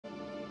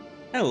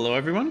Hello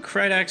everyone,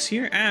 Krydax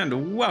here,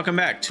 and welcome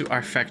back to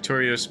our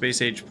Factorio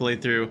Space Age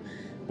playthrough,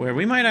 where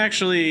we might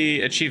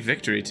actually achieve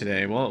victory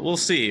today. Well, we'll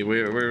see.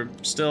 We're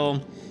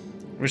still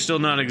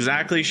not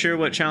exactly sure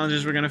what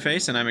challenges we're gonna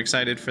face, and I'm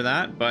excited for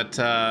that.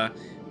 But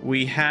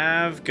we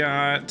have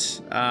got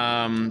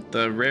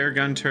the rare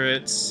gun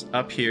turrets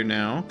up here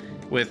now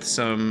with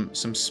some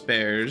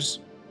spares.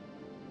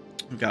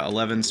 We've got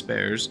 11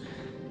 spares.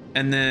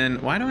 And then,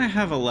 why do I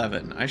have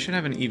 11? I should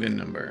have an even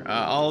number.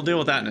 I'll deal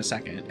with that in a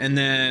second. And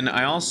then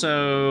I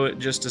also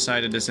just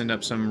decided to send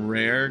up some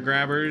rare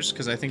grabbers,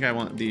 because I think I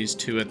want these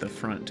two at the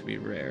front to be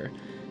rare.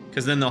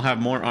 Because then they'll have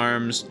more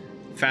arms,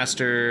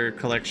 faster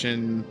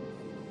collection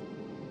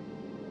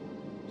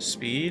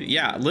speed.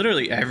 Yeah,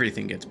 literally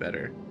everything gets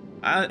better.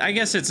 I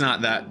guess it's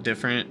not that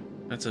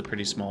different. That's a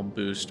pretty small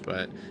boost,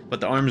 but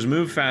the arms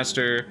move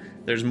faster,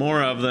 there's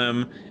more of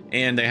them,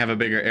 and they have a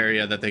bigger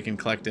area that they can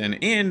collect in,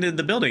 and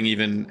the building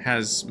even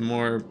has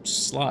more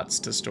slots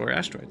to store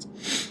asteroids.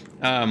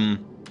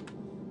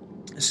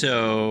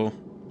 So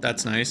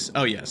that's nice.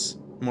 Oh yes,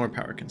 more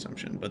power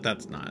consumption, but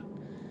that's not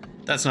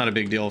a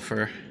big deal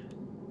for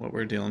what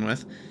we're dealing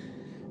with.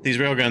 These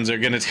railguns are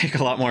gonna take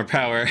a lot more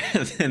power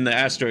than the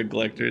asteroid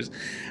collectors.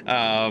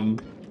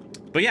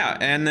 But yeah,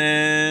 and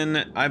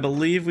then I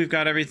believe we've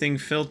got everything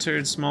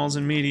filtered, smalls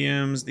and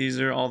mediums. These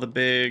are all the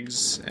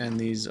bigs, and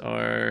these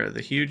are the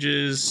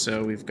huges.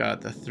 So we've got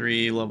the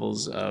 3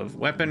 levels of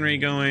weaponry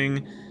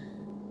going.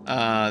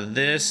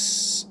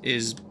 This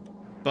is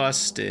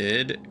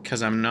busted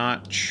because I'm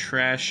not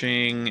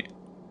trashing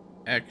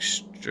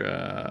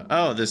extra.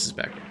 Oh, this is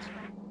backwards.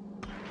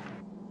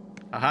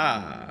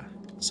 Aha,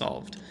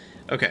 solved.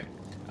 Okay,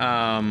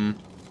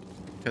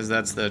 because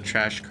that's the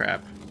trash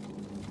crap.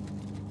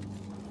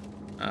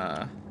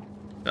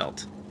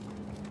 Belt.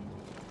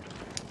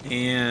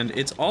 And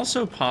it's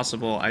also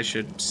possible I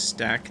should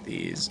stack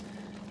these.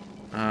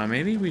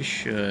 Maybe we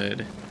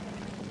should,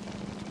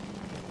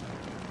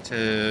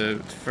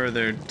 to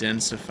further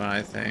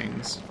densify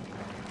things.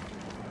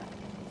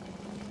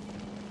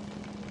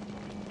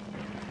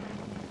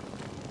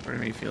 Part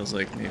of me feels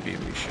like maybe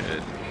we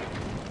should.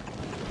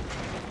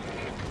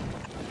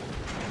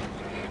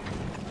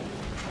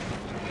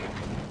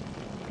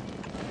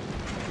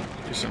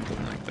 Do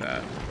something like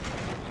that.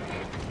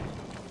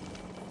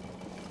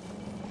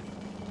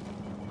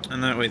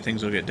 And that way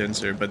things will get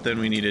denser, but then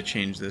we need to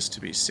change this to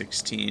be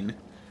 16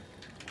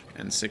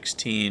 and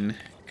 16,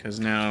 because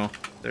now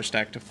they're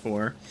stacked to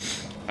 4.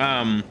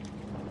 And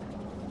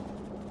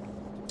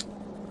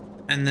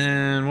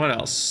then what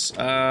else?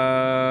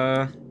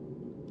 Got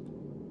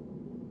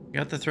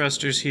the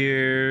thrusters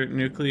here.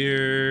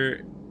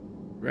 Nuclear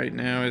right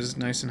now is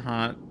nice and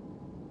hot,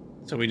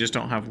 so we just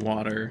don't have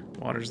water.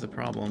 Water's the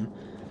problem.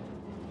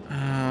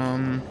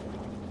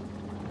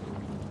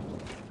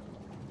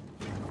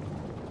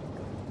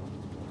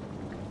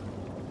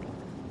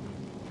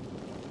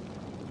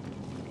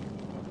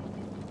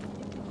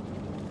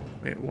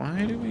 Wait,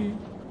 why do we...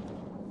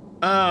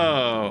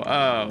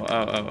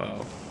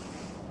 Oh.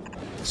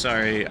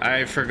 Sorry,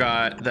 I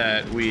forgot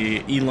that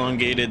we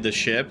elongated the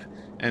ship,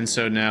 and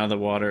so now the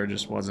water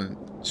just wasn't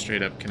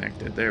straight up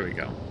connected. There we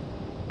go.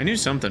 I knew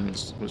something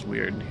was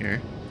weird here.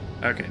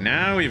 Okay,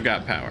 now we've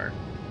got power.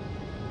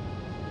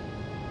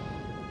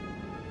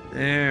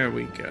 There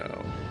we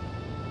go.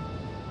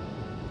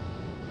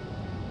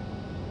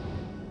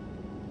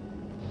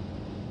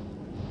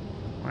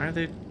 Why are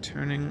they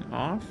turning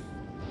off?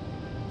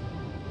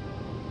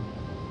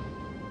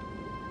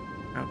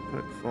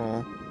 Output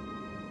full.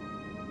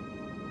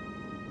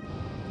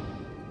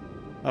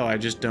 Oh, I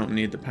just don't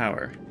need the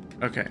power.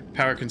 Okay,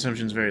 power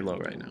consumption's very low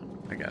right now,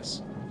 I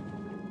guess.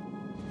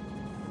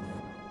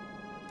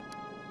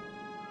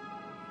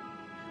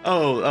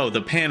 Oh,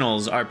 the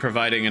panels are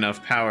providing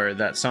enough power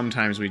that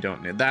sometimes we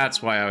don't need.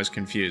 That's why I was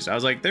confused. I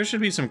was like, there should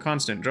be some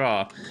constant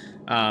draw,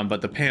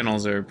 but the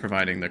panels are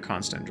providing the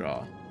constant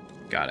draw.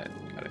 Got it.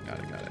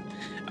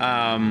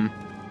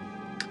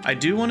 I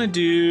do want to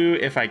do,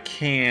 if I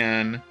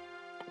can,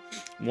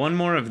 one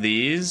more of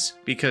these,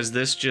 because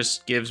this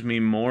just gives me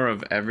more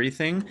of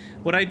everything.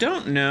 What I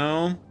don't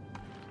know,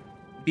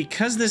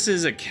 because this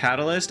is a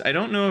catalyst, I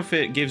don't know if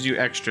it gives you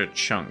extra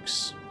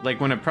chunks.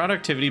 Like when a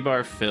productivity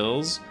bar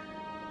fills,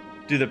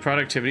 do the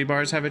productivity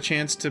bars have a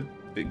chance to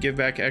give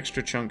back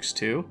extra chunks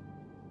too?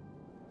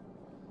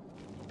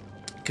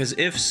 Because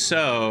if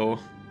so,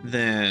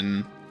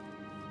 then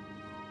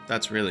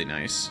that's really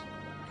nice.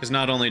 Because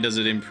not only does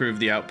it improve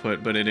the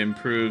output, but it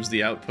improves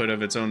the output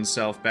of its own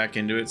self back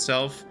into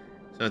itself.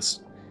 So it's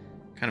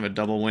kind of a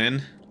double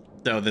win.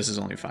 Though this is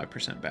only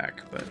 5%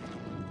 back, but...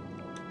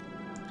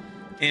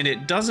 And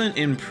it doesn't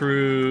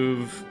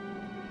improve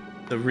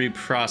the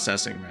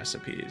reprocessing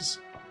recipes.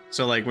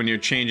 So like when you're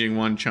changing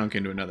one chunk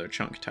into another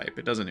chunk type,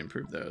 it doesn't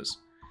improve those.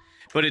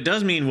 But it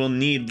does mean we'll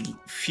need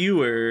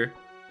fewer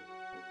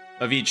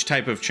of each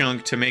type of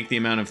chunk to make the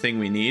amount of thing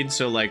we need.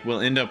 So like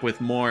we'll end up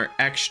with more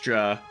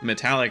extra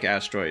metallic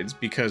asteroids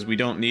because we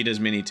don't need as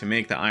many to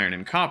make the iron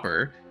and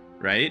copper,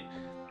 right?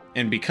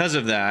 And because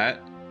of that,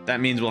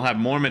 that means we'll have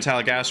more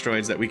metallic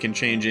asteroids that we can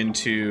change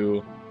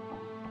into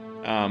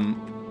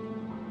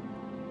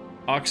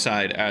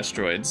oxide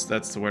asteroids.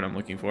 That's the word I'm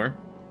looking for.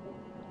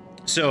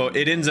 So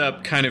it ends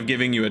up kind of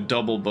giving you a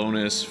double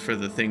bonus for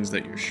the things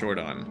that you're short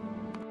on.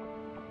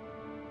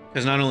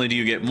 Because not only do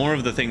you get more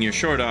of the thing you're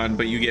short on,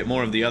 but you get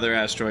more of the other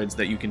asteroids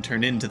that you can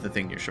turn into the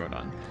thing you're short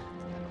on.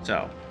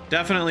 So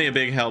definitely a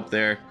big help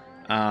there.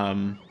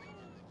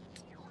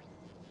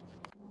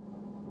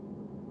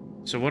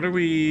 So what are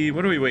we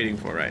waiting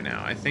for right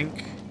now? I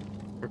think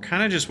we're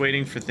kind of just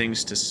waiting for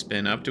things to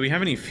spin up. Do we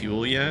have any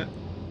fuel yet?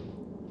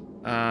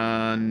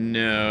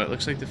 No, it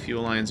looks like the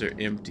fuel lines are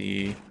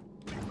empty.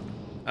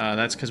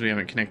 That's because we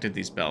haven't connected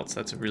these belts.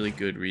 That's a really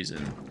good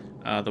reason.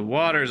 The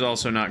water's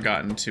also not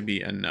gotten to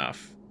be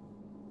enough.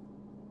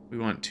 We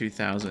want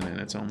 2,000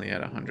 and it's only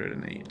at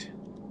 108.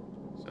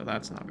 So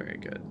that's not very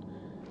good.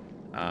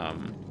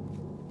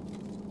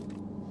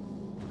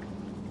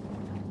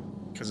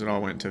 Because it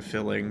all went to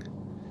filling.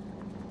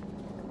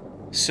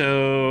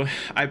 So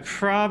I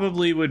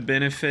probably would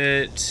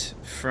benefit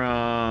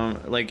from,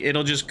 like,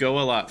 it'll just go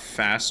a lot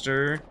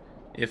faster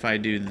if I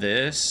do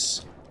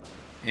this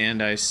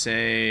and I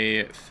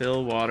say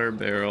fill water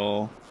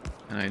barrel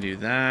and I do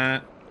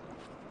that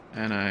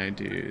and I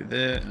do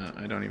this.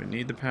 I don't even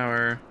need the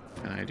power,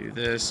 and I do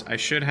this. I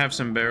should have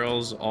some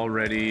barrels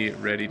already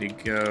ready to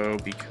go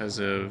because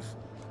of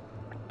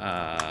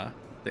the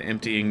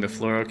emptying the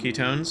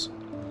fluoroketones.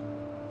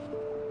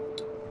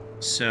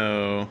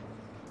 So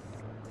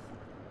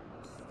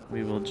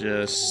we will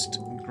just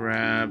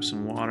grab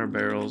some water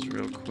barrels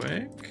real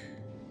quick.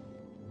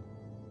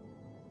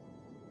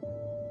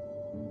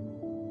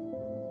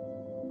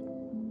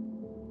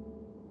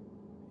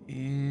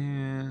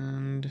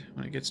 And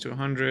when it gets to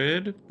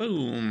 100,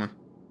 boom.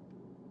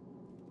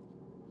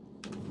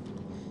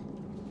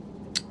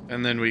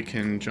 And then we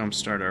can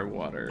jumpstart our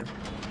water.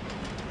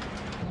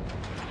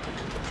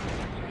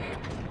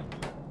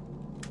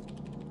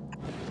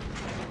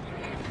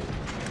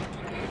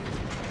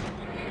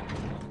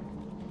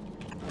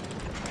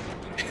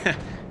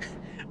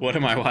 What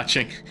am I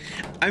watching?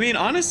 I mean,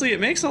 honestly, it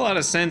makes a lot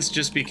of sense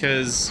just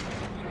because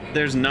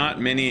there's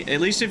not many, at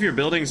least if you're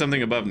building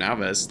something above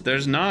Navis,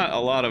 there's not a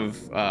lot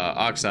of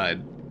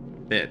oxide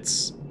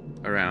bits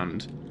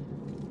around.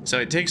 So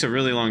it takes a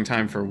really long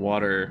time for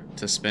water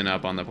to spin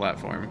up on the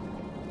platform.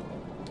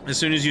 As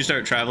soon as you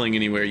start traveling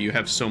anywhere, you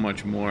have so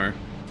much more.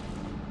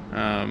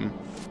 Alright.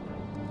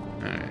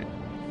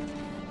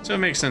 So it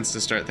makes sense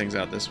to start things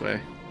out this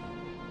way.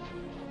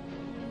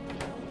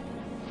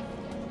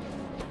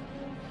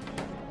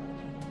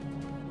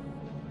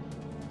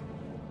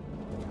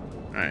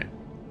 Alright,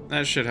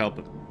 that should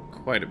help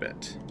quite a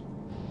bit.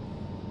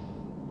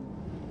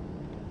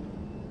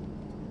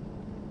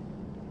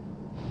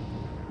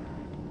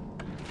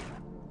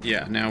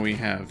 Yeah, now we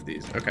have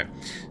these. Okay,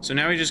 so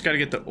now we just got to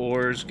get the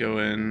ores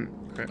going.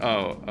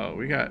 Oh,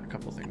 we got a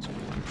couple things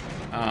going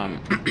on.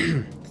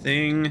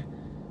 Thing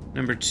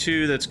number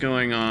 2 that's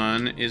going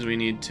on is we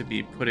need to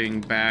be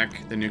putting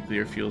back the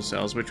nuclear fuel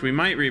cells, which we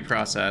might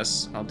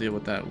reprocess. I'll deal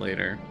with that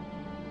later.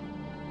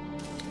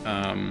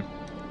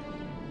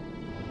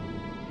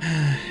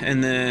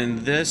 And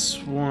then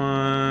this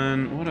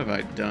one, what have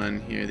I done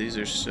here? These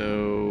are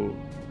so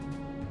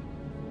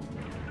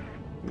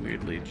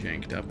weirdly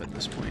janked up at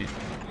this point.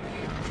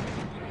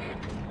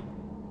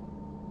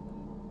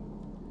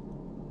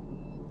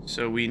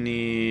 So we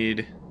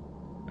need,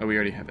 oh, we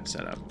already have it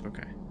set up,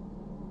 okay.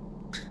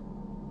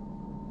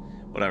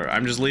 Whatever,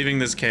 I'm just leaving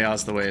this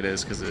chaos the way it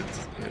is because it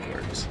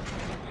works.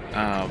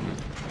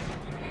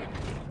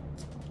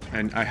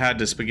 And I had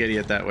to spaghetti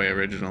it that way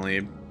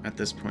originally. At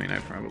this point, I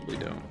probably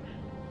don't.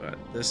 But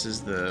this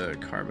is the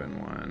carbon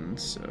one,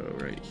 so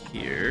right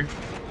here.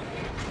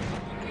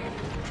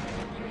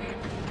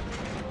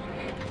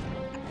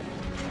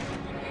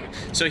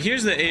 So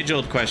here's the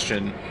age-old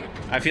question.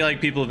 I feel like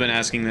people have been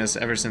asking this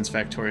ever since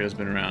Factorio's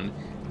been around.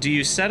 Do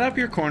you set up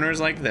your corners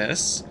like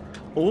this,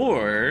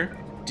 or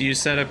do you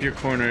set up your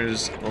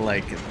corners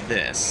like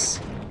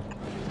this?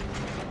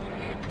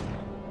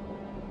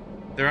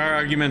 There are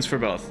arguments for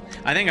both.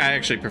 I think I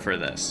actually prefer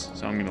this,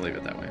 so I'm gonna leave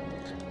it that way.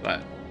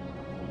 But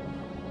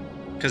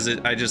because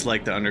I just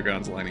like the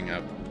undergrounds lining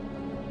up.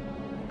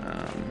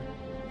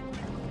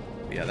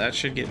 Yeah, that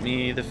should get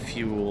me the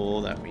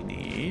fuel that we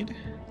need.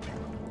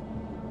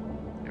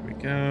 There we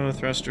go,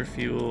 thruster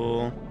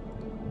fuel.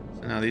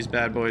 So now these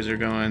bad boys are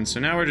going. So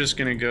now we're just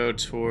gonna go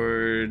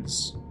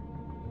towards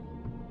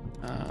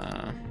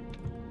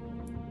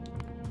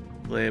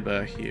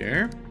Leba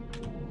here.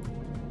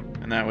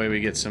 And that way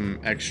we get some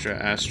extra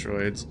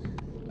asteroids.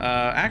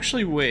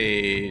 Actually,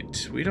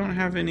 wait. We don't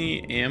have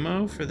any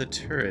ammo for the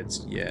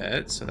turrets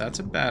yet, so that's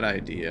a bad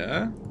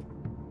idea.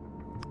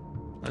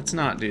 Let's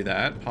not do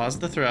that. Pause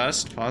the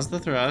thrust. Pause the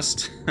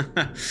thrust.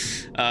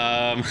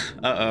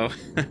 Uh-oh.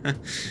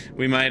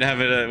 We might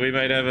have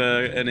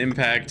an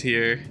impact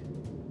here.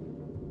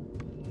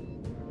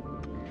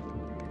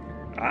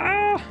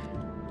 Ah!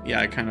 Yeah,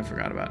 I kind of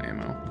forgot about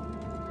ammo.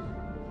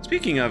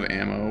 Speaking of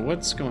ammo,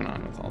 what's going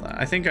on with all that?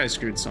 I think I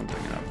screwed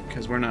something up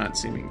because we're not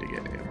seeming to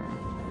get ammo.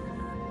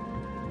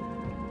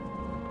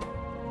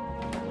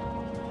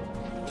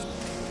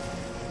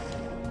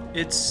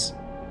 It's...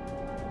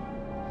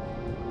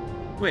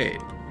 Wait.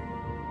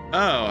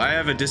 Oh, I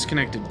have a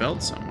disconnected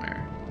belt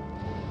somewhere.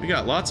 We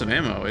got lots of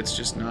ammo, it's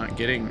just not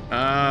getting...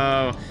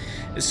 Oh...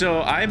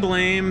 So I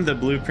blame the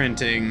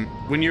blueprinting.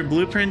 When you're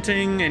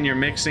blueprinting and you're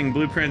mixing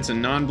blueprints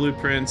and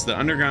non-blueprints, the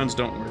undergrounds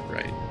don't work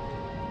right.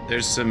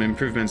 There's some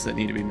improvements that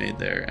need to be made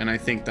there, and I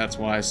think that's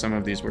why some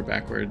of these were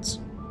backwards.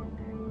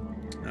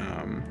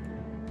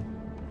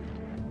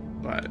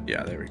 But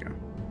yeah, there we go.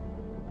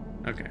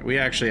 Okay, we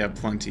actually have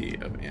plenty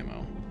of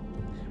ammo.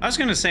 I was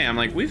gonna say, I'm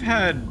like, we've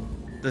had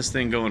this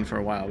thing going for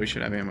a while. We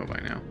should have ammo by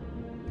now.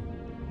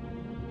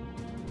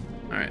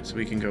 Alright, so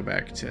we can go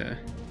back to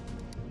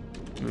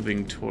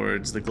moving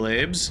towards the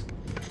glabes.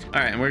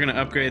 Alright, and we're gonna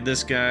upgrade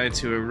this guy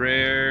to a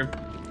rare,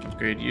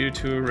 upgrade you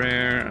to a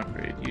rare,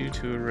 upgrade you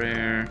to a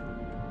rare,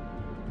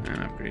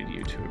 and upgrade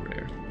you to a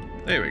rare.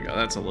 There we go,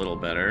 that's a little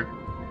better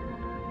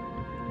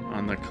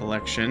on the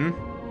collection.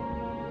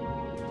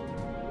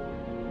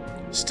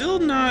 Still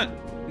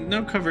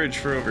no coverage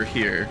for over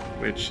here,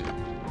 which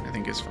I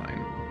think is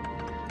fine.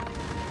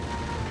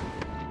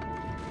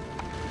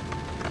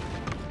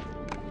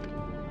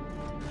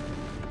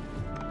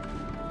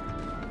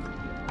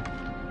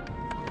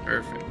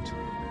 Perfect.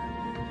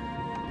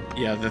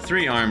 Yeah, the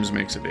 3 arms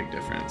makes a big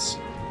difference.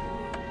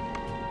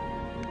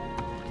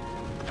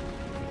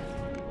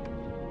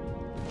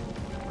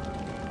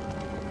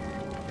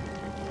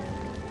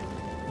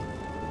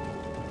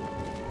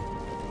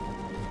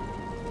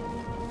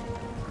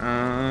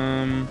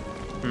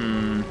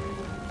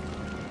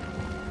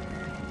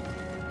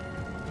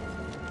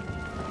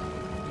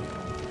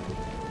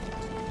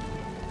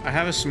 I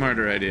have a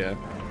smarter idea.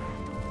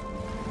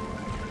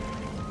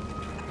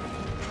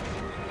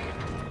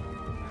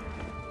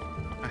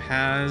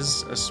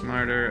 Has a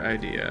smarter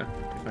idea,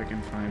 if I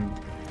can find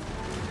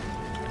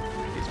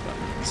these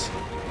buttons.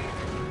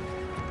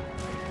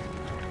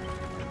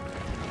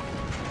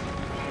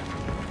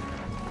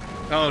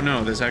 Oh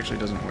no, this actually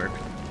doesn't work.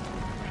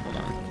 Hold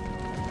on.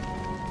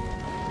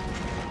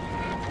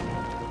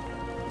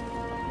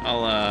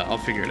 I'll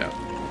figure it out.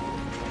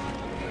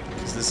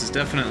 Because this is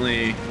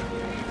definitely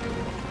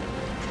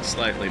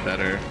slightly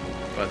better,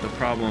 but the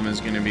problem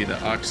is going to be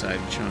the oxide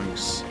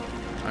chunks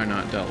are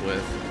not dealt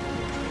with.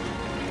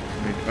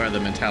 Or the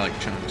metallic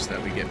chunks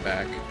that we get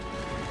back,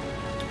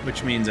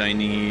 which means I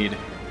need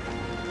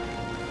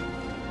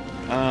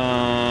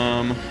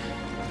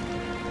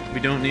we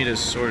don't need a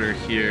sorter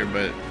here,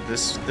 but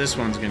this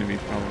one's gonna be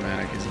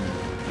problematic, isn't it?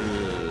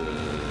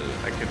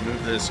 I could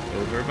move this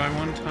over by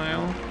 1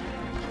 tile,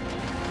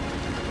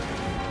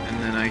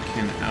 and then I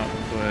can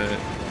output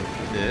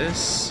like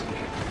this,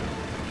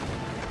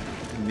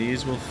 and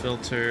these will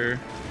filter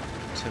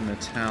to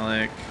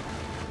metallic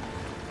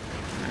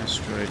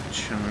asteroid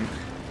chunk.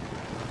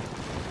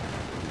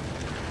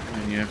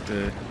 And you have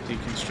to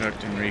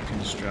deconstruct and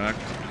reconstruct.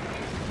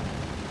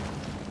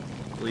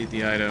 Delete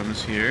the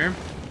items here.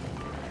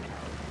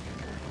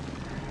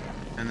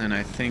 And then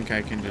I think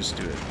I can just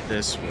do it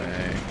this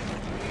way.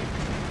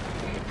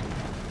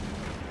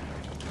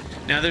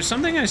 Now there's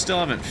something I still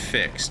haven't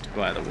fixed,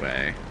 by the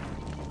way,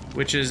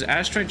 which is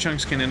asteroid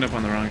chunks can end up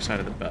on the wrong side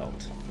of the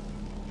belt.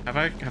 Have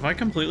I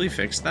completely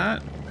fixed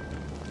that?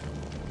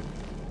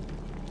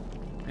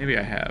 Maybe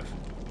I have.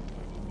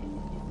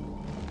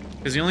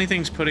 Because the only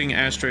things putting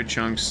asteroid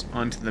chunks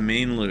onto the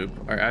main loop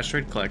are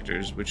asteroid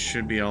collectors, which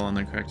should be all on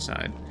the correct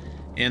side,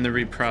 and the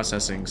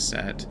reprocessing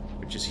set,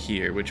 which is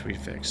here, which we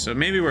fixed. So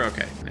maybe we're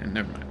okay.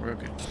 Never mind, we're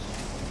okay.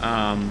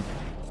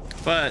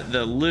 But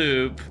the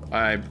loop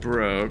I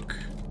broke,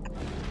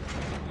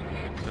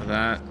 so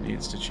that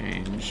needs to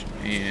change,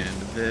 and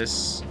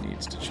this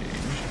needs to change.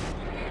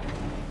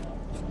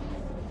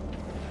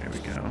 There we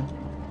go.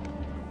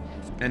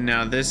 And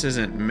now this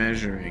isn't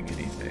measuring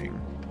anything,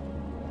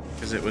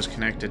 because it was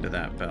connected to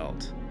that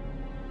belt.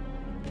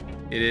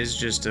 It is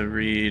just a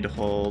read,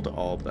 hold,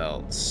 all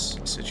belts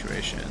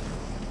situation.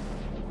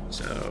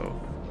 So,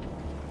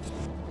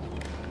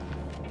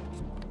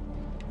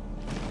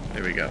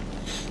 there we go.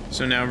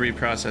 So now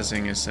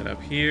reprocessing is set up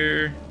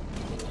here.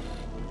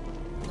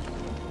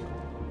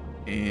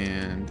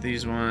 And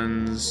these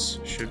ones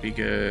should be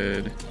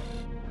good.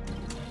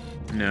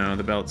 No,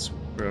 the belt's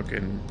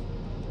broken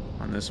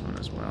on this one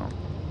as well.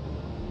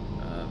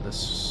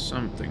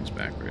 Something's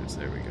backwards.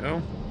 There we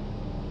go.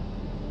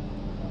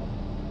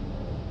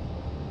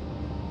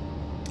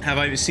 Have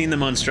I seen the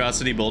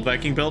monstrosity Bold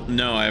Viking belt?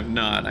 No, I have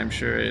not. I'm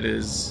sure it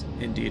is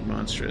indeed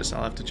monstrous.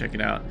 I'll have to check it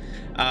out.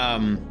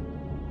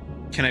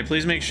 Can I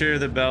please make sure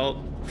the belt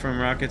from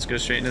rockets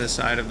goes straight into the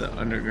side of the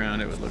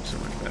underground? It would look so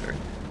much better.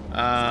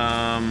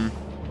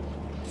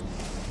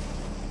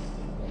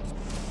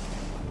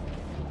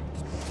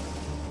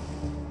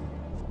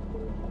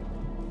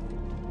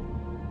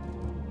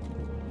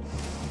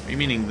 Are you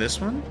meaning this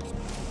one?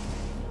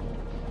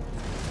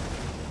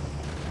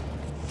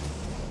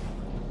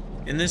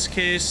 In this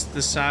case,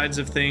 the sides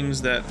of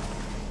things that...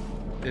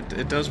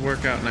 It does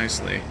work out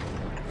nicely.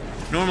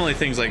 Normally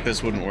things like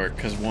this wouldn't work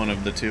because one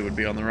of the two would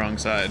be on the wrong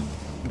side,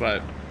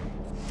 but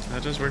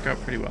that does work out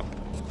pretty well.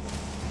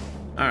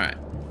 Alright.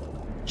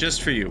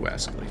 Just for you,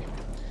 Wesley.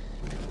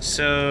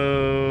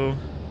 So...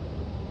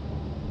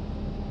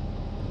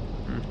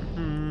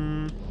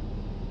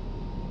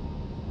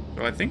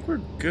 So I think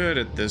we're good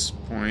at this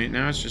point.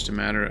 Now it's just a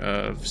matter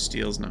of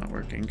steel's not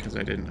working because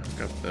I didn't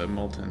hook up the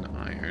molten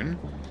iron.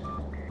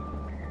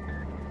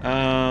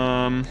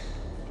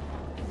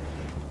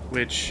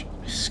 Which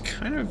is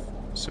kind of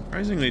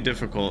surprisingly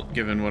difficult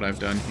given what I've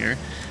done here.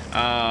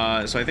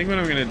 So I think what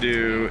I'm gonna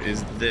do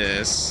is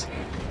this,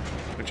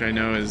 which I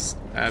know is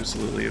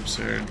absolutely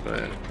absurd,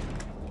 but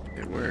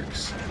it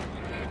works.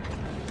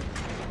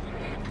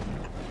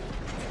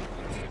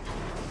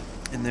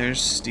 And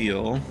there's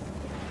steel.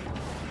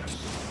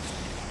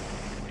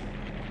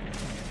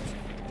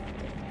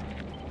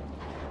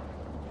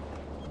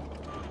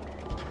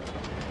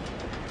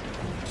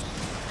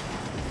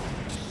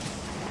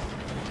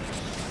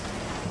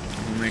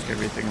 Make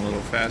everything a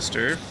little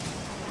faster.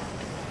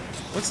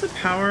 What's the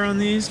power on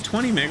these?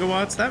 20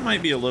 megawatts? That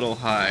might be a little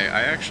high.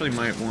 I actually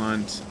might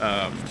want...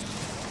 I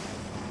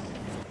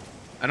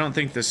don't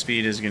think the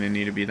speed is going to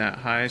need to be that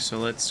high, so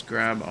let's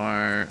grab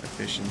our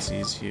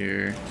efficiencies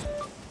here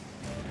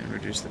and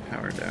reduce the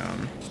power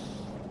down.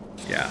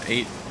 Yeah,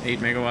 8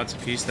 megawatts a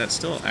piece. That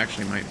still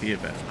actually might be a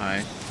bit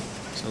high.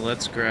 So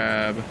let's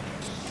grab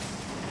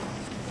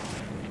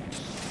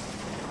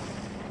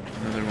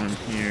another one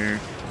here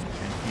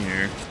and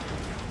here.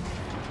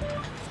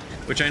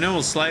 Which I know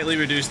will slightly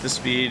reduce the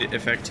speed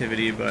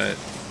effectivity, but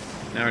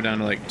now we're down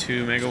to like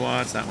 2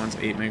 megawatts. That one's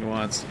 8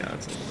 megawatts. Yeah,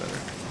 that's a little better.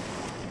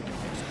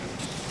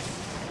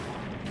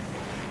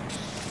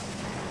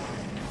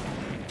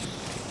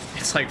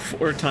 It's like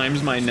 4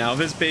 times my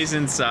Nauvis base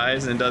in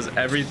size and does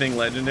everything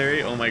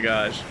legendary. Oh my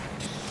gosh.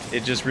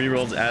 It just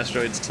rerolls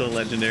asteroids till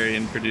legendary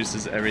and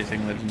produces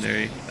everything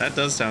legendary. That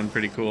does sound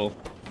pretty cool.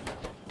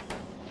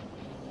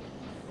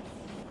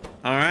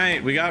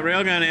 Alright, we got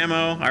railgun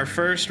ammo. Our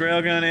first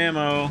railgun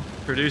ammo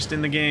produced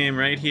in the game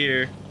right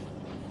here.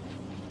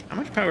 How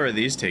much power are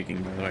these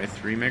taking, by the way?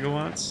 3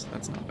 megawatts?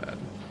 That's not bad.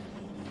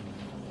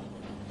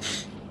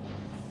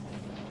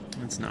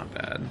 That's not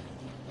bad.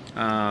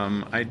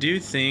 I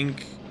do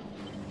think,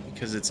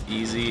 because it's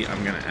easy,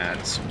 I'm gonna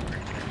add some more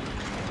here.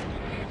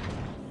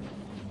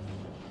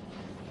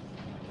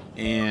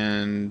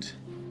 And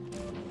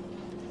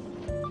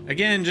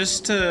again,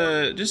 just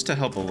to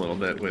help a little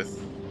bit with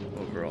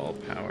overall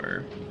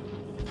power,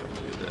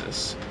 I'll do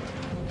this.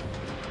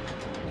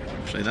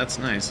 Actually, that's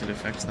nice. It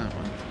affects that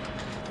one.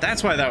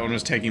 That's why that one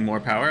was taking more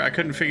power. I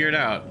couldn't figure it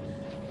out.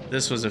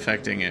 This was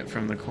affecting it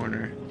from the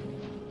corner.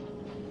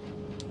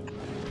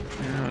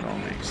 Now it all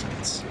makes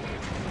sense.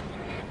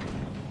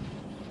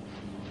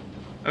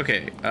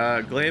 Okay,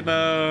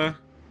 Gleba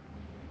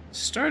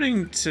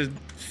starting to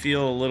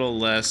feel a little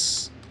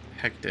less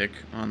hectic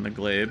on the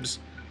Glabes.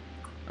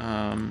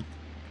 Let's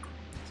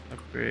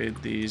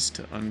upgrade these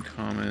to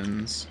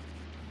uncommons.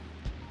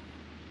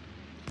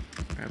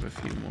 Grab a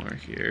few more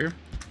here.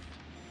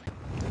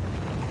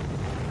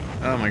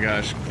 Oh my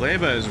gosh,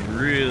 Gleba is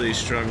really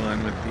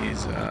struggling with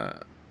these,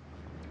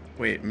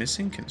 wait,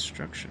 missing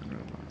construction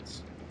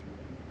robots.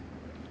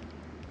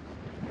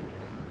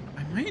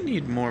 I might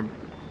need more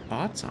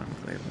bots on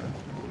Gleba.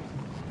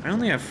 I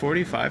only have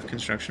 45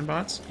 construction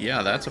bots?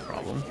 Yeah, that's a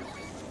problem.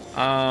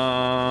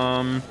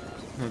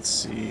 Let's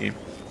see.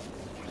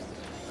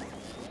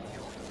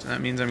 So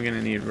that means I'm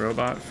gonna need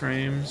robot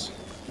frames.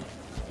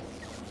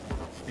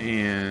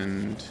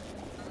 And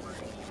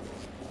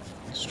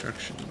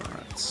construction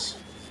bots.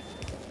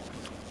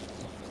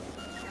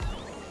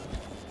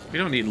 We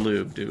don't need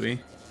lube, do we?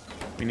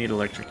 We need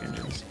electric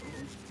engines.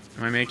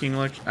 Am I making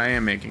electric? I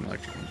am making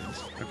electric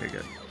engines. Okay,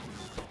 good.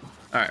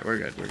 Alright, we're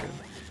good, we're good.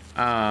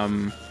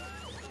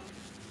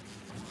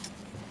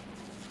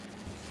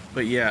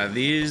 But yeah,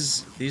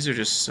 these are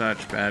just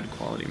such bad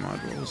quality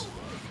modules.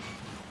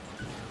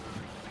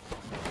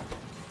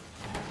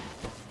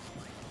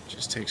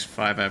 Just takes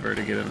 5 ever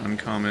to get an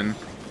uncommon.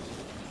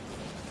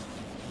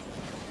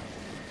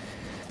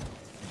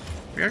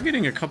 We are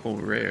getting a couple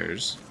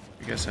rares.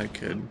 I guess I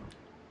could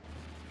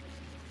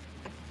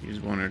use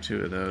 1 or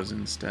 2 of those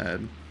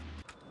instead.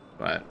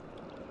 But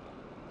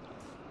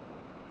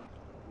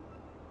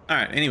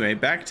alright, anyway,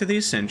 back to the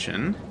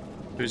Ascension,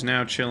 who's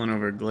now chilling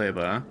over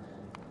Gleba.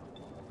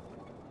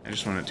 I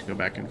just want it to go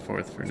back and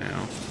forth for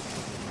now,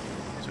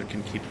 so it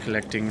can keep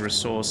collecting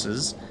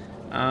resources.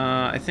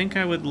 I think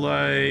I would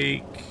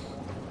like...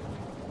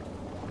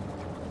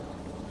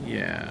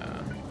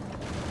 Yeah.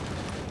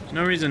 There's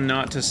no reason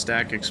not to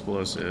stack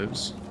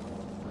explosives.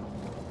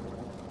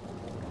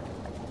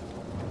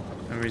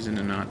 No reason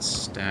to not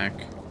stack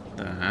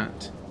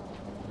that.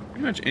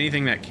 Pretty much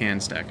anything that can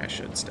stack, I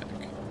should stack.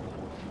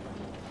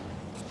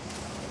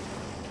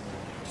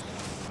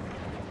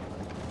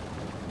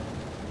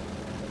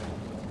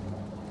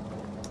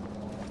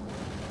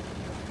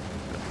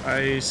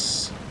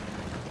 Ice.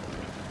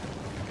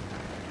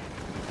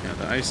 Yeah,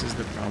 the ice is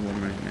the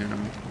problem right now.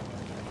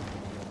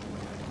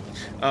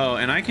 Oh,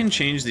 and I can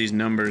change these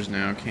numbers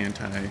now,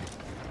 can't I?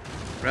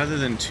 Rather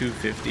than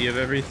 250 of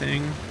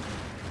everything,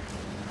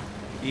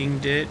 being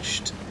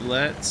ditched.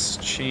 Let's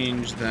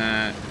change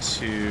that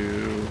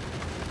to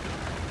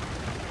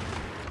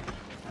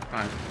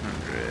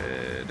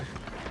 500.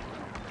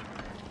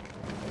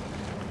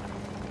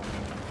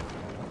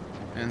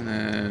 And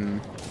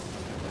then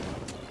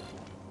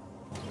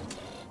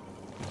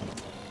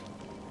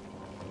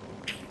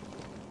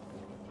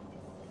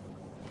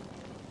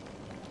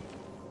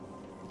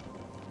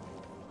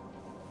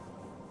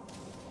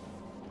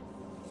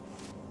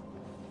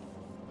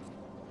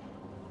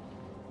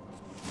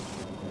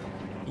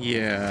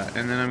yeah,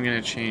 and then I'm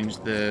gonna change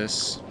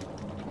this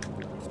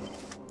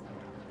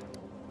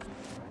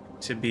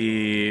to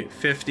be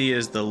 50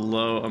 is the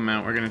low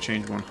amount. We're gonna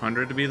change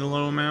 100 to be the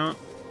low amount,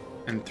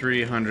 and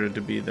 300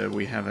 to be the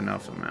we have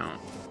enough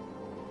amount.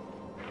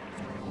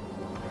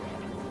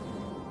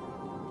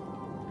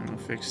 And we'll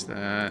fix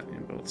that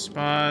in both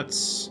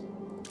spots.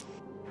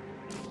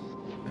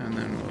 And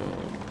then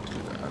we'll do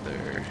the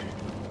other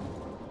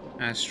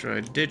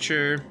asteroid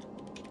ditcher.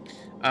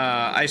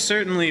 I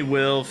certainly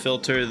will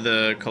filter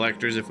the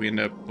collectors if we end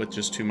up with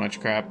just too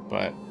much crap,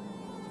 but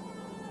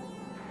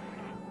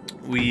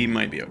we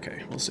might be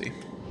okay. We'll see.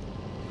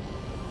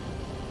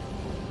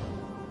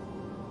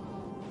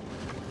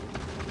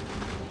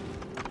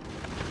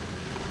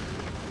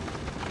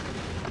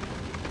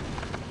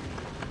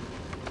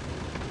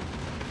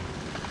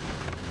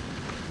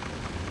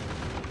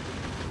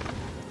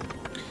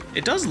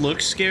 It does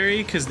look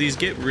scary because these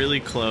get really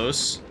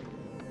close,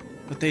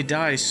 but they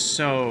die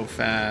so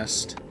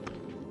fast.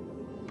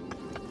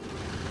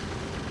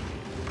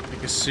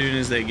 Like as soon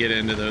as they get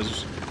into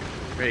those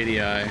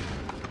radii.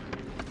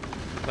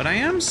 But I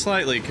am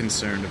slightly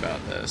concerned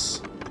about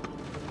this.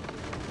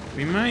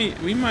 We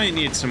might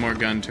need some more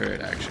gun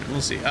turret action.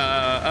 We'll see.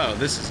 Oh,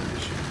 this is an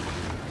issue.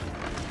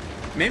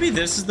 Maybe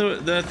this is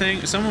the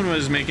thing. Someone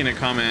was making a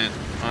comment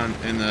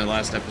in the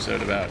last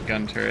episode about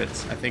gun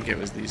turrets. I think it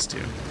was these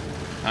two.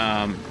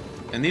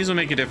 And these will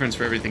make a difference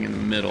for everything in the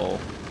middle.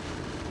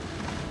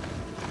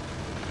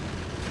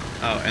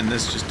 Oh, and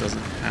this just doesn't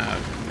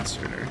have an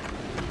inserter.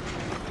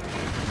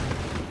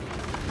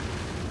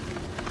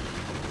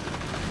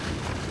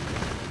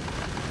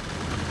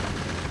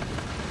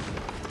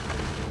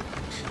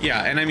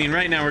 Yeah, and I mean,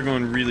 right now we're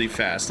going really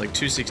fast. Like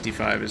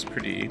 265 is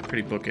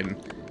pretty booking.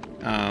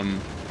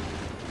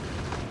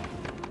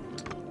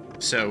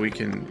 So we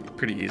can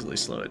pretty easily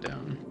slow it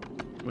down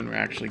when we're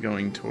actually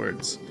going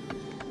towards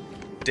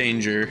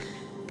danger.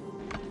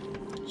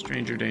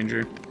 Stranger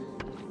danger.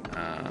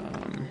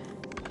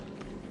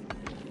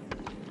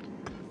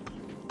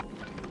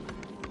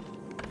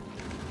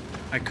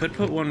 I could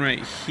put one right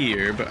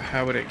here, but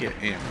how would it get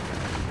ammo?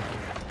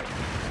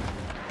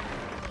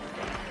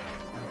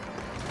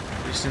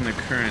 At least in the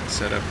current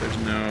setup, there's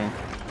no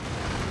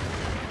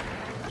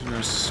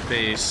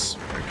space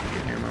where I can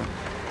get ammo.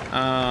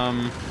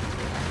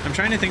 I'm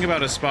trying to think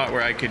about a spot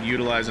where I could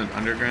utilize an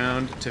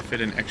underground to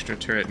fit an extra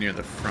turret near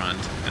the front,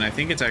 and I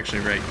think it's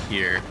actually right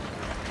here.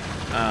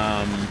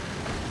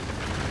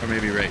 Or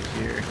maybe right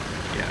here.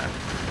 Yeah.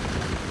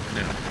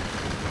 No.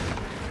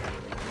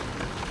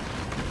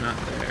 Not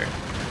there.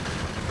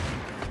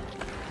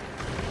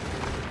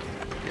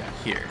 Yeah,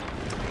 here.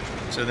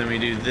 So then we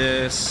do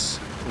this,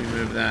 we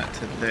move that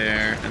to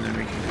there, and then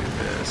we can do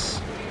this.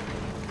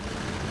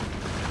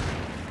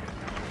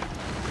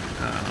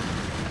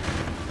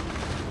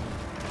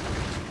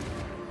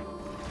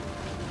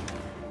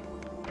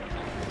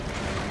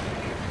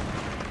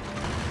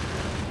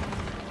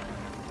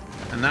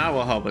 And that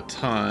will help a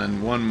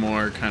ton. One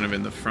more kind of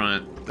in the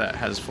front that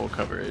has full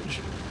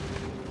coverage.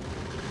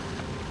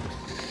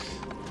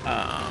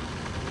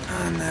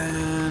 And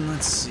then,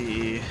 let's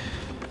see.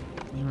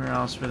 Anywhere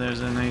else where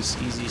there's a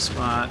nice, easy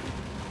spot?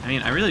 I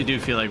mean, I really do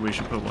feel like we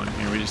should put one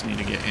here. We just need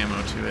to get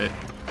ammo to it.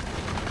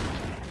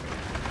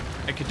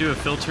 I could do a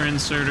filter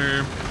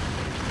inserter.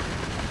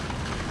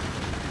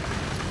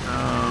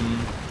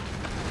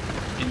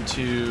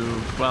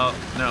 Into... Well,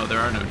 no, there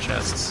are no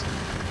chests.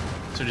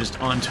 So just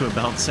onto a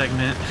belt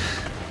segment.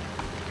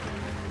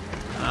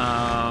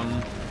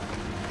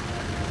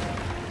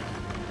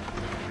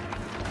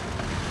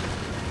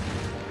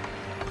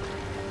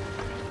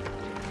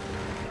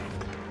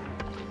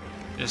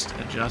 Just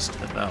adjust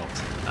the belt.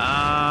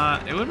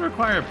 It would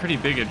require a pretty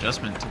big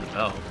adjustment to the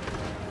belt.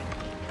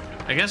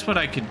 I guess what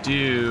I could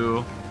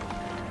do...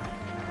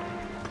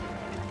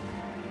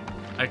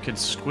 I could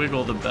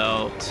squiggle the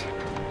belt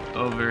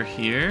over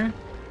here.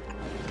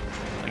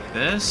 Like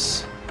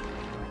this.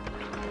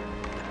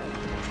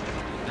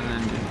 And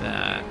then do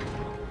that.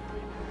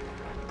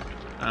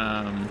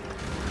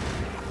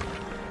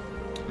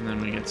 And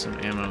then we get some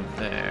ammo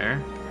there.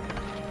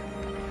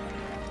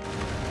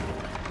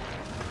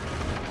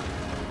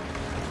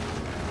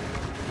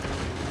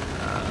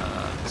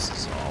 This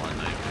is all a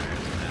nightmare,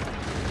 isn't it?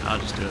 I'll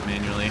just do it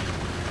manually.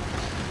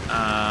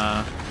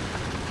 That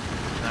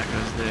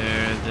goes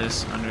there,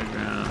 this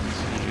underground's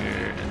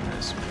here, and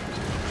this moves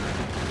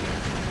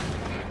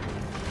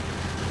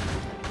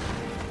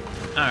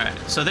here. Alright,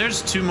 so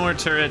there's two more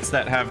turrets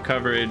that have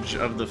coverage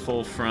of the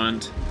full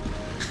front.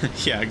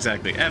 Yeah,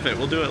 exactly. F it,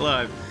 we'll do it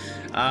live.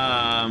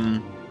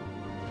 Trying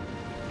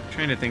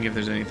to think if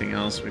there's anything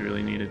else we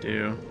really need to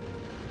do.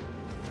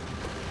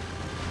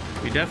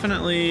 We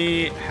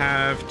definitely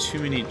have too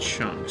many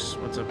chunks.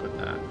 What's up with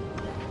that?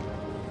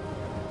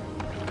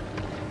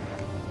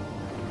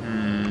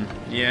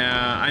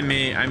 Yeah, I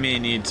may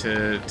need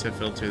to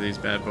filter these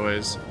bad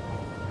boys.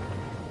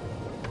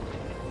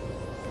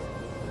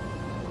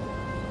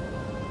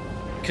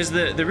 Because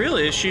the real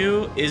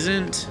issue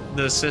isn't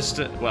the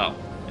system. Well,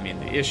 I mean,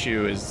 the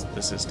issue is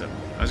the system.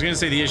 I was gonna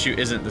say the issue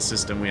isn't the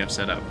system we have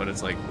set up, but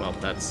it's like, well,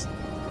 that's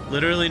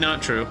literally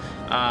not true.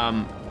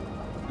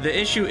 The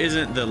issue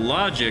isn't the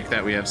logic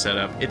that we have set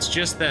up. It's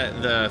just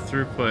that the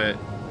throughput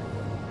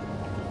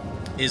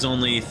is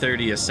only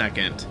 30 a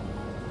second,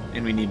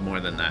 and we need more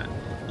than that.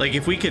 Like,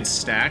 if we could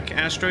stack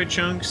asteroid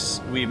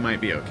chunks, we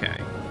might be okay.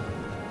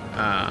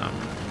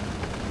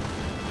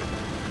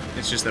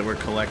 It's just that we're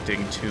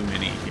collecting too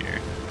many here.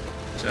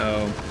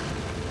 So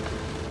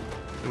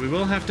we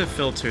will have to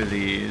filter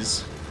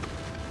these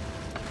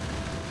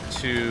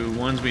to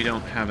ones we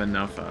don't have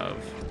enough of.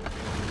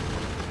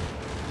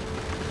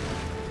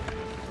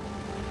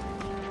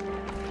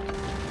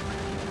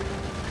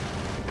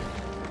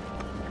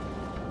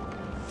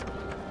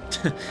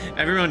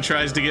 Everyone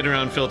tries to get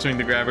around filtering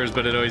the grabbers,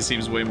 but it always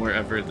seems way more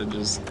effort than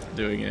just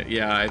doing it.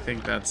 Yeah, I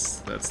think that's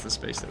the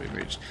space that we've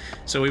reached.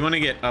 So we want to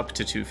get up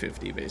to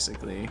 250,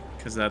 basically,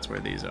 because that's where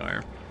these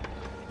are.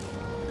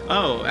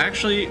 Oh,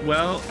 actually,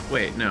 well,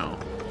 wait, no.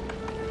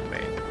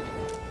 Wait.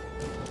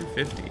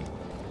 250.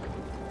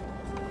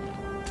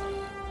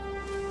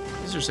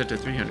 These are set to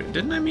 300.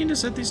 Didn't I mean to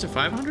set these to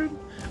 500?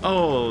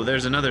 Oh,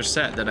 there's another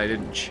set that I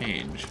didn't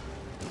change.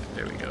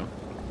 There we go.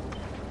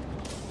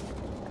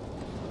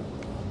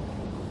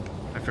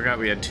 I forgot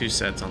we had two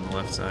sets on the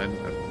left side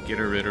of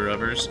getter ridder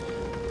rubbers.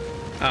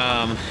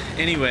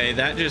 Anyway,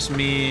 that just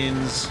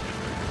means...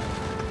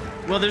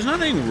 Well, there's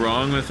nothing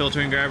wrong with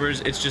filtering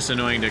grabbers, it's just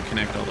annoying to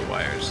connect all the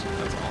wires,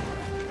 that's all.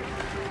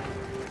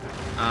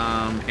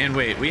 And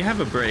wait, we have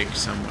a break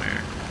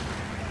somewhere.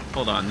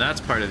 Hold on, that's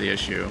part of the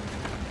issue.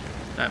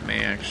 That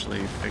may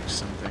actually fix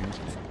some things.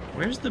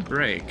 Where's the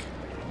break?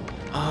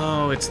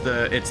 Oh, it's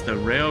the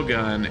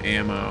railgun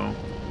ammo.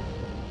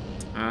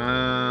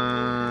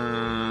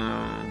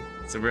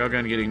 It's the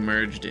railgun getting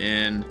merged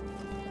in.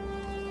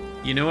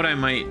 You know what I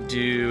might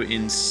do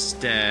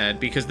instead?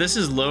 Because this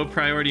is low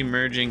priority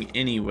merging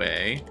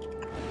anyway.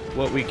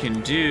 What we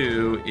can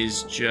do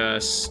is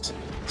just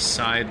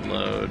side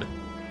load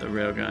the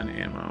railgun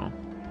ammo.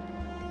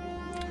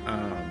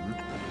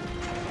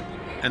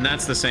 And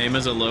that's the same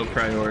as a low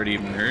priority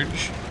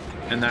merge.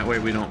 And that way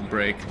we don't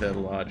break the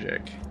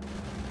logic.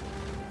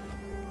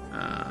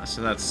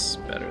 So that's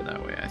better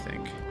that way, I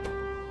think.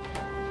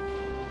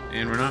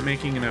 And we're not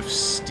making enough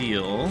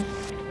steel.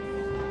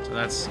 So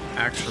that's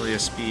actually a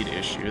speed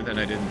issue that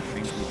I didn't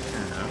think we'd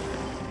have.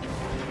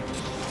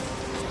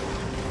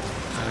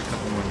 Add a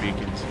couple more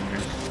beacons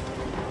here.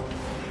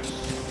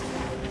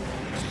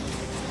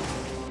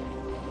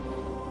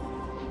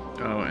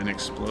 Oh, and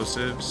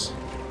explosives.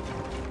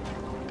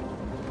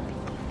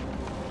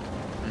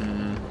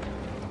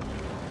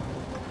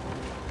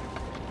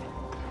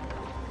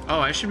 Oh,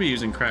 I should be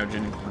using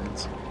cryogenic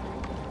plants.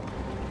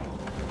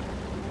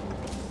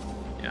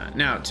 Yeah,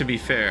 now, to be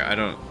fair, I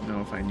don't know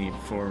if I need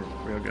 4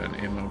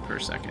 railgun ammo per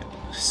second.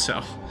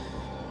 So,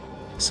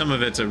 some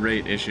of it's a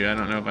rate issue. I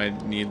don't know if I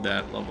need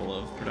that level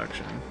of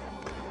production.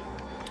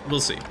 We'll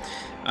see.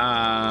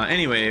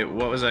 Anyway,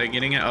 what was I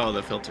getting at? Oh,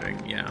 the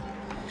filtering, yeah.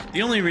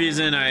 The only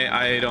reason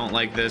I don't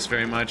like this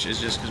very much is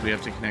just because we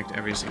have to connect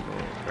every single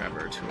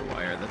grabber to a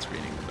wire that's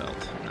reading the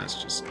belt. And that's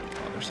just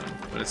bothersome,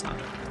 but it's not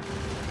that bad.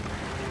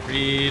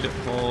 Read,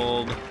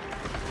 hold.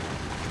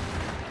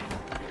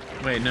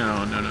 Wait,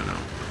 no.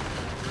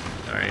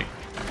 Sorry.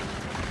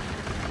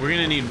 We're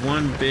gonna need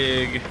one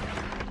big...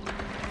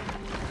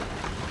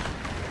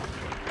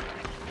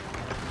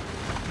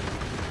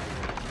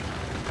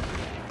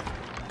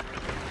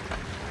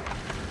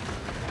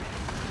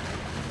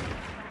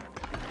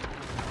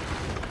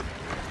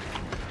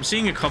 I'm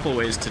seeing a couple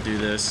ways to do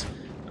this.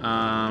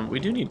 We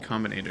do need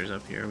combinators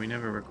up here. We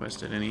never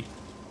requested any.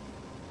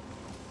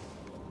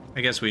 I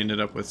guess we ended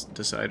up with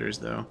deciders,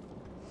 though.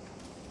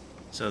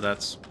 So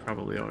that's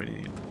probably all we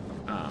need.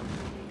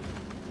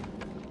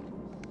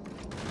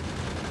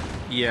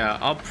 Yeah,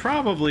 I'll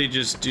probably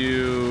just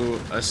do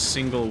a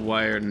single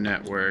wire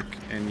network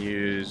and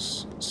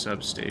use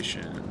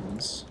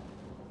substations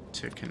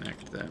to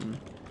connect them,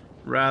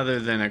 rather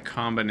than a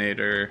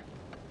combinator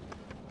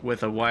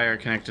with a wire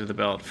connected to the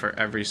belt for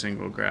every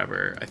single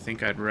grabber. I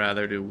think I'd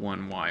rather do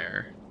one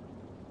wire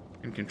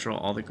and control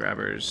all the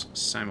grabbers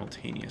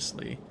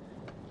simultaneously.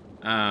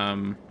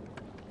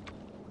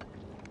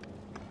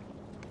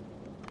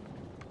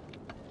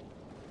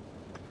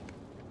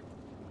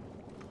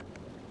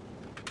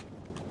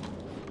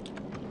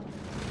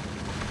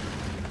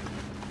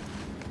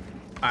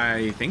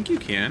 I think you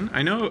can.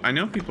 I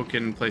know people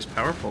can place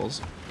power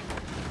poles.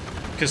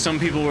 Because some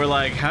people were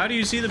like, how do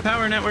you see the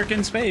power network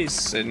in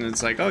space? And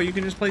it's like, oh, you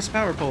can just place a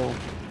power pole.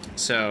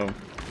 So,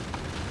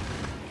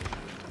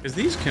 Because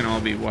these can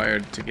all be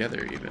wired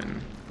together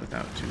even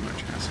without too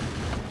much hassle.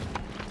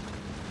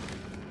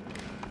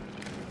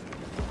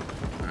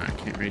 I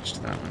can't reach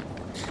to that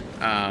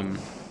one.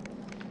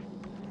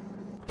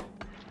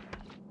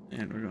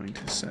 And we're going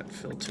to set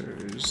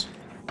filters.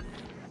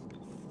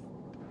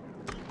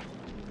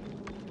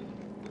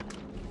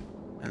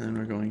 And then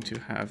we're going to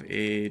have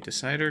a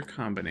decider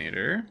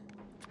combinator.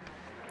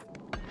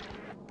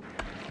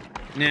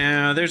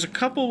 Now, there's a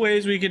couple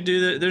ways we could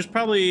do that. There's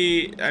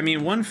probably, I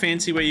mean, one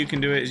fancy way you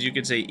can do it is you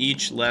could say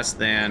each less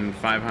than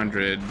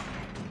 500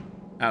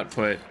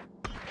 output,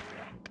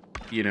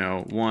 you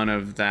know, one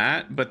of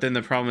that. But then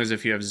the problem is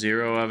if you have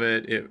 0 of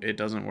it, it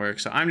doesn't work.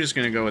 So I'm just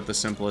going to go with the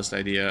simplest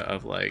idea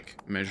of, like,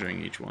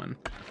 measuring each one.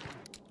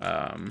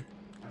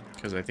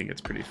 Because I think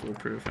it's pretty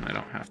foolproof and I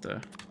don't have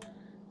to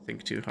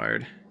think too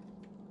hard.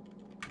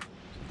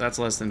 That's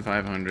less than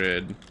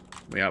 500.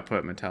 We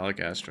output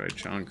metallic asteroid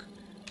chunk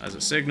as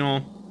a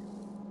signal.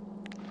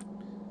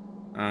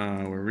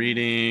 We're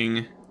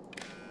reading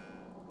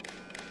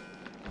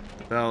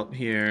the belt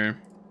here.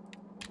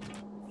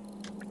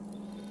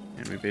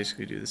 And we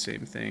basically do the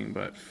same thing,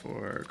 but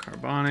for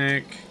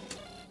carbonic.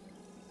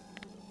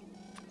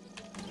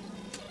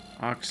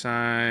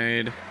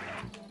 Oxide.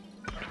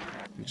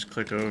 Just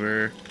click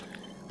over.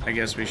 I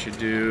guess we should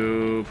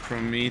do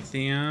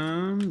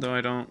promethium, though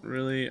I don't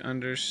really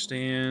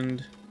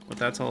understand what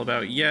that's all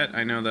about yet.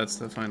 I know that's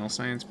the final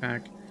science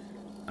pack.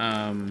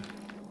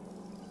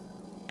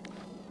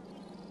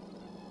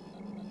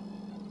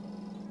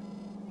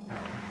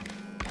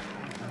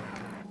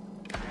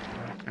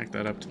 Back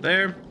that up to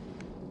there.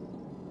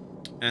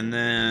 And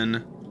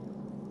then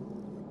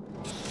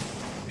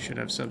we should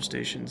have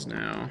substations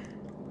now.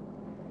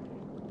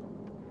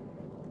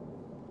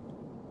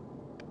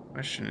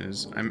 Question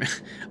is,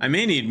 I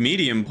may need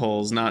medium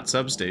poles, not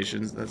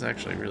substations. That's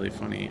actually really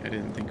funny. I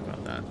didn't think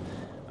about that.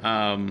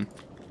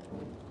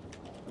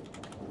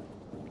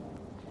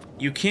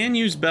 You can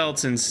use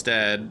belts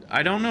instead.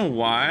 I don't know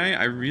why.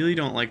 I really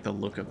don't like the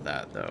look of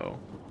that, though.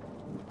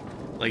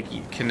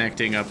 Like,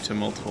 connecting up to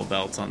multiple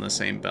belts on the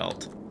same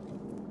belt.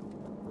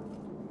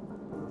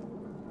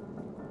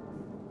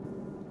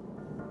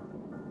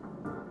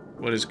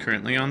 What is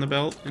currently on the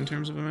belt in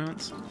terms of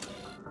amounts?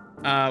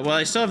 Well,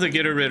 I still have the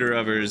get rid of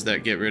others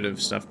that get rid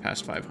of stuff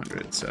past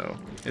 500, so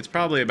it's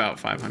probably about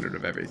 500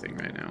 of everything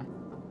right now.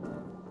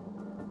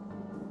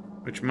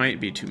 Which might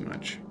be too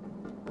much.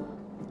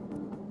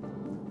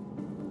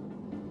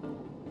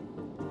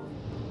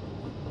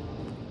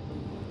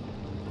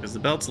 Because the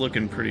belt's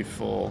looking pretty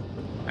full,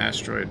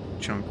 asteroid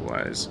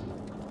chunk-wise.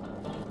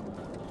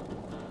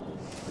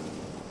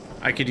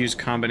 I could use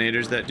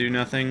combinators that do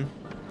nothing.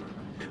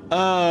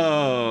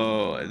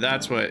 Oh,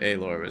 that's what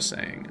Alor was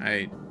saying.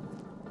 I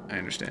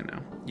understand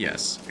now.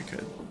 Yes, I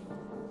could.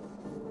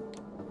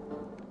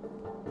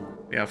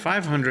 Yeah,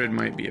 500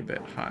 might be a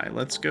bit high.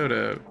 Let's go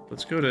to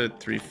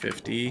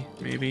 350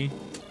 maybe.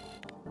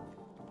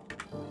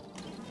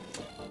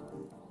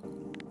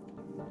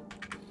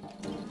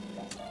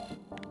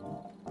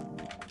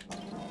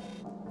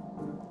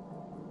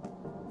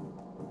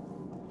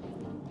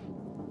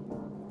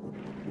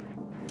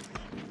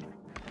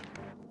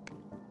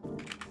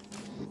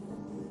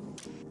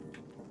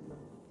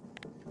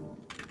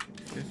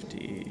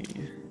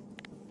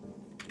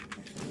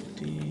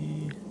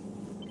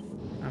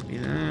 Copy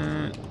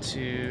that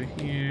to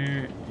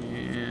here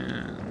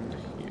and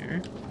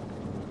here.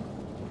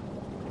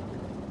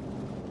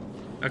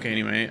 Okay,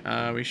 anyway,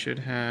 we should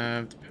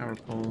have the power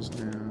poles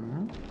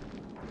now.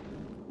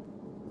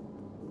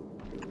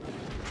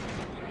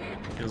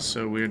 Feels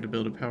so weird to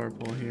build a power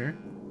pole here.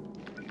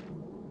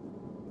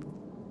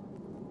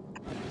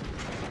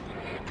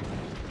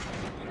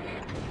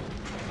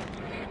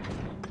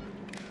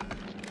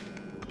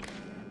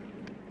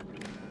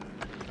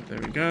 There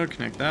we go,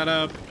 connect that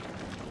up.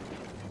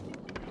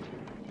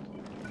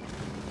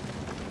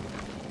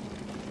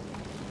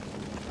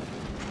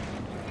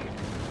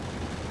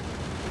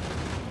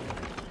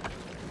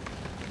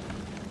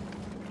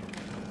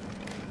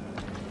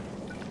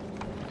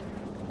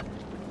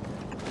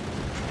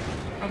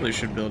 Probably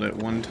should build it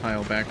one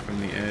tile back from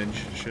the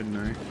edge, shouldn't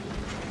I?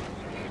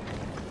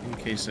 In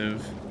case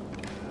of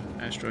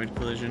asteroid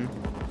collision.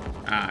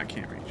 Ah, I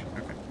can't reach.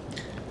 Okay.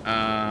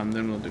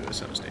 Then we'll do a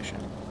substation.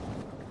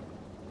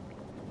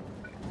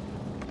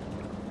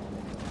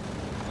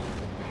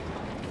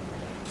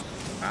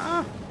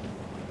 Ah!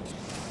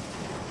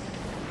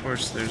 Of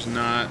course, there's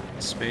not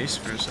space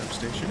for a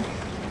substation.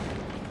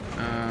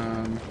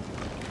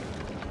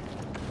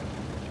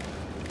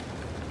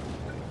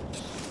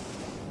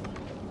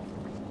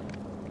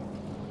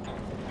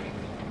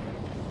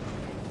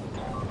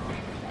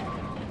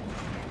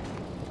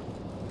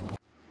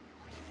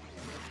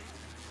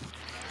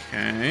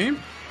 Okay.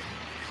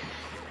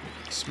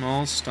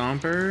 Small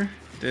stomper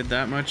did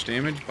that much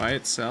damage by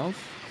itself.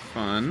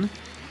 Fun.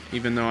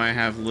 Even though I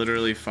have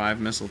literally 5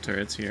 missile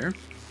turrets here.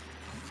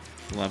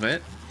 Love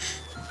it.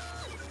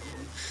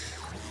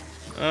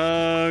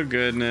 Oh,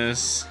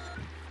 goodness.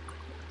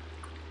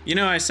 You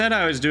know, I said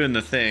I was doing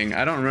the thing.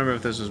 I don't remember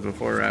if this was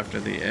before or after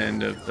the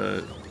end of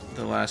the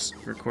last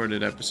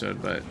recorded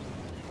episode, but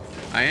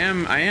I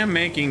am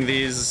making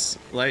these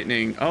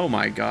lightning. Oh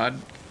my god.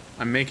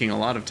 I'm making a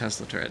lot of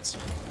Tesla turrets.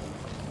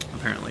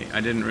 Apparently. I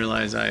didn't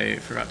realize I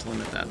forgot to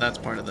limit that. That's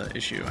part of the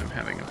issue I'm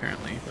having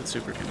apparently with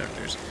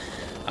superconductors.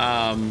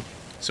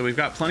 So we've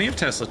got plenty of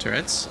Tesla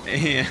turrets,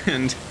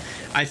 and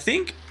I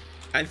think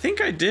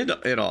I did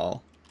it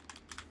all.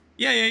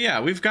 Yeah.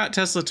 We've got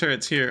Tesla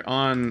turrets here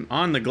on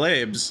the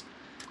glabes.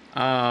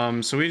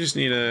 So we just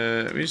need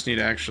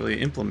to actually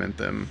implement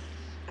them.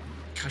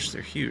 Gosh,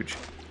 they're huge.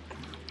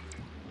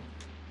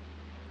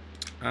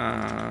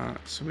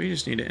 So we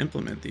just need to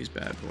implement these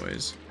bad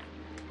boys.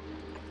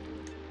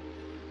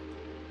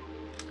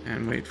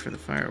 And wait for the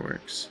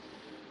fireworks.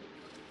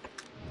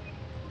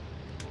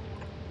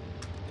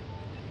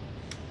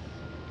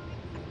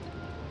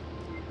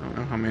 I don't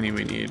know how many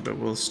we need, but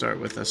we'll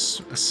start with a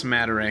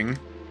smattering,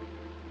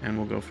 and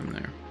we'll go from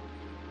there.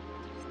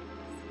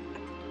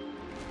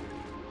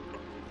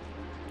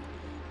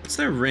 What's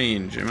their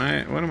range? What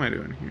am I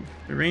doing here?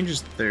 The range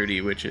is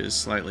 30, which is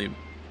slightly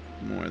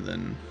more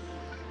than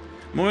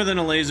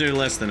a laser,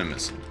 less than a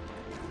missile.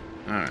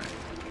 All right.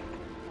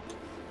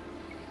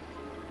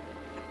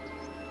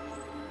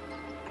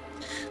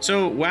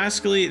 So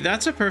Wascally,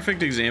 that's a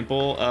perfect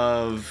example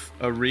of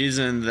a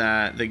reason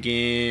that the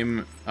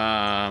game,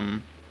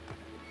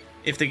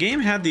 if the game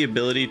had the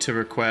ability to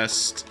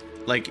request,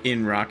 like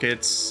in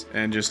rockets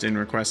and just in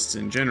requests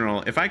in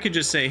general, if I could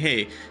just say,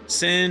 hey,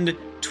 send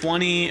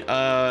 20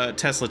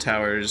 Tesla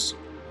towers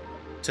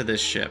to this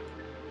ship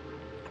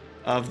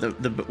of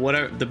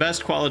the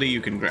best quality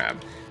you can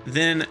grab,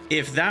 then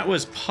if that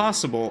was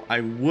possible,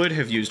 I would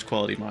have used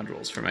quality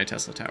modules for my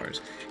Tesla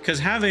towers. Because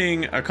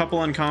having a couple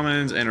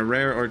uncommons and a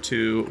rare or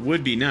two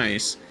would be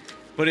nice,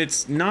 but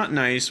it's not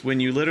nice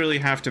when you literally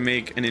have to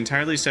make an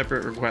entirely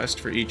separate request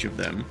for each of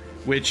them,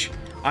 which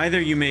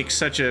either you make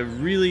such a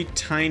really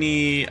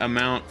tiny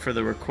amount for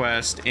the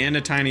request and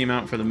a tiny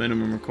amount for the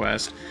minimum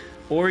request,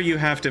 or you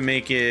have to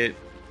make it,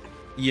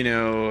 you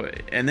know,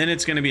 and then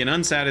it's going to be an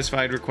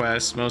unsatisfied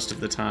request most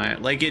of the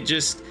time. Like,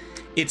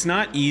 it's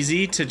not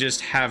easy to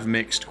just have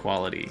mixed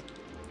quality.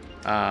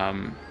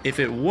 If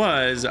it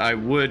was, I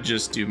would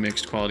just do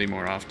mixed quality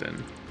more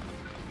often.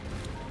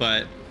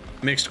 But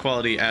mixed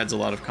quality adds a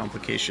lot of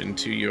complication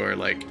to your,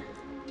 like,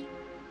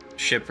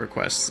 ship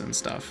requests and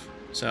stuff.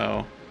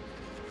 So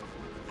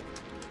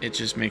it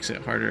just makes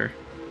it harder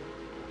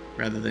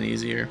rather than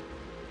easier.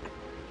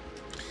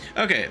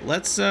 Okay,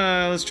 let's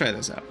try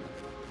this out.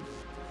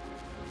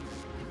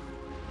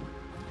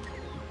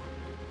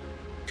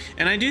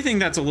 And I do think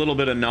that's a little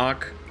bit of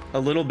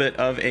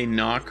a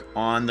knock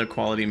on the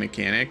quality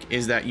mechanic,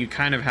 is that you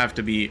kind of have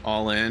to be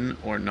all in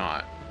or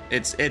not.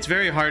 It's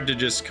very hard to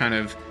just kind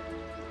of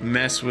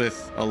mess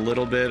with a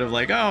little bit of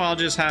like, oh, I'll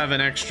just have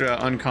an extra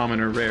uncommon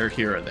or rare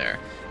here or there.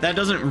 That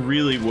doesn't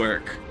really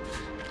work,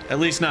 at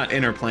least not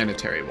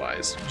interplanetary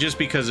wise, just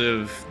because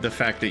of the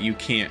fact that you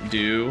can't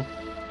do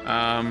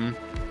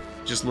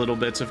just little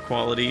bits of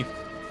quality.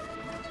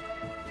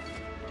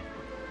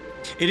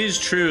 It is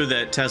true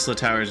that Tesla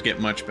towers get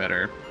much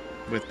better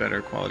with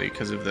better quality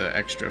because of the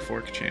extra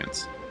fork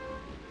chance.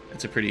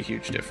 It's a pretty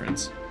huge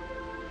difference.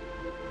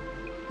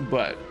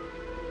 But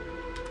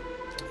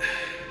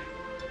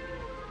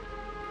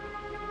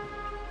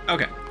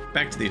okay,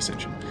 back to the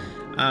Ascension.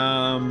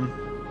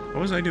 What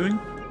was I doing?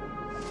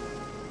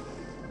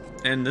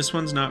 And this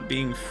one's not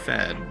being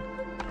fed.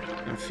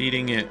 I'm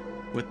feeding it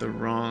with the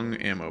wrong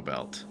ammo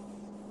belt.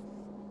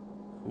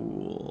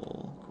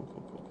 Cool.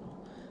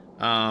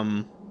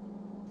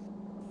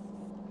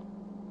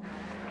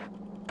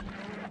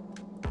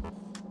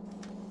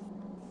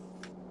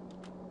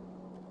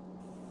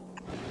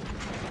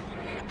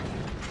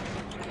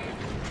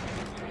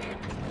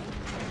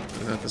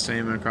 Is that the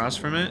same across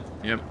from it?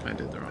 Yep, I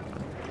did the wrong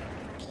one.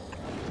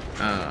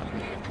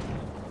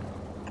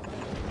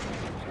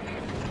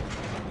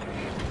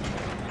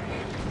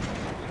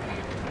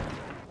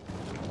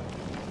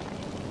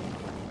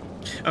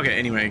 Okay,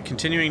 anyway,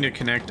 continuing to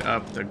connect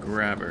up the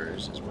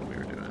grabbers is what we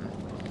were doing.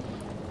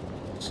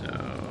 So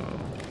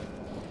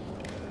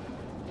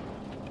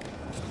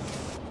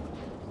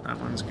that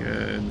one's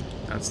good.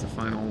 That's the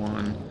final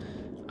one.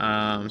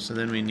 So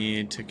then we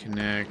need to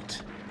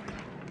connect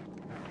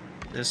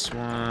this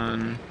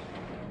one,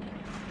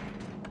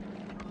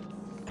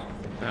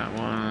 that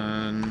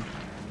one,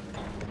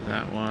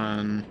 that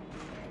one,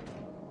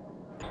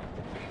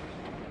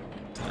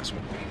 to this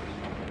one.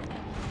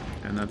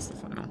 And that's the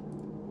final.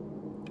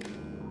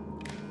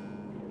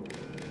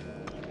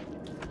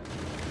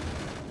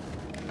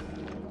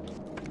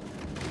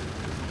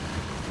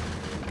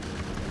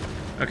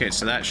 Okay,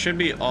 so that should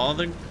be all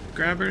the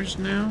grabbers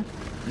now?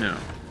 No.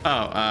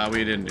 Oh,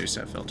 we didn't do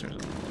set filters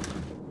on all of them.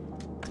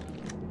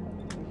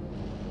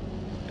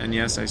 And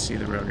yes, I see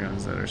the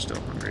railguns that are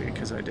still hungry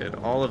because I did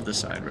all of the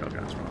side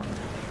railguns wrong.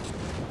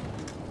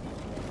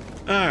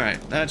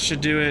 Alright, that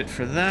should do it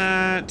for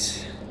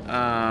that.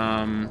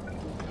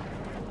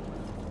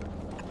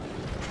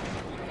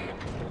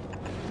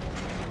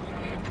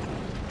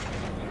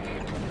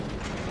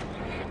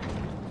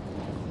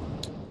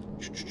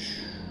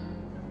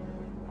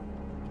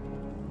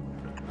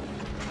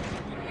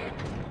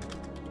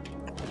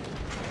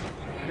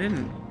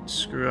 didn't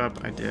screw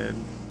up, I did.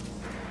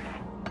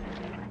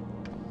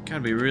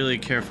 Gotta be really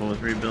careful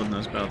with rebuilding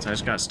those belts. I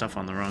just got stuff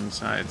on the wrong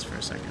sides for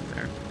a second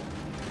there.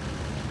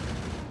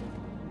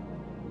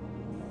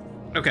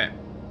 Okay.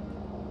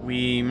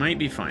 We might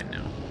be fine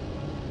now.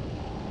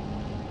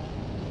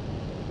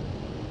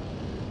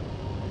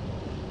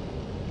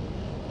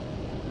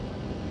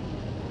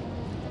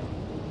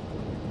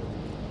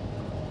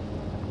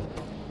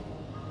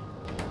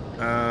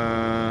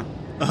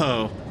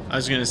 Oh, I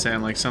was gonna say,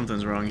 I'm like,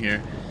 something's wrong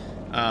here.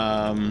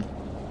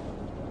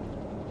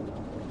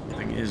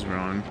 Something is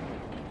wrong.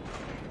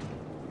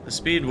 The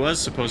speed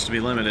was supposed to be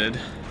limited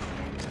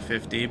to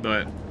 50,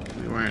 but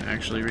we weren't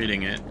actually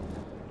reading it.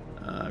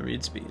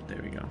 Read speed,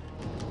 there we go.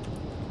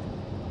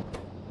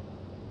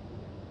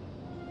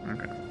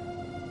 Okay.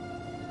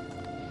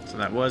 So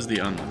that was the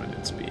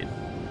unlimited speed.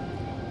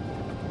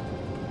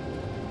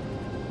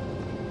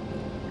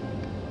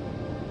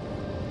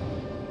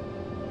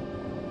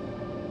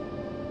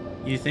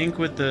 You think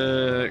with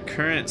the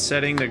current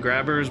setting, the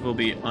grabbers will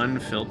be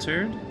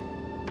unfiltered?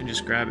 And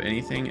just grab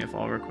anything if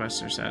all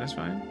requests are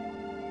satisfied?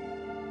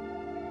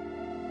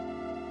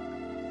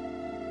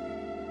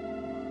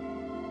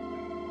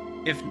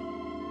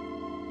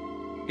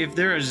 If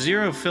there are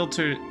zero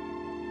filter...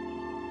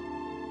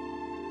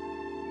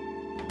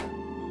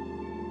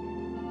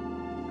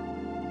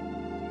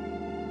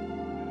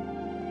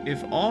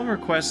 If all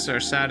requests are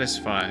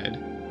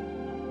satisfied...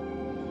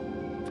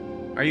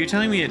 Are you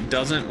telling me it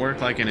doesn't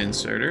work like an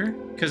inserter?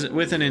 Because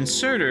with an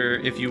inserter,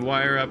 if you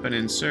wire up an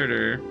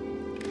inserter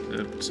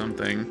to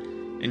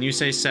something, and you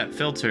say set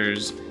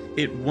filters,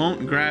 it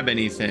won't grab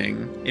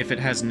anything if it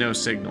has no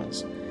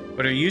signals.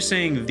 But are you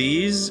saying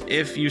these,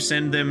 if you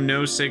send them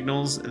no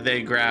signals,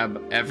 they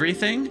grab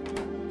everything?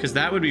 Because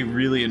that would be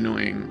really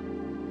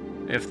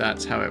annoying if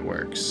that's how it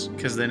works.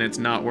 Because then it's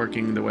not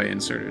working the way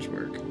inserters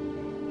work.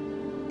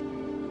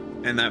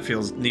 And that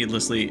feels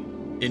needlessly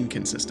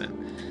inconsistent.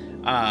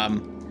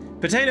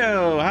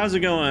 Potato, how's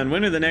it going?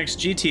 When are the next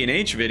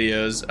GT&H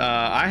videos?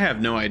 I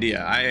have no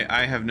idea.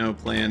 I have no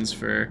plans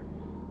for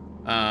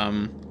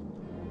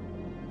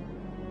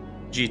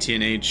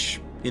GT&H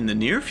in the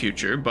near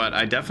future, but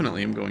I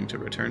definitely am going to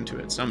return to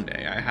it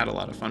someday. I had a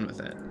lot of fun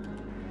with it.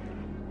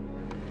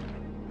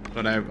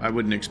 But I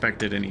wouldn't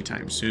expect it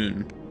anytime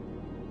soon.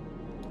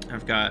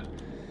 I've got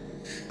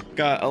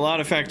a lot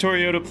of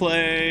Factorio to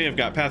play. I've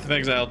got Path of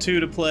Exile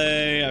 2 to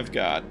play. I've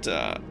got,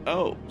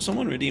 oh,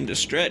 someone redeemed a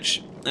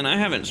stretch, and I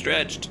haven't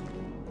stretched.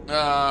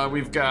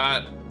 We've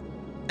got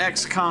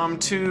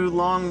XCOM 2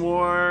 Long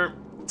War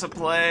to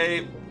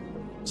play.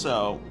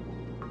 So,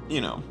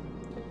 you know.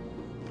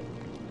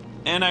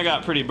 And I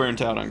got pretty burnt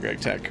out on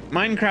Greg Tech.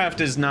 Minecraft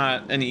is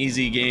not an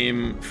easy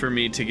game for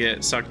me to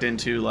get sucked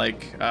into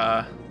like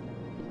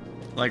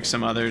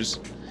some others.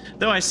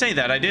 Though I say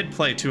that, I did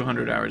play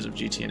 200 hours of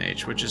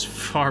GT&H, which is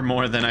far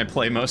more than I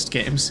play most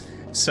games.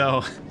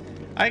 So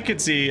I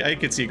could see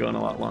going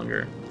a lot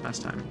longer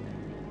last time.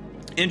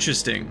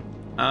 Interesting.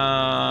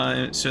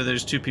 So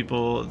there's two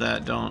people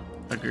that don't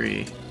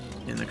agree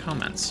in the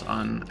comments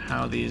on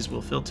how these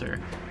will filter.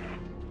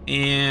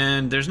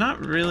 And there's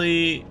not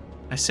really...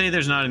 I say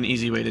there's not an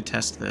easy way to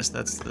test this.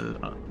 That's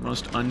the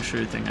most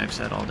untrue thing I've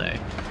said all day.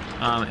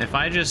 If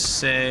I just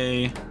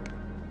say...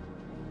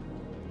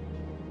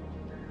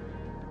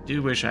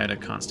 do wish I had a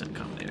constant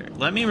combinator.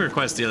 Let me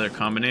request the other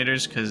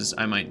combinators, because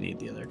I might need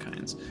the other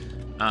kinds.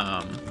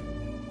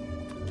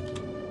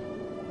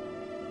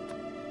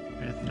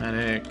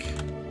 Arithmetic.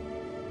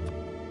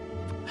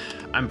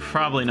 I'm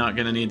probably not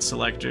going to need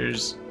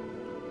selectors.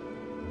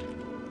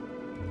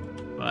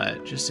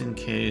 But just in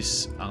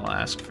case, I'll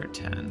ask for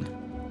 10.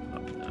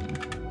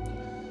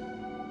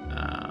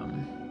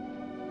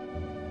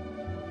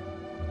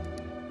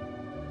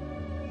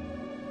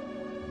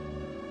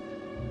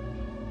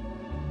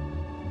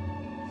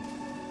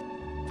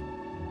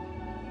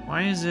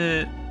 Why is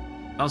it...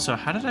 Also,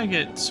 how did I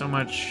get so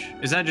much...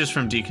 Is that just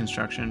from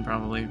deconstruction,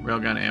 probably?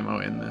 Railgun ammo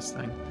in this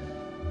thing.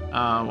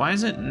 Why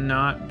is it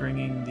not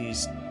bringing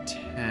these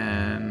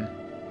 10?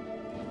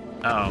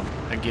 Oh,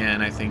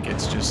 again, I think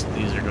it's just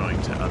these are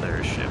going to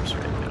other ships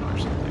right now or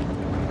something.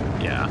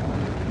 Yeah.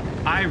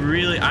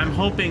 I'm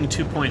hoping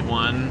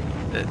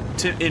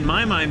 2.1... in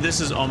my mind,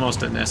 this is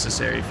almost a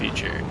necessary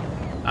feature.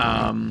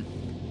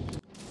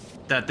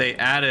 That they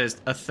add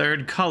a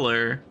third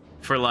color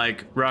for,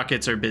 like,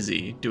 rockets are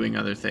busy doing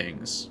other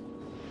things.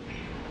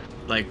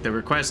 Like, the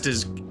request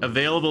is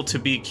available to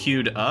be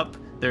queued up.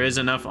 There is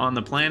enough on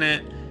the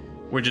planet.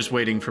 We're just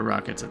waiting for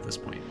rockets at this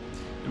point.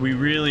 We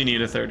really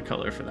need a third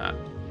color for that.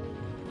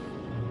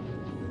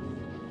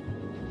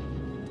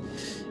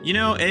 You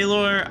know,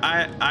 Aelor,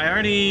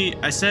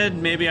 I said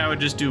maybe I would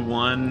just do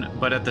one,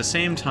 but at the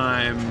same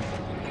time,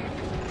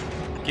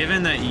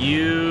 given that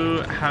you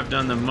have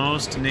done the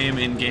most name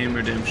in-game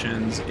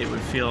redemptions, it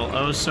would feel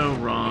oh so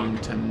wrong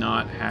to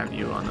not have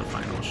you on the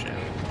final ship.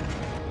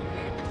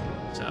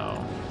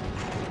 So,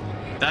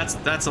 that's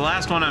the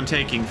last one I'm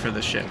taking for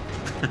the ship,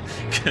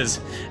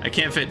 because I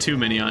can't fit too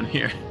many on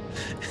here.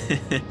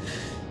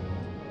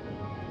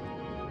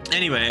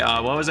 Anyway,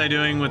 what was I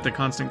doing with the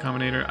constant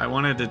combinator? I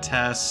wanted to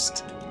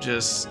test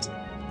just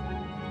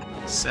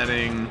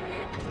setting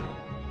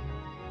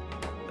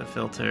the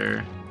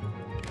filter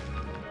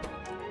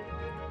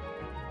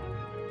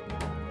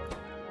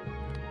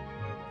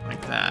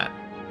like that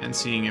and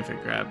seeing if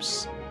it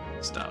grabs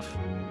stuff.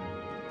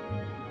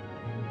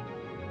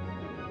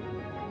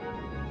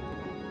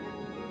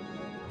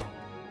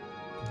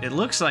 It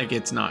looks like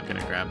it's not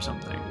gonna grab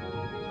something,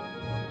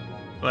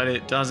 but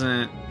it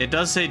doesn't. It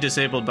does say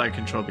disabled by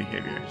control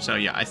behavior. So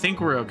yeah, I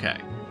think we're okay.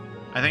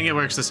 I think it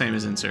works the same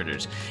as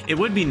inserters. It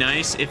would be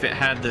nice if it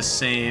had the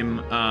same,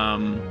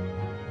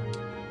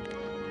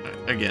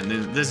 again,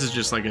 this is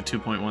just like a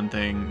 2.1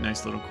 thing,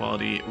 nice little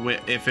quality.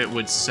 If it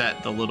would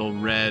set the little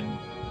red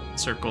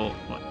circle,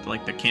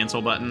 like the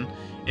cancel button,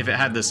 if it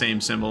had the same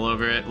symbol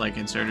over it like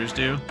inserters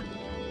do.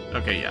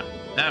 Okay, yeah,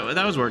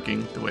 that was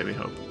working the way we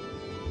hoped.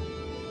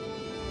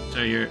 So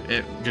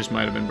it just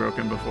might have been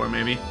broken before,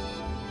 maybe.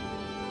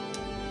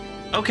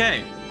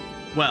 Okay,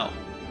 well,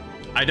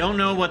 I don't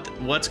know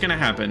what's gonna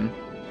happen,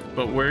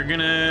 but we're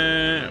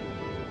gonna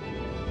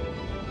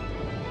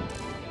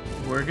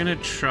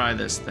try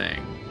this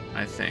thing,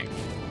 I think.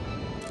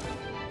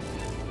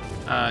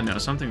 No,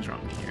 something's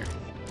wrong here.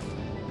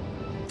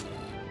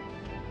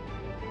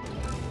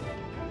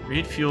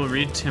 Read fuel,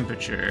 read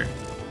temperature.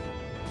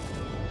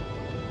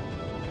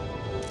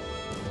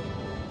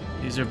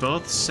 These are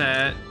both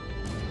set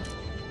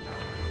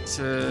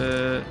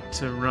to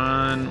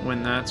run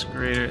when that's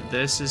greater.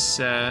 This is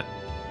set.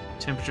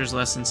 Temperature's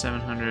less than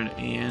 700,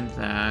 and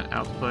that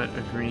output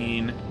a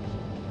green.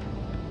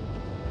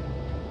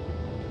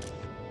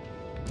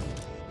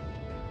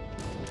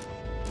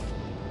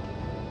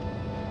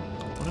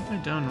 What have I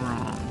done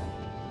wrong?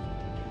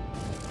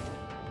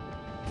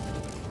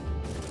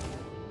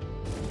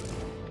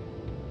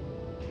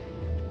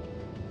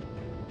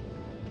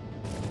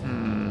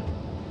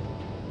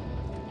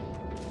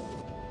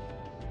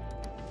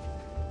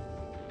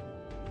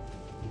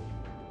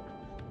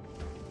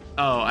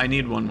 Oh, I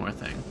need one more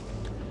thing.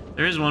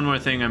 There is one more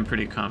thing I'm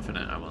pretty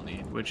confident I will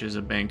need, which is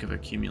a bank of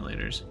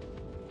accumulators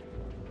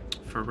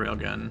for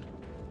railgun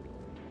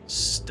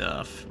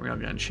stuff,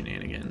 railgun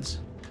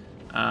shenanigans.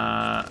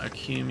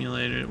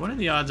 Accumulator. What are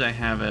the odds I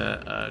have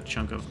a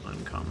chunk of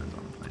uncommons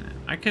on the planet?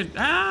 I could,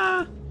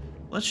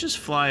 let's just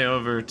fly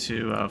over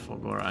to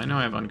Fulgora. I know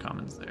I have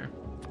uncommons there.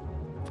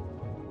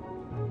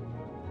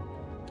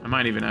 I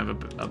might even have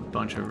a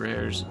bunch of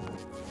rares.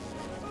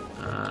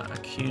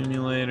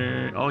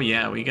 Accumulator. Oh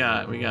yeah, we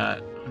got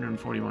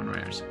 141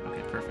 rares.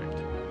 Okay, perfect.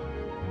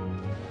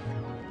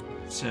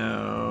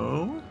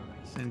 So,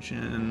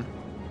 Ascension.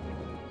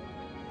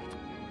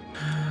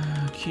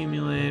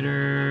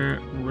 Accumulator,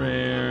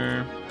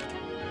 rare.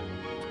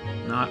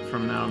 Not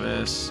from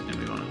Malvis, and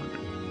we want 100.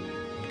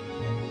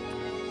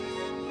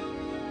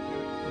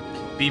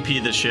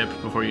 BP the ship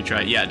before you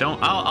try. Yeah, don't.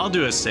 I'll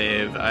do a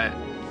save. I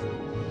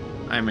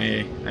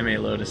may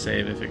load a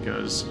save if it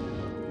goes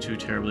too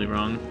terribly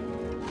wrong.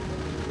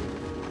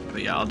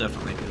 But yeah, I'll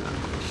definitely do that.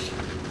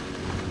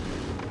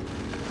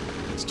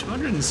 It's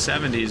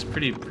 270 is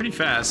pretty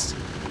fast.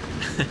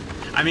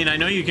 I mean, I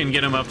know you can get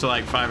them up to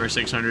like 500 or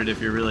 600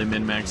 if you're really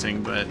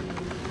min-maxing, but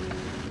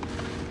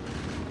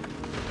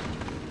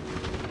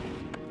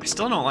I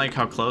still don't like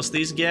how close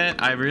these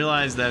get. I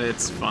realize that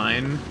it's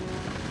fine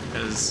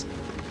because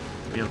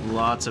we have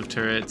lots of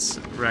turrets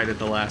right at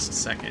the last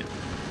second,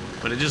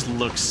 but it just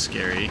looks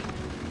scary.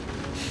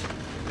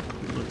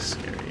 It looks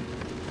scary.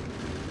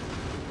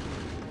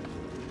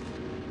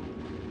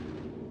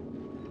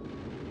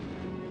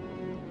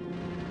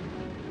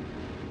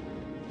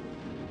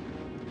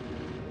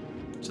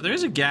 So there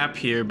is a gap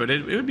here, but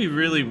it would be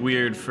really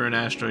weird for an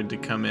asteroid to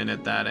come in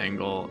at that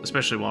angle,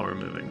 especially while we're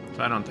moving.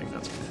 So I don't think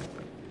that's going to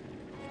happen.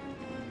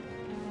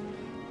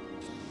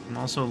 I'm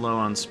also low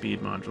on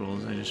speed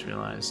modules, I just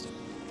realized.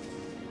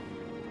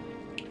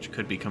 Which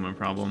could become a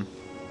problem.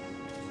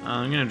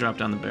 I'm going to drop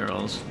down the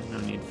barrels. No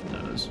need for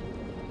those.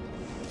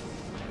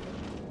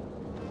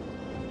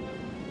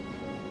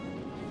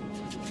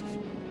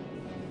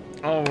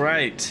 All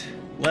right,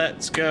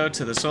 let's go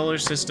to the solar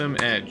system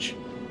edge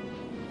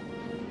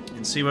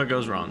and see what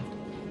goes wrong.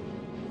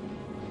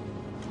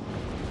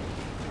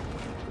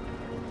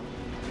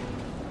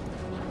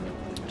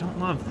 I don't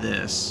love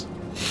this.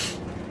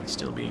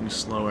 Still being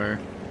slower.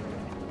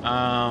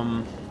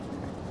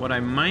 What I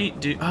might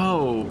do...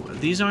 Oh,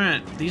 these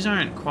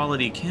aren't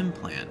quality chem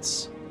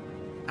plants.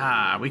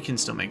 Ah, we can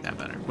still make that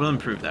better. We'll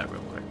improve that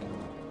real quick.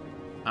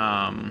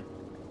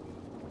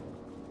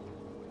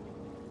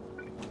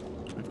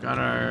 We've got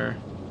our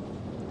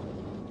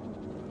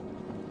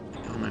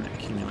element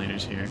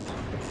accumulators here.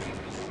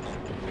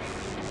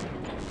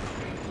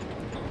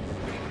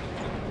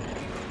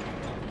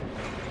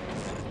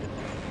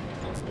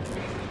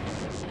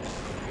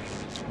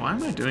 Why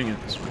am I doing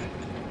it this way?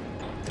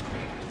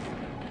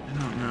 I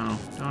don't know.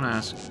 Don't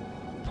ask.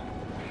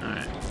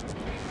 Alright.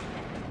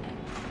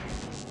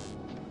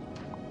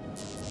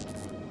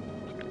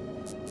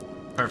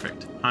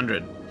 Perfect.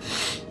 100.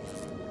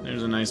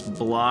 There's a nice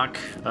block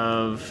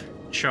of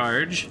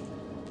charge.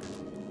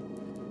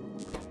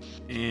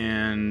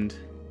 And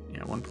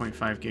yeah, 1.5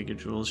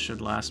 gigajoules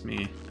should last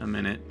me a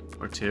minute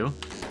or two.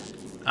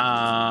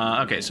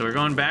 Okay, so we're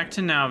going back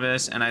to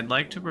Nauvis, and I'd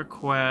like to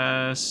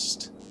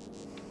request...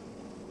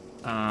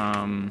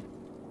 what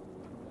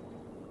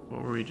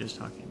were we just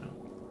talking about?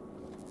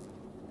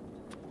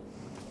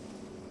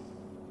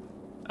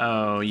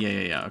 Oh,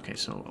 yeah. Okay,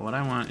 so what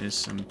I want is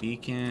some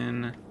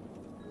beacon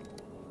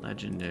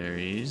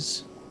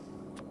legendaries.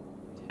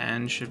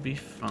 10 should be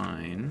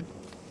fine.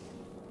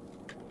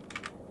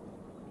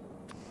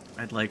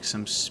 I'd like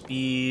some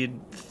speed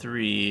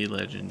 3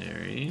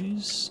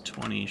 legendaries.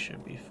 20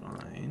 should be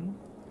fine.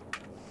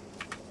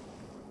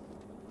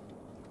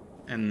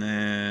 And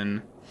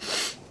then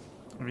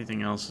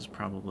everything else is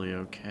probably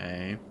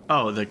okay.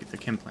 Oh, the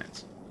chem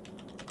plants.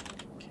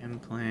 Chem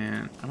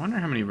plant. I wonder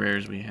how many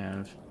rares we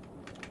have.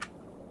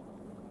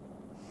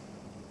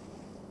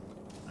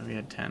 Oh, we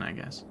had 10, I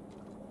guess.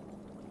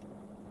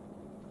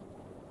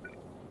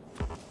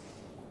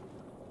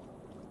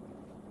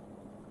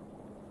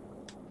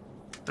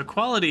 The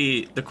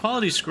quality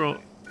scroll.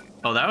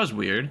 Oh, that was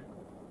weird.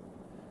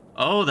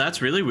 Oh,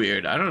 that's really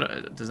weird. I don't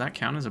know. Does that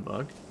count as a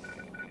bug?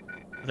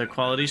 The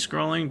quality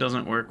scrolling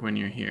doesn't work when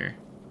you're here.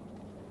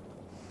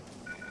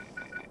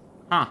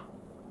 Huh.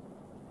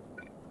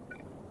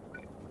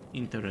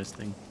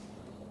 Interesting.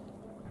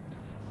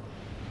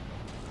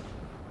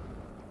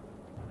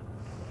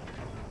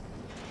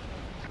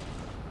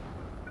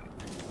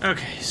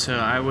 Okay, so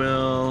I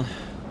will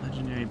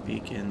legendary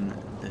beacon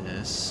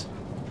this.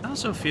 I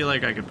also feel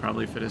like I could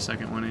probably fit a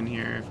second one in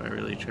here if I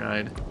really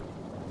tried.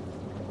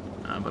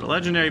 But a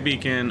legendary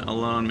beacon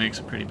alone makes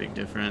a pretty big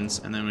difference,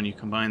 and then when you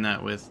combine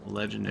that with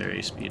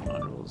legendary speed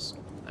modules,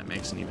 that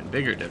makes an even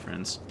bigger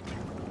difference.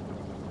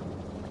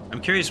 I'm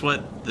curious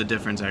what the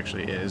difference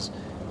actually is,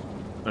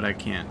 but I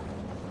can't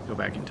go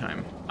back in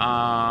time.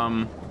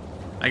 I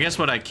guess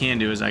what I can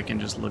do is I can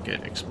just look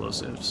at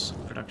explosives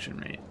production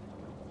rate.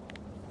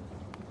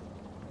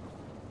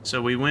 So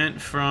we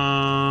went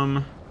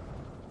from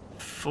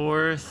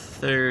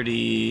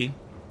 430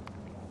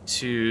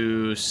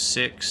 to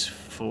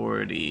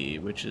 640,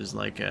 which is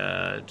like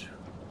a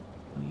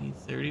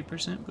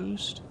 30%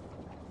 boost.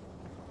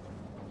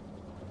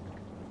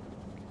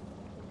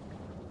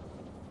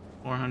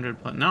 400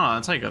 plus. No,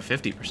 it's like a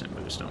 50%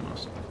 boost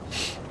almost.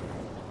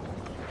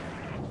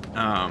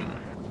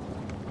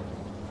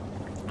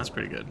 That's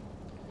pretty good.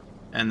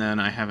 And then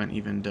I haven't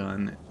even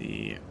done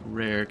the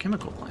rare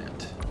chemical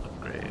plant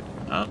upgrade.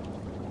 Oh,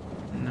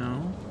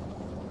 no.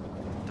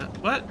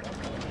 What?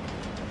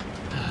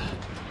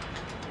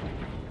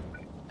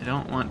 I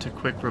don't want to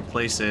quick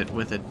replace it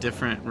with a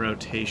different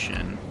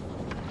rotation.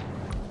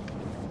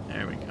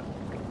 There we go.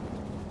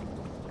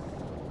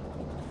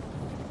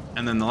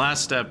 And then the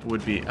last step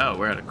would be, oh,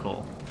 we're out of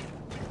coal.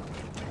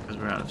 Because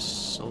we're out of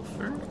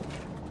sulfur?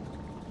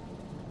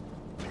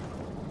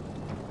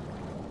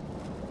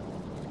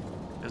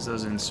 Because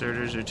those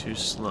inserters are too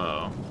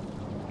slow.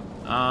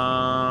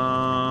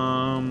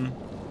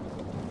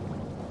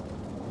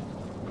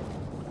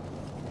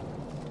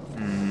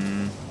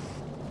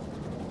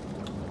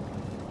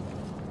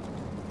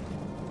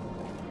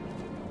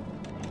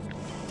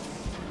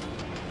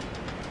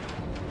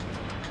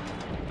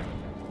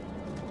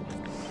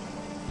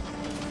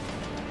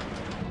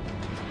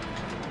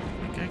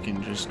 I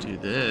can just do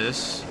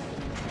this.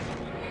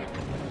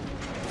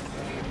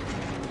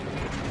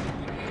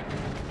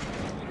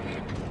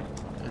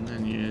 And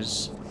then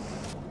use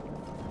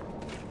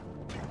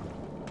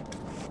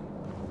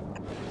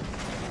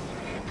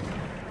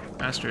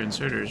faster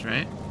inserters,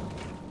 right?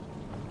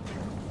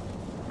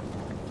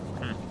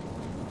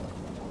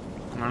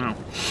 I don't know.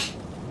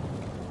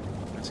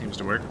 That seems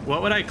to work.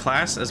 What would I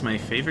class as my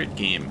favorite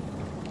game?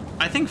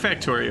 I think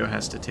Factorio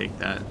has to take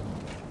that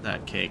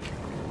cake.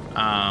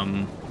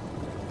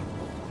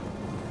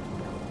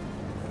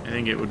 I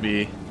think it would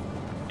be,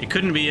 it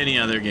couldn't be any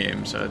other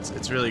game, so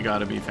it's really got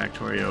to be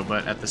Factorio.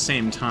 But at the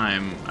same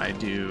time, I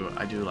do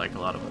like a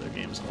lot of other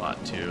games a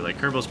lot too. Like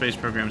Kerbal Space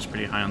Program is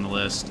pretty high on the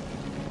list.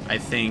 I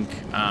think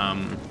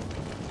I'm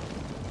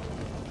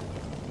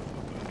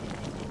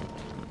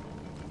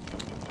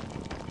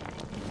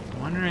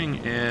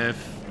wondering if,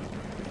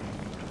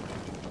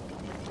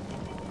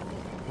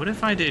 what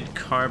if I did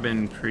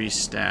carbon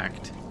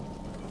pre-stacked?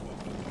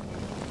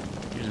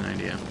 Here's an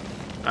idea.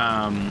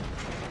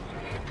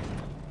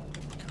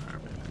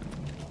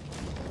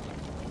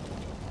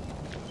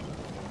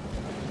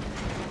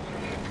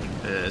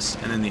 This,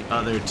 and then the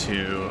other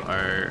two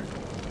are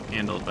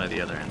handled by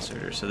the other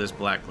inserter. So this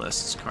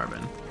blacklists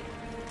carbon.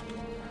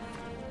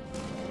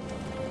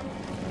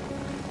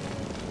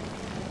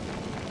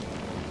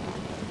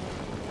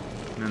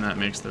 And then that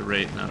makes the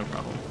rate not a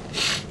problem.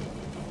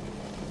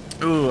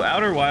 Ooh,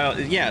 Outer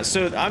Wilds. Yeah,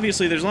 so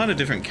obviously there's a lot of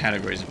different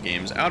categories of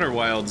games. Outer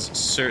Wilds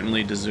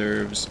certainly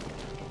deserves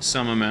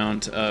some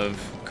amount of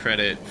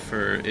credit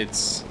for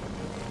its,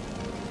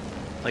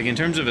 like, in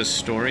terms of a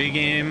story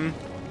game,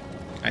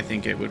 I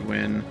think it would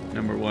win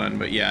 #1,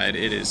 but yeah, it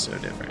is so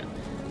different.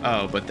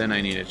 Oh, but then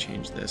I need to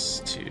change this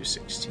to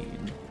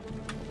 16.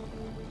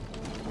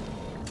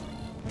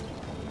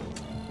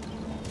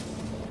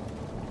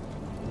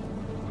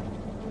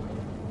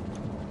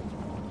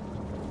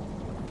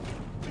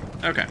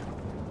 Okay.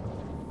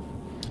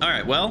 All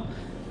right. Well,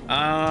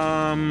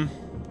 how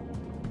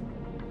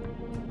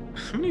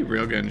many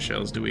railgun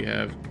shells do we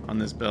have on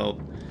this belt?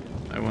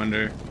 I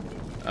wonder.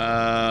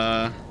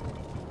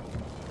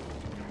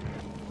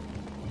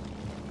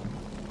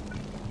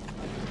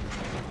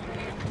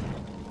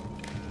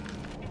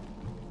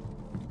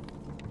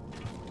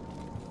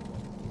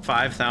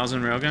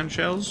 5,000 railgun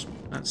shells?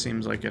 That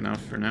seems like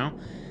enough for now.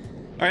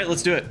 All right,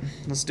 let's do it.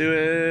 Let's do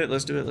it.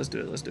 Let's do it. Let's do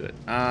it. Let's do it.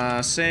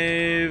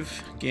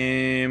 Save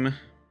game.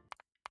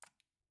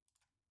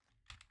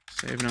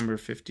 Save number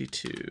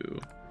 52.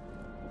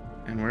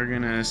 And we're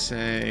gonna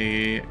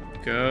say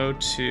go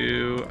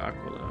to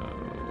Aquilo.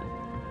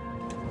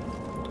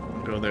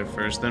 We'll go there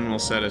first, then we'll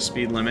set a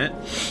speed limit.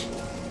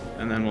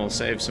 And then we'll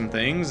save some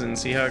things and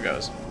see how it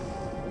goes.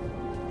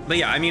 But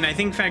yeah, I mean, I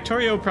think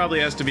Factorio probably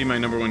has to be my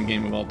 #1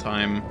 game of all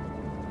time.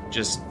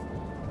 Just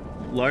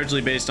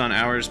largely based on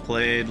hours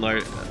played,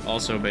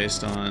 also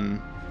based on...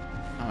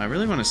 Oh, I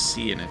really want to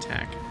see an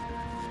attack.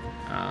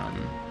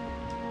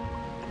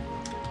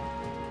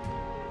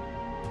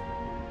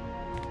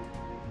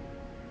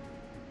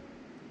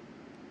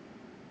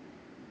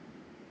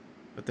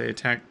 But they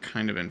attack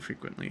kind of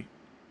infrequently.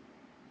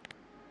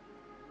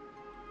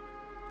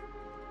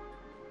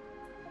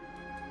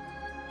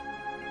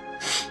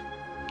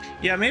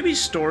 Yeah, maybe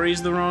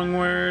story's the wrong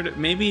word.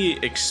 Maybe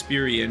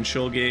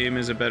experiential game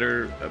is a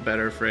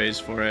better phrase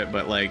for it,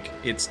 but like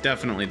it's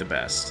definitely the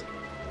best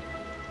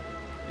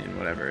in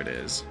whatever it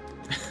is.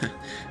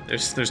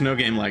 There's no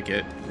game like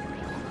it.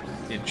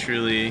 It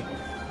truly,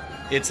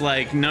 it's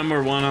like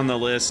 #1 on the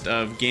list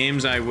of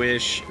games I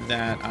wish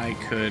that I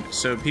could.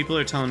 So people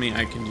are telling me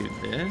I can do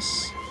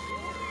this.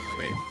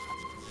 Wait.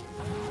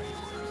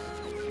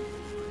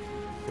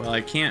 Well,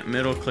 I can't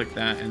middle click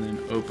that and then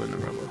open the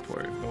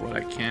RoboPort, but what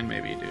I can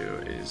maybe do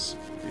is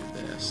do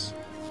this.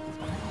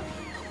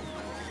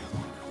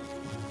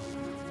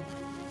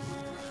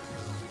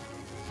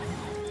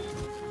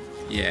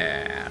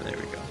 Yeah, there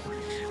we go.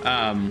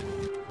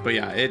 But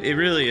yeah, it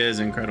really is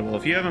incredible.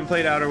 If you haven't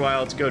played Outer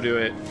Wilds, go do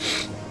it.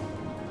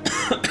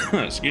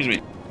 Excuse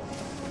me.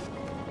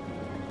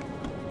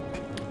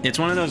 It's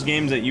one of those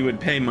games that you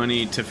would pay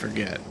money to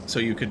forget, so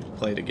you could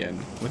play it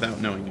again without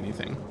knowing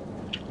anything.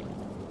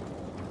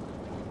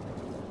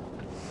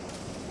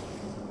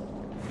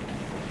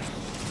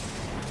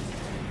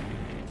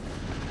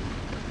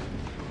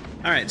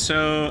 Alright,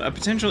 so a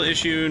potential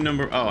issue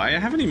number... Oh, I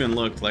haven't even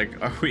looked.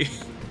 Like, are we...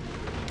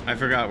 I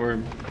forgot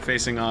we're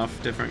facing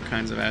off different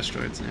kinds of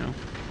asteroids now.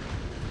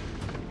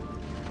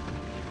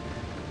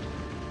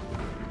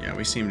 Yeah,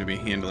 we seem to be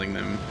handling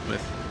them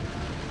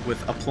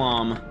with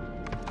aplomb.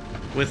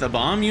 With a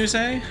bomb, you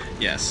say?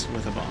 Yes,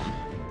 with a bomb.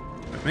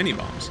 With many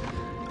bombs.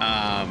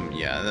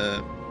 Yeah,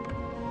 the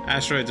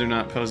asteroids are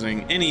not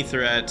posing any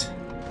threat.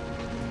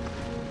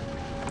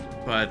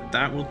 But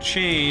that will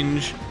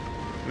change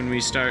when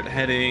we start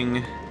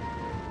heading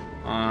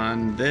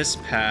on this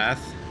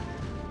path.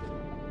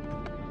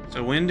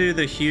 So when do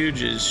the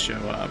huges show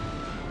up?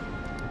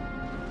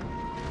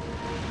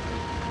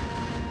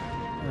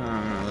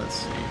 Let's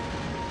see.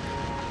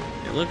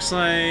 It looks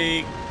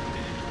like...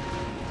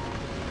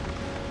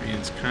 I mean,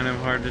 it's kind of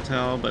hard to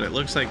tell, but it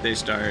looks like they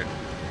start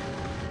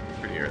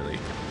pretty early.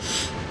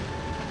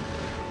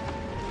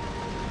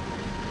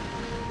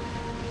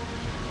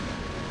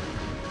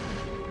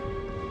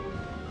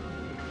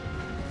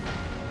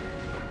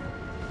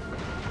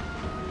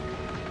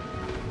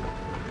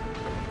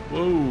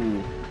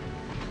 Whoa.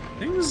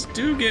 Things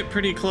do get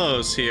pretty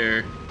close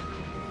here.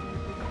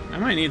 I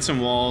might need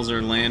some walls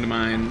or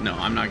landmine. No,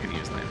 I'm not gonna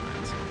use landmines.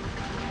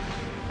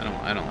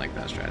 I don't like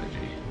that strategy.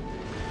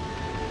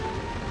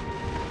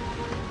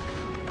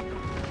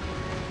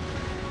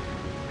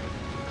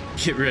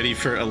 Get ready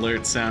for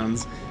alert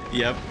sounds.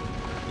 Yep.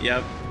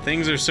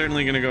 Things are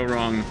certainly gonna go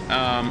wrong.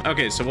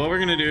 Okay, so what we're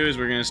gonna do is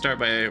we're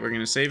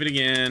gonna save it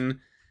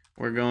again.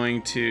 We're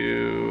going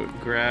to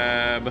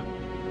grab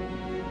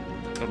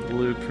a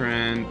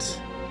blueprint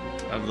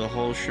of the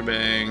whole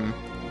shebang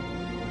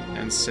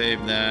and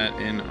save that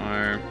in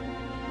our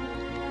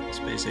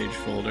Space Age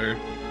folder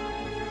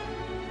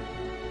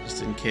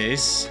just in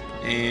case.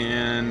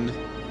 And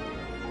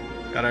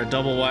got our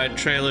double wide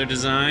trailer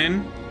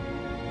design.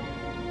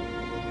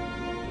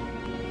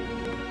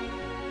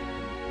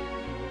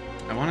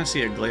 I want to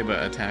see a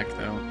Gleba attack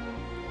though.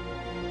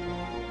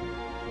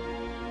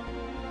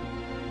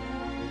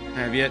 I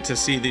have yet to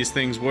see these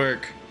things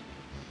work.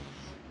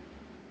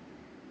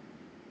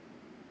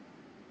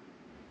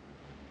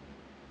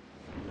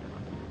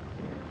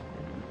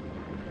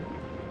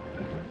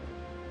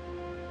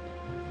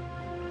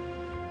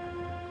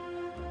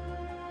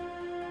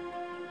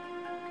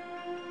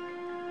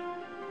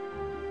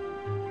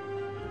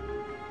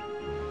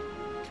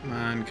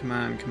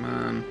 Come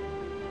on.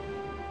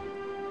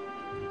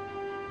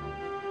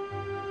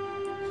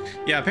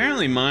 Yeah,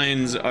 apparently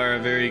mines are a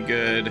very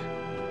good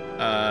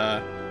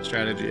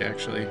strategy,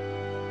 actually.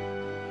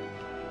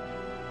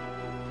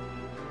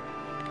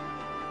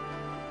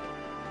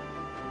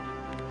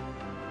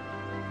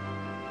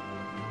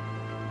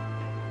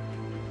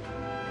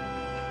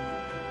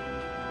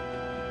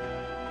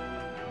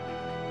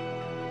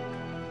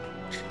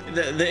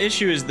 The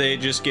issue is they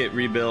just get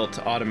rebuilt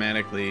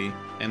automatically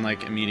and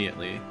like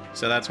immediately.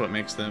 So that's what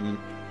makes them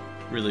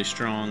really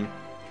strong.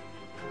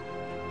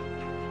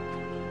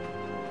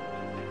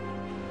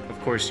 Of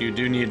course, you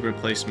do need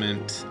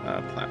replacement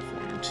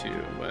platform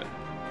too, but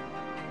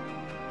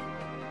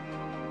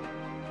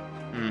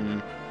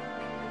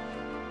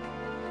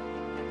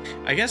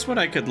I guess what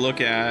I could look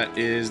at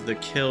is the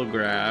kill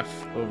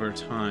graph over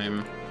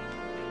time.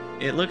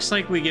 It looks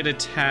like we get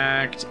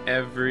attacked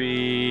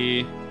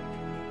every...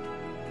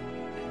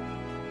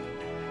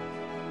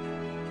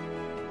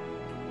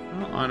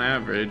 Well, on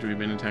average, we've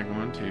been attacked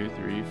 1, 2,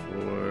 3,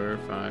 4,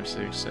 5,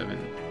 6, 7,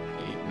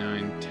 8,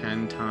 9,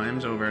 10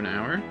 times over an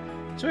hour.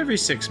 So every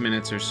 6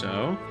 minutes or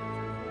so.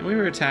 And we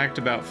were attacked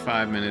about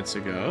 5 minutes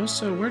ago,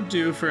 so we're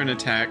due for an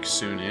attack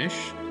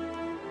soonish.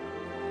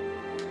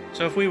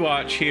 So if we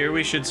watch here,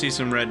 we should see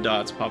some red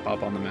dots pop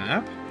up on the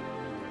map.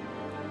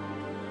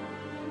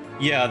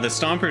 Yeah, the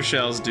stomper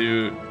shells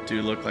do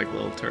look like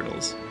little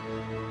turtles.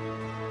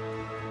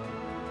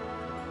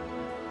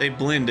 They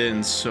blend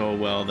in so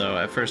well, though.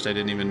 At first, I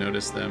didn't even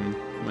notice them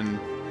when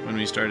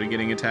we started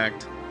getting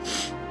attacked.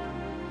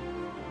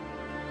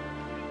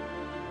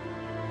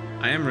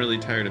 I am really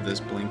tired of this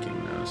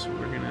blinking, though, so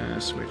we're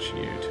gonna switch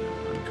you to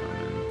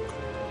uncommon.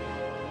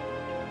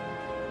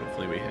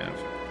 Hopefully we have.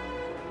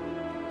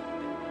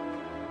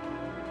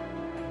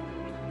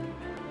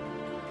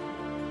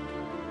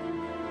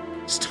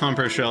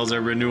 Stomper shells are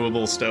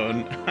renewable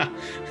stone.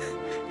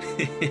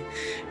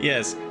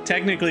 Yes,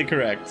 technically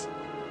correct.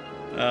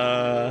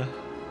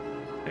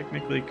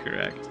 Technically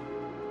correct.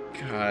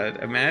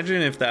 God,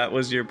 imagine if that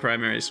was your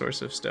primary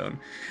source of stone.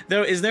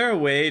 Though, is there a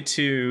way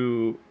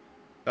to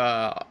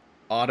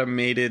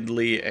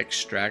automatedly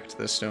extract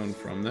the stone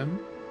from them?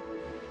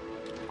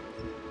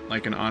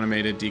 Like an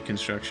automated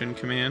deconstruction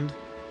command?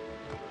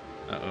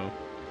 Uh-oh.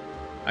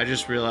 I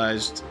just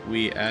realized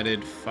we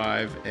added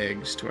 5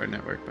 eggs to our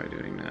network by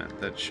doing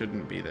that. That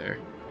shouldn't be there.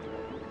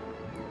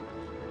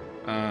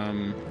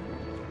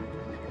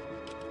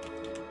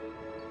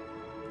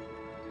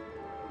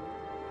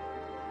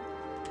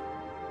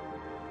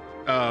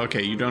 Oh,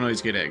 okay, you don't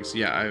always get eggs.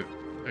 Yeah,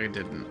 I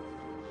didn't.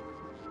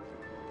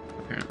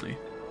 Apparently.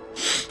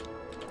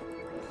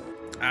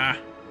 Ah!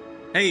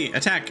 Hey,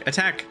 attack!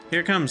 Attack!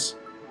 Here it comes!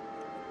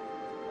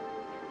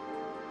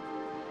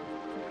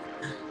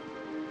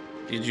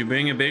 Did you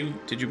bring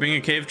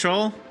a cave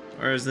troll?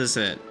 Or is this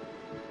it?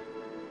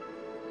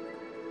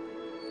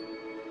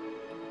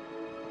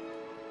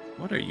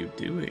 What are you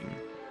doing?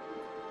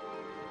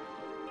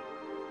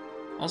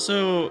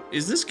 Also,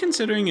 is this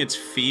considering its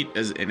feet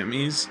as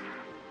enemies?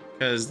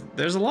 Because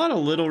there's a lot of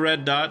little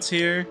red dots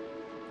here.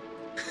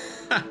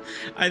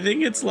 I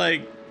think it's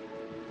like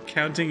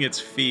counting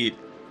its feet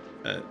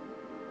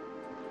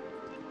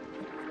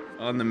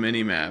on the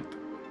mini-map.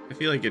 I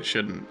feel like it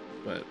shouldn't,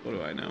 but what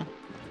do I know?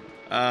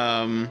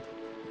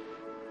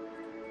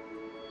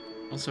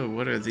 Also,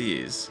 what are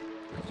these?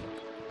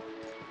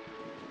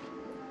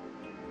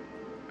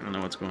 I don't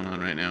know what's going on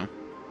right now.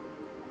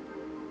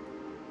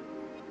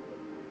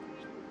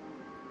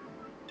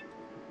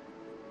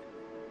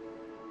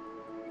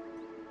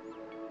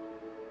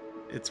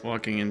 It's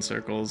walking in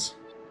circles.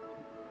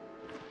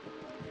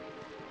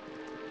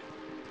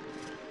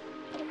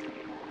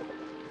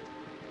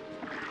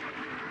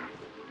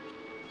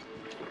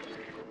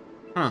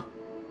 Huh.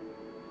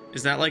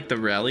 Is that like the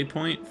rally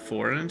point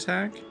for an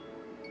attack?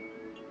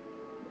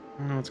 I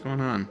don't know what's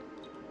going on.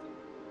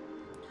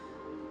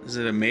 Is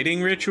it a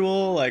mating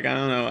ritual? Like, I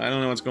don't know. I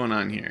don't know what's going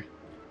on here.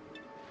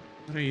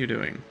 What are you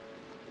doing?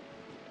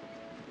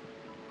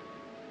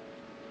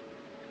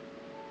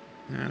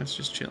 Nah, it's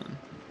just chilling.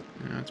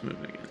 Now it's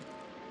moving again.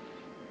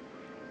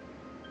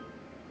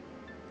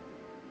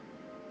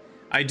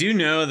 I do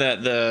know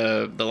that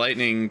the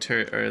lightning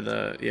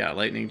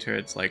lightning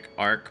turrets like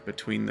arc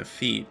between the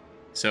feet.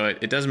 So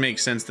it does make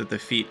sense that the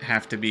feet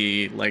have to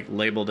be like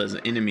labeled as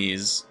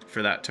enemies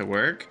for that to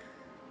work.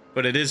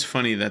 But it is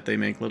funny that they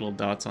make little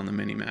dots on the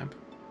mini-map.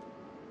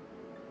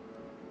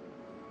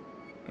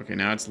 Okay,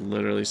 now it's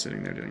literally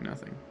sitting there doing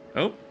nothing.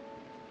 Oh!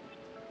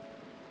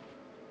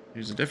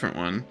 Here's a different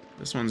one.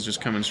 This one's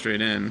just coming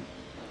straight in.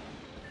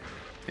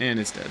 And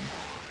it's dead.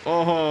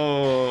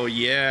 Oh,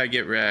 yeah,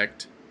 get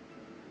wrecked.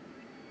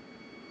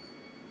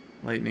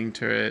 Lightning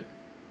turret.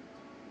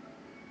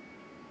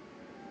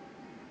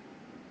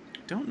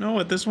 Don't know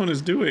what this one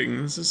is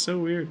doing. This is so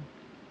weird.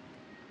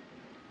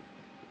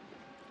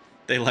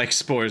 They like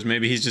spores.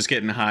 Maybe he's just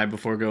getting high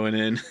before going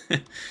in.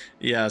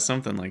 Yeah,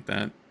 something like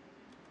that.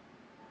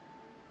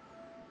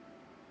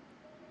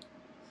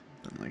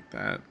 Something like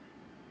that.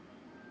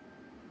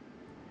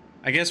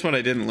 I guess what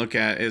I didn't look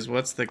at is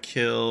what's the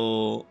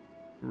kill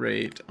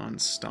rate on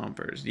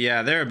stompers.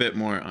 Yeah, they're a bit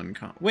more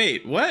uncommon.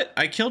 Wait, what?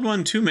 I killed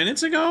one 2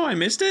 minutes ago? I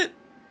missed it?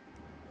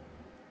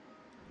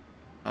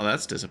 Oh,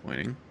 that's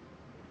disappointing.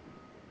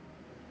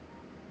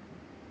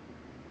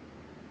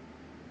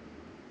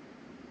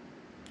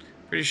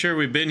 Pretty sure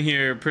we've been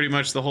here pretty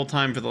much the whole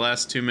time for the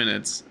last 2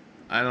 minutes.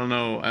 I don't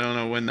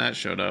know when that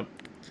showed up.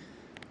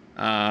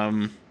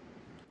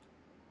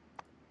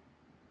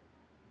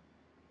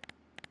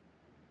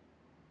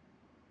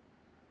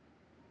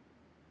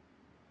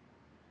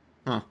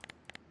 Huh.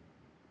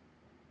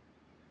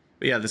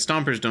 But yeah, the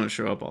stompers don't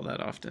show up all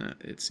that often,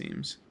 it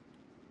seems.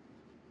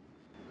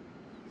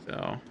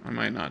 So, I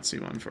might not see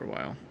one for a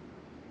while.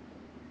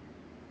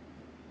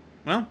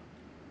 Well.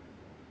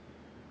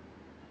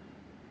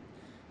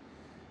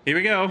 Here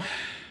we go.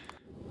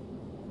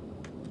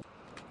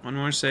 One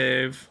more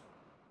save.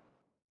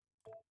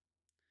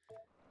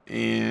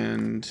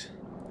 And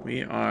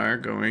we are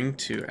going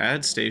to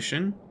add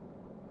station.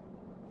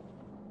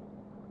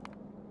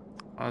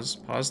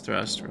 Pause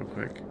thrust real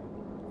quick.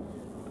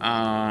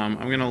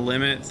 I'm gonna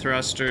limit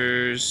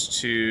thrusters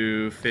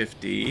to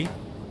 50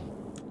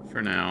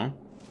 for now.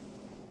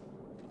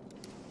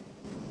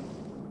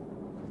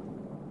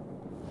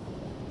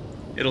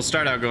 It'll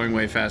start out going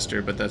way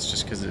faster, but that's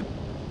just because it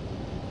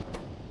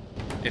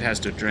has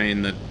to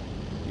drain the,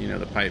 you know,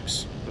 the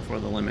pipes before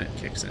the limit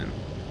kicks in.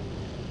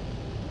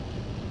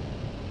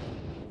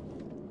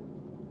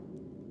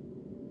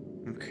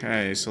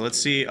 Okay, so let's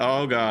see.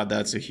 Oh god,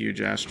 that's a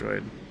huge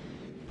asteroid.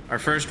 Our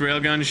first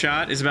railgun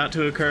shot is about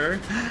to occur.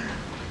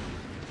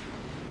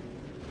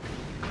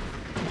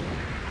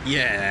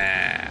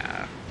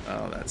 Yeah!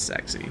 Oh, that's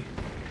sexy.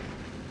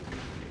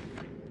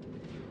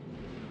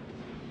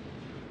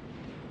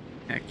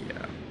 Heck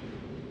yeah.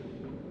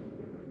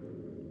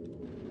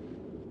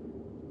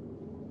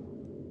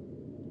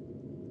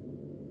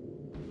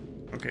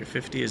 Okay,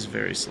 50 is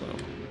very slow.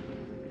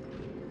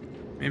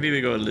 Maybe we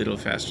go a little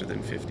faster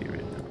than 50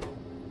 right now.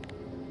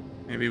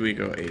 Maybe we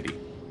go 80.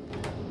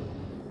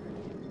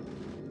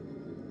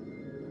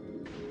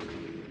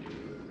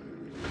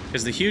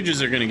 Because the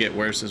huges are going to get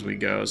worse as we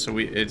go, so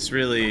it's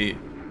really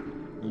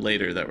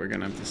later that we're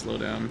going to have to slow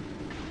down.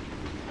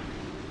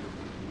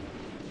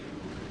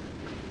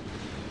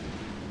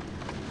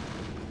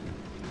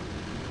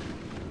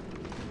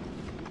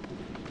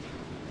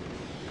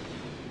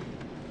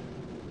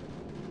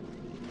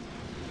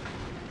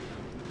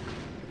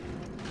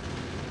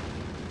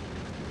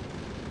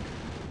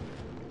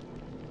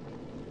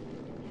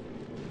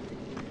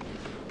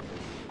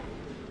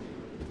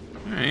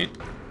 Alright.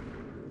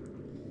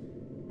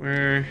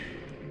 We're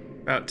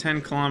about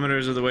 10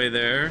 kilometers of the way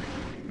there.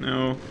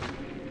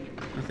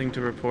 Nothing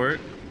to report.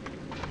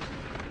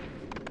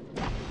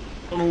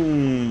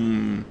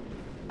 Boom!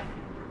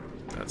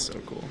 That's so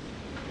cool.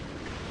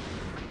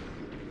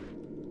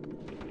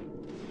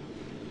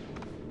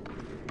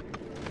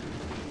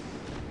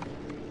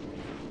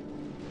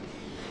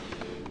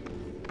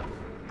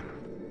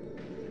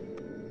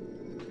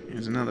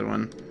 Here's another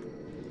one.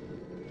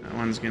 That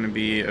one's gonna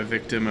be a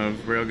victim of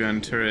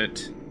railgun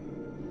turret.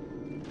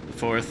 The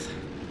fourth.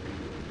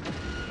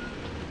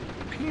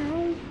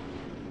 Pew.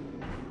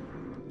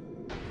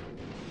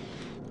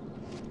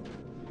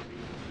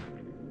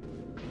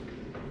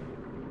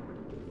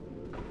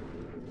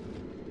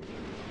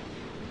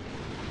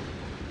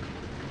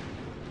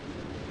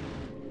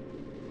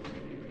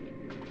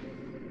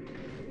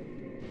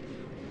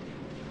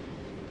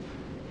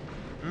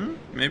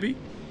 Maybe?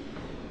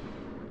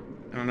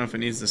 I don't know if it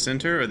needs the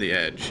center or the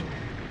edge.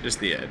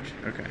 Just the edge.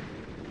 Okay.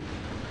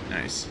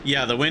 Nice.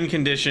 Yeah, the wind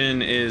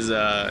condition is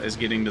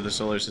getting to the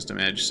solar system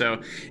edge.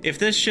 So if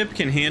this ship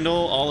can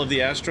handle all of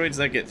the asteroids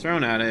that get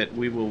thrown at it,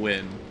 we will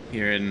win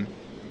here in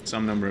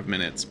some number of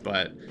minutes.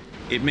 But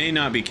it may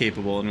not be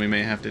capable, and we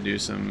may have to do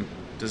some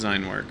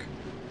design work.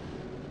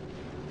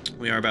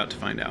 We are about to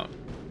find out.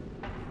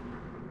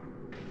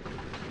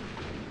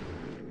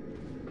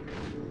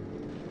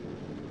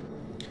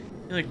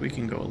 I feel like we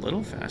can go a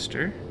little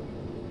faster.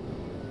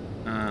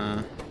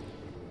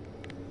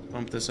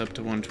 Bump this up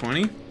to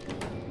 120. At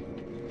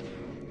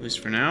least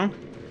for now.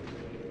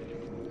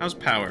 How's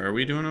power? Are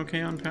we doing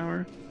okay on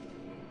power?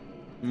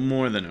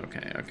 More than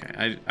okay.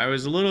 Okay. I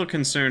was a little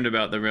concerned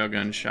about the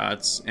railgun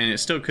shots, and it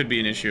still could be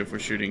an issue if we're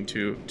shooting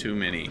too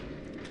many.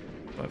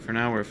 But for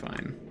now, we're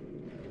fine.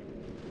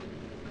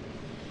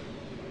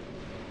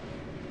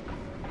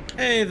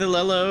 Hey, the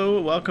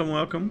Lelo. Welcome,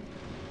 welcome.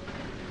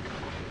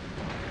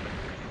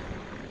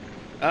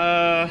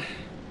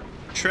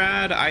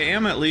 Trad, I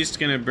am at least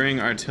gonna bring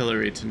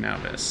artillery to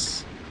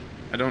Nauvis.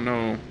 I don't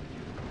know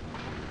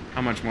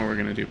how much more we're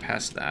gonna do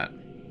past that.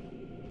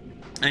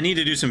 I need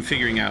to do some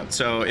figuring out,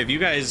 so if you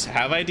guys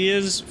have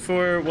ideas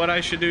for what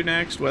I should do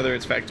next, whether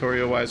it's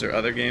Factorio-wise or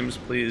other games,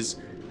 please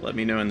let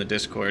me know in the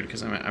Discord,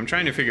 because I'm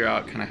trying to figure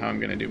out kind of how I'm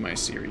gonna do my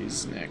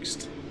series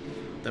next.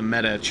 The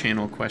meta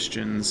channel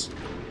questions.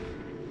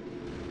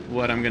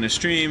 What I'm gonna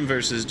stream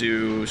versus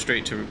do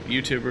straight to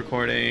YouTube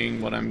recording,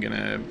 what I'm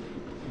gonna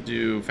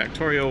do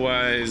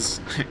Factorio-wise,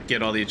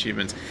 get all the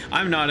achievements.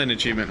 I'm not an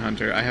achievement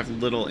hunter. I have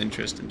little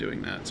interest in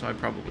doing that, so I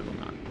probably will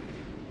not.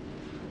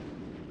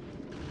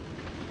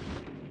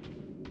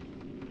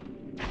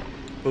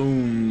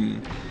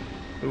 Boom.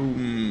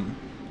 Boom.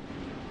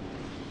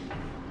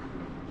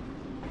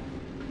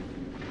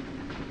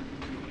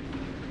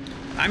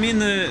 I mean,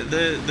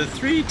 the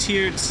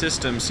three-tiered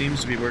system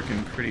seems to be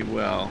working pretty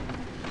well.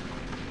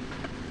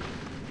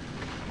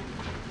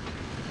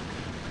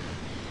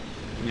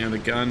 You know, the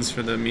guns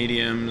for the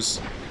mediums,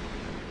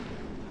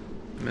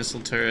 the missile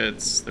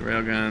turrets, the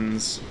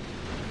railguns.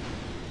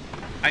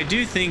 I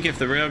do think if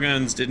the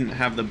railguns didn't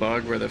have the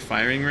bug where the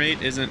firing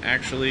rate isn't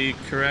actually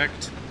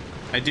correct,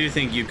 I do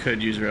think you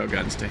could use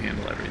railguns to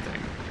handle everything.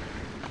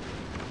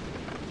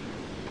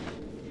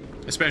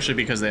 Especially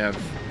because they have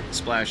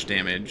splash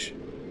damage.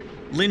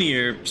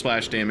 Linear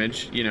splash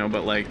damage, you know,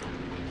 but like,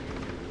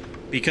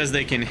 because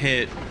they can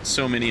hit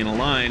so many in a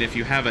line, if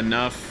you have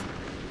enough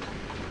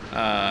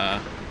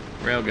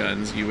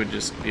railguns, you would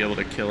just be able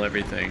to kill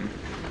everything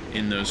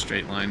in those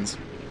straight lines.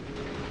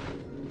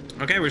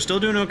 Okay, we're still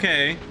doing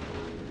okay.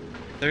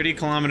 30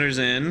 kilometers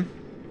in.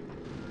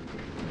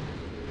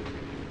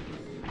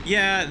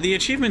 Yeah, the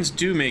achievements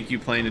do make you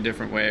play in a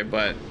different way,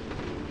 but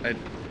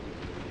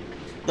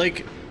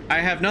I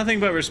have nothing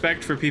but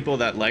respect for people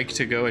that like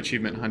to go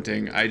achievement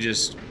hunting. I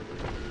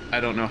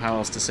don't know how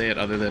else to say it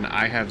other than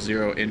I have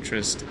zero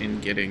interest in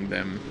getting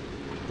them.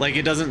 Like,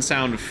 it doesn't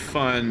sound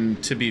fun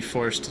to be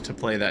forced to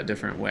play that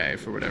different way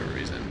for whatever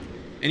reason.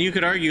 And you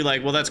could argue,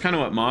 like, well, that's kind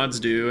of what mods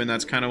do, and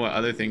that's kind of what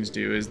other things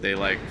do, is they,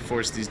 like,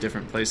 force these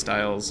different play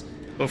styles.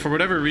 But for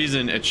whatever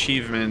reason,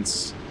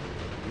 achievements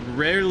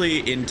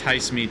rarely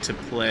entice me to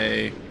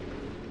play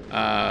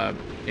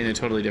in a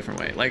totally different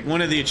way. Like,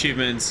 one of the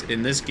achievements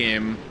in this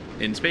game,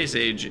 in Space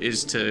Age,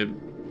 is to,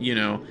 you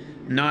know,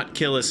 not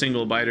kill a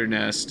single biter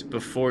nest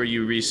before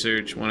you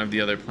research one of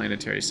the other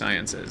planetary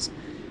sciences.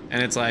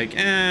 And it's like,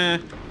 that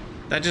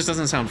just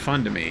doesn't sound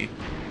fun to me.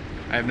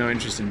 I have no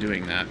interest in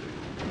doing that.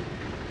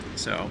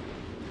 So,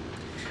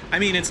 I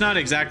mean, it's not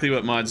exactly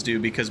what mods do,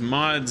 because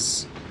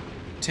mods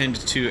tend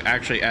to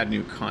actually add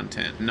new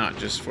content, not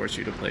just force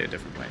you to play a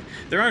different way.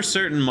 There are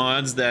certain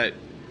mods that,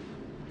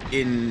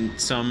 in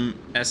some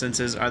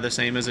essences, are the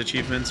same as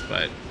achievements,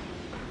 but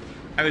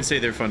I would say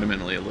they're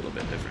fundamentally a little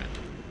bit different.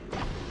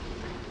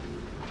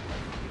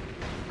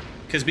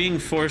 Because being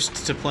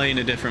forced to play in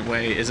a different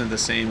way isn't the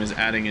same as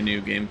adding a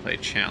new gameplay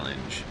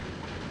challenge.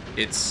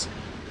 It's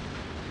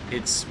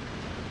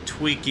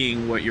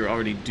tweaking what you're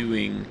already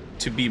doing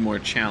to be more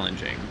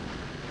challenging.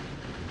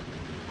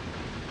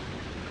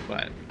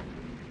 But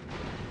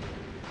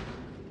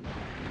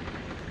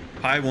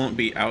Pi won't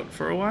be out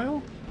for a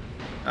while?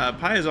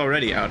 Pi is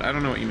already out. I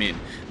don't know what you mean.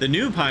 The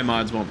new Pi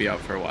mods won't be out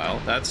for a while.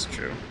 That's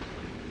true.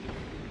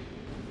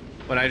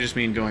 But I just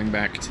mean going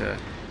back to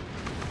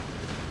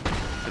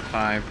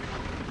Pi.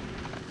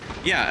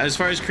 Yeah, as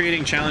far as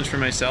creating challenge for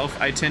myself,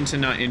 I tend to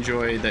not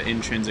enjoy the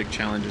intrinsic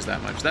challenges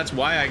that much. That's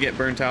why I get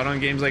burnt out on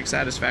games like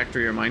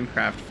Satisfactory or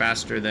Minecraft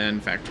faster than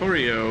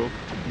Factorio,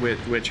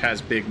 which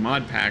has big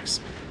mod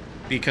packs,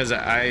 because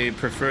I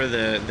prefer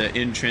the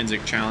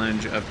intrinsic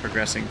challenge of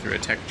progressing through a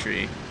tech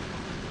tree.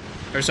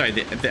 Or sorry,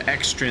 the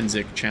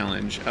extrinsic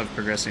challenge of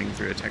progressing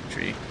through a tech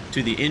tree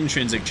to the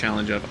intrinsic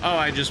challenge of, oh,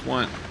 I just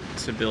want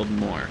to build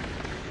more.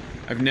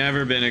 I've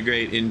never been a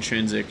great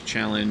intrinsic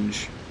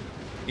challenge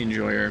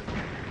enjoyer.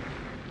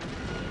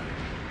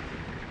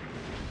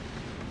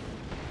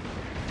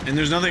 And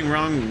there's nothing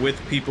wrong with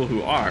people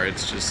who are,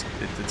 it's just,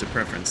 it's a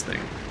preference thing.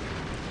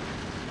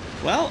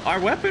 Well, our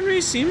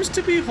weaponry seems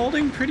to be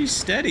holding pretty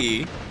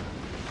steady.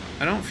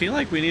 I don't feel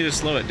like we need to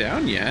slow it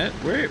down yet.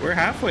 We're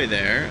halfway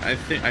there.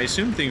 I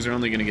assume things are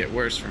only going to get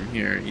worse from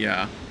here,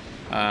 yeah.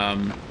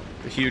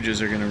 The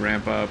huges are going to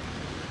ramp up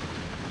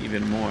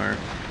even more,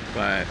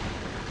 but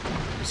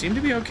we seem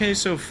to be okay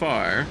so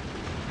far.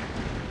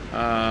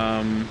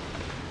 I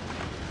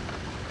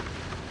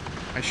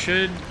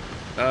should,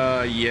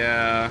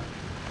 yeah.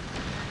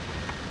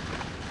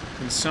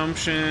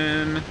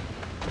 Consumption.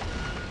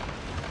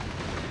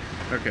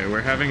 Okay,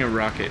 we're having a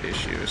rocket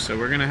issue, so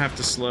we're gonna have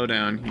to slow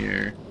down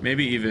here.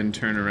 Maybe even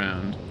turn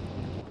around.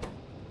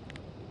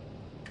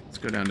 Let's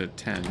go down to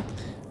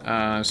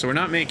 10. So we're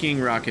not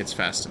making rockets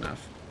fast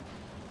enough.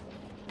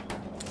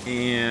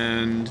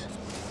 And...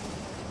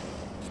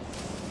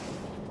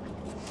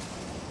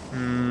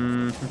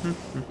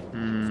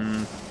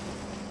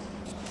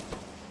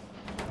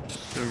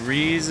 the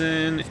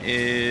reason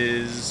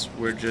is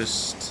we're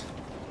just...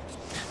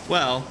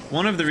 Well,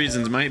 one of the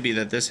reasons might be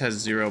that this has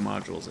 0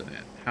 modules in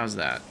it. How's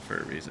that for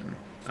a reason?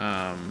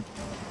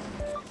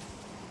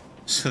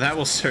 So that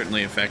will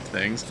certainly affect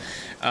things.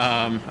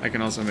 I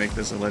can also make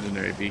this a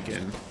legendary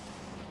beacon.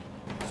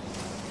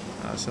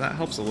 So that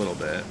helps a little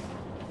bit.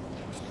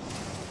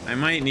 I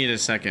might need a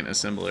second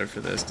assembler for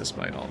this,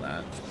 despite all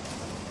that.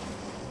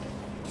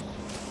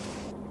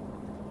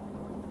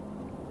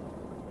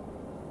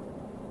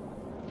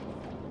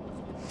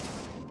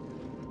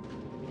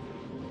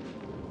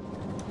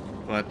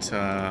 But,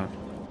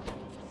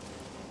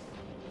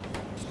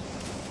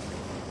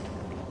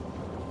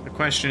 the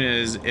question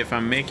is, if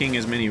I'm making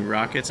as many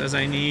rockets as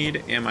I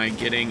need, am I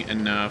getting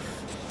enough?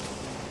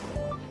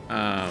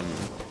 Might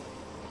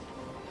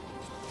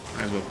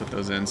as well put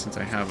those in since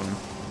I have them.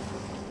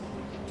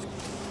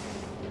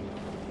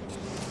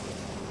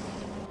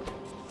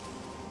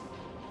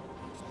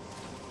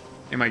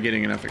 Am I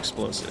getting enough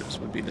explosives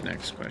would be the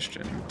next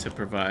question to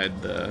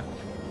provide the...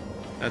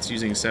 That's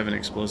using 7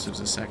 explosives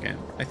a second.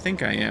 I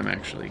think I am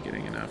actually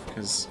getting enough,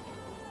 because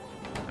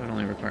that would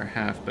only require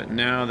half, but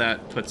now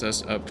that puts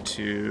us up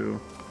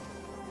to...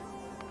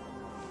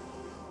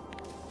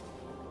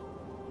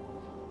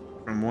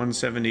 From from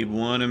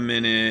 171 a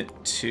minute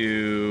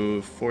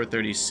to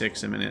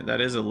 436 a minute.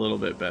 That is a little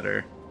bit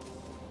better.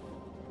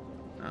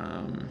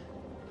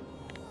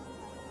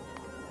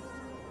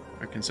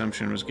 Our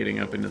consumption was getting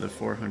up into the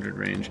 400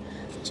 range.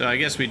 So I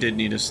guess we did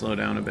need to slow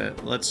down a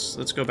bit.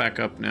 Let's go back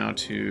up now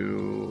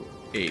to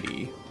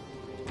 80.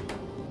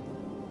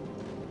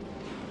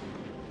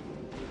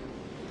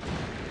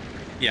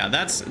 Yeah,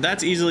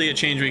 that's easily a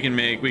change we can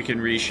make. We can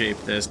reshape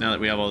this. Now that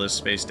we have all this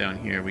space down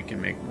here, we can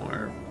make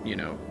more, you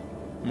know,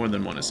 more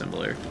than one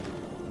assembler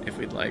if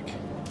we'd like.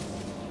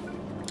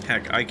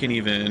 Heck, I can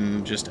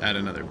even just add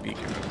another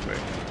beacon real quick.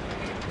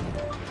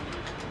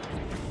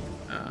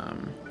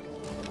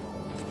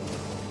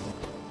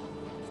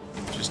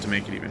 Just to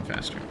make it even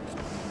faster.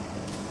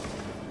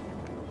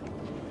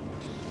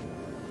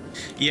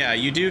 Yeah,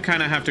 you do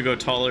kind of have to go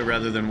taller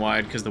rather than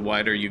wide, because the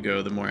wider you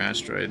go, the more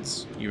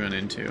asteroids you run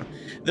into.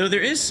 Though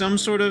there is some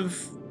sort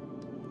of...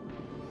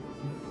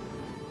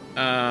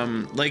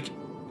 like,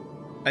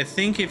 I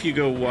think if you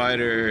go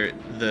wider,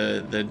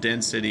 the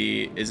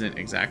density isn't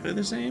exactly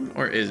the same,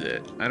 or is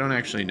it? I don't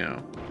actually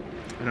know.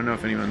 I don't know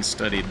if anyone's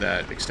studied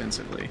that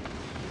extensively.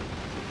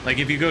 Like,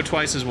 if you go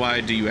twice as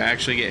wide, do you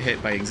actually get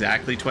hit by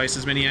exactly twice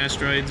as many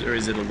asteroids, or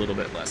is it a little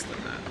bit less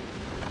than that?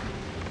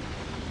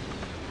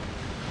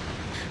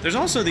 There's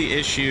also the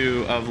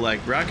issue of,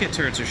 like, rocket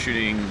turrets are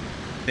shooting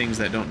things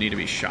that don't need to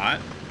be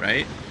shot,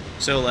 right?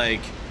 So,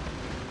 like,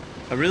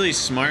 a really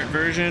smart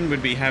version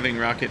would be having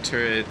rocket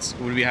turrets,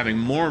 would be having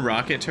more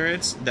rocket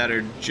turrets that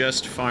are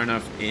just far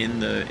enough in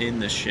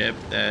the ship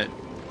that,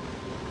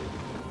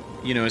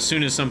 you know, as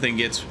soon as something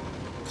gets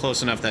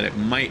close enough that it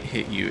might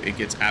hit you, it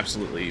gets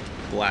absolutely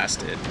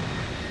blasted.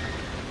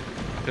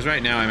 Because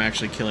right now I'm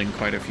actually killing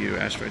quite a few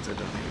asteroids that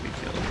don't need to be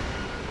killed.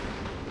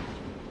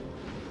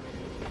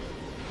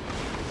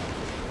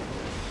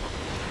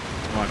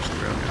 Watch the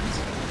railguns.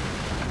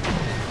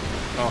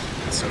 Oh,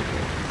 that's so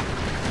cool.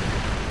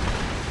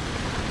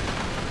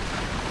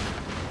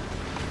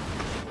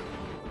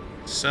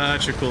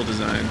 Such a cool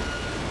design.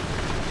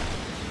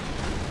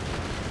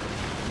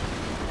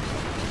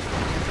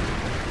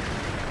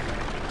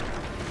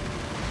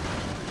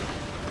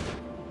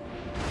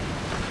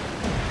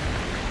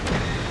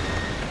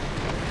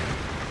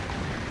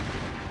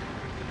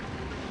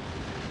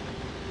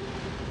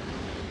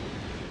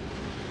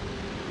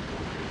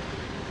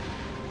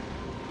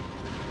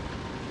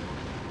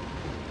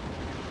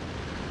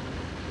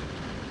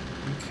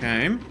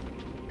 Okay.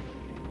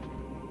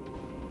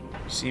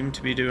 Seem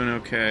to be doing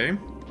okay.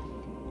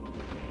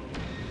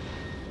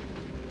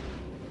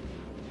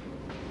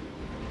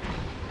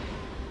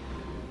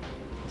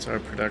 What's our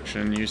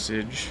production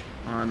usage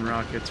on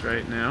rockets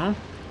right now?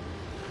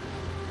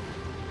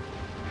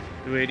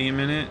 280 a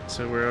minute,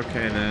 so we're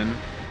okay then.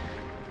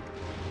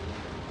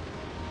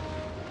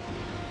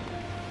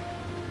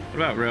 What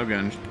about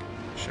railgun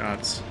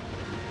shots?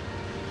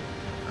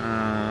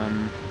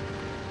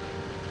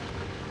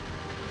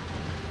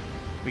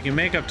 We can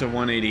make up to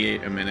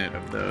 188 a minute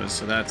of those,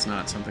 so that's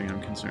not something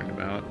I'm concerned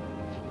about.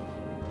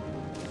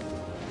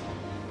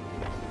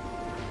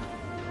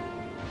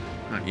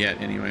 Not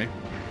yet, anyway.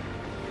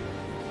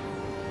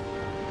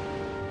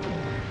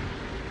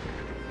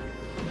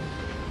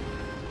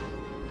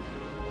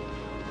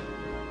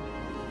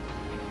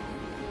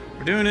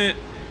 We're doing it!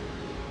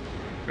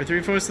 We're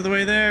 3/4 of the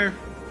way there!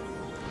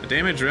 A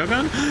damaged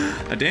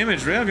railgun? A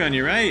damaged railgun,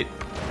 you're right!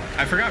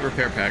 I forgot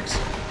repair packs.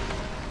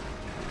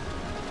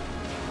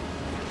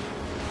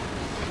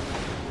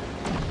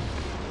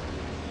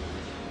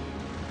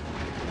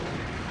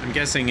 I'm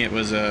guessing it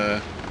was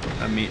a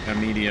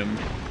medium.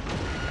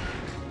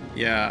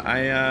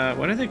 Yeah,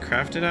 what are they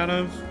crafted out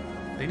of?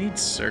 They need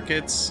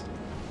circuits.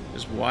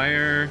 There's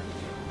wire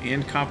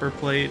and copper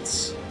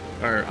plates,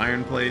 or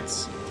iron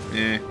plates.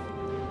 Eh.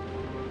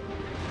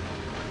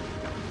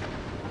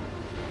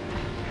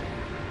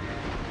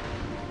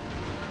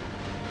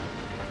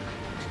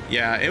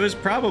 Yeah, it was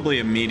probably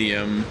a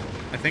medium.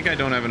 I think I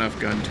don't have enough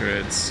gun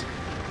turrets.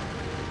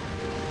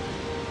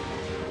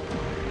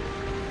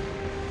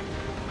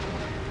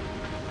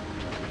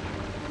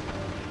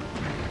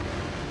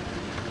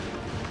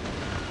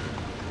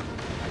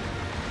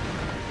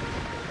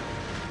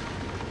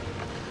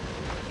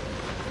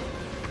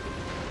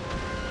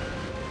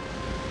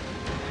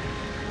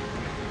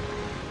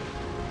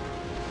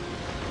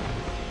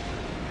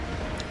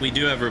 We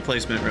do have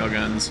replacement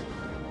railguns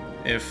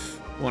if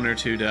one or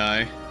two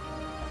die.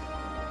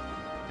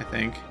 I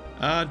think.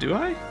 Do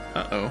I?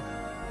 Uh-oh.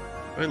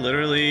 Do I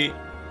literally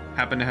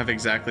happen to have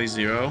exactly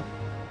 0?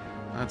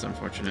 That's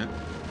unfortunate.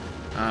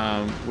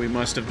 We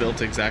must have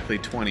built exactly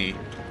 20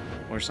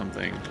 or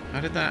something.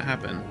 How did that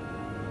happen?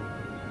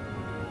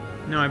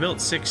 No, I built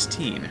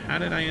 16. How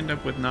did I end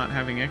up with not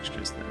having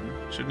extras then?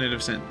 Shouldn't it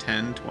have sent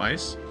 10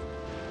 twice?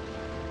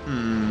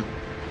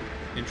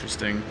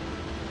 Interesting.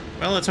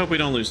 Well, let's hope we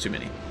don't lose too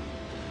many.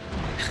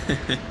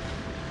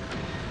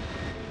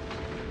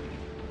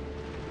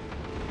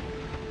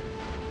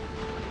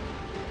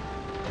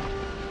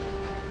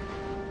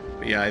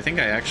 But yeah, I think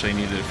I actually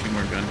needed a few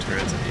more gun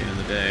turrets at the end of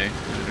the day,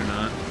 believe it or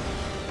not.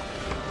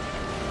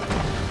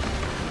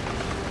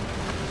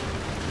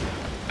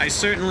 I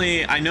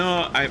certainly, I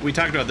know, we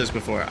talked about this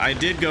before. I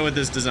did go with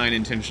this design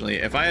intentionally.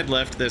 If I had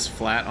left this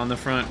flat on the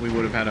front, we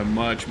would have had a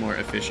much more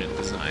efficient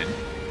design.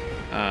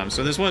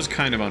 So this was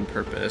kind of on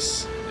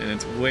purpose, and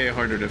it's way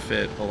harder to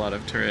fit a lot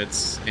of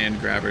turrets and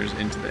grabbers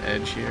into the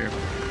edge here.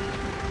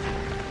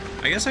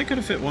 I guess I could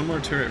have fit one more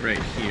turret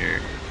right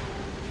here.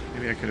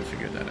 Maybe I could have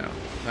figured that out.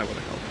 That would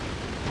have helped.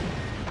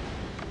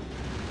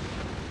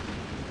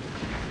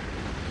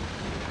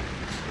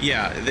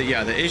 Yeah,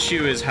 the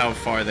issue is how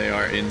far they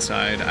are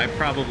inside. I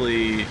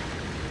probably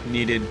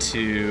needed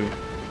to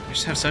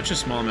just have such a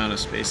small amount of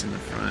space in the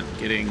front.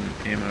 Getting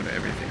ammo to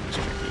everything was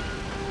tricky.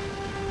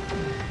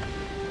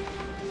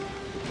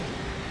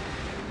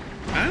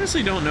 I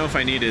honestly don't know if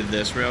I needed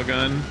this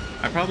railgun.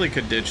 I probably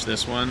could ditch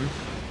this one.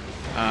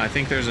 I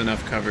think there's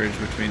enough coverage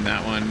between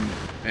that one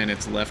and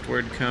its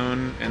leftward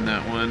cone and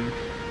that one.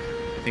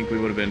 I think we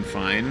would have been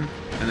fine.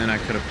 And then I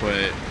could have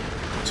put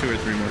 2 or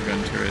 3 more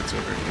gun turrets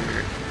over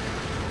here.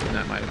 And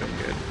that might have been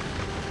good.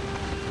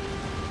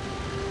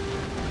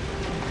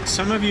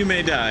 Some of you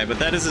may die, but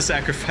that is a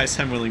sacrifice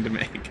I'm willing to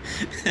make.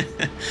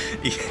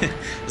 Yeah.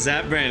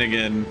 Zap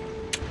Brannigan.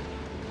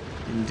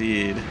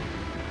 Indeed.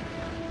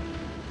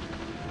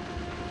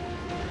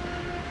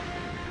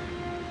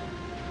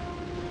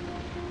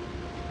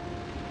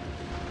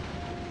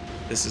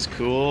 This is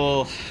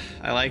cool.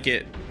 I like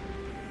it.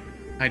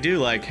 I do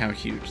like how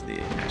huge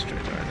the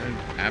asteroids are. They're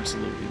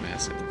absolutely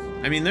massive.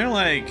 I mean, they're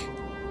like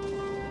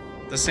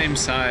the same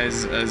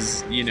size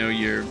as, you know,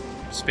 your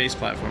space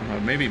platform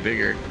hub, maybe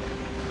bigger.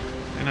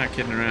 They're not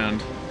kidding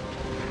around.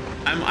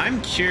 I'm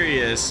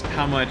curious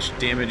how much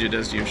damage it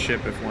does to your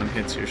ship if one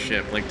hits your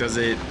ship. Like, does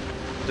it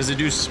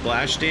do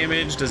splash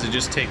damage? Does it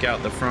just take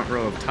out the front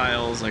row of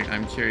tiles? Like,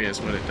 I'm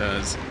curious what it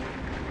does.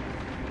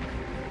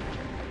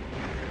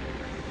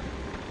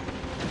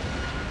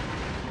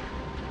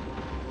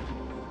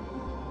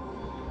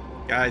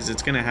 Guys,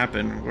 it's gonna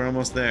happen. We're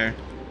almost there.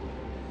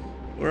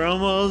 We're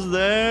almost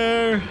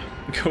there.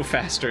 Go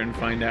faster and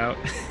find out.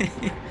 I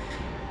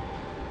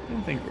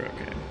think we're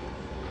okay.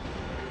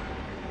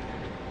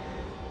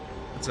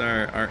 That's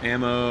our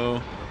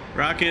ammo.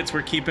 Rockets,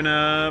 we're keeping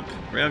up.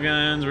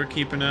 Railguns, we're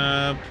keeping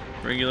up.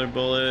 Regular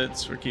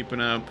bullets, we're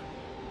keeping up.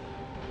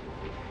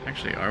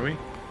 Actually, are we?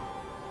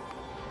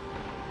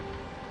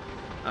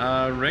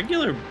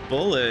 Regular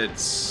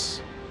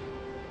bullets.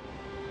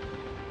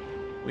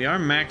 We are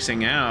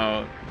maxing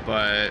out,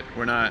 but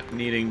we're not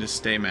needing to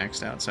stay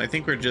maxed out. So I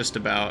think we're just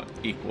about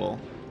equal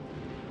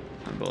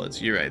on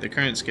bullets. You're right. The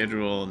current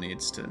schedule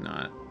needs to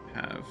not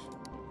have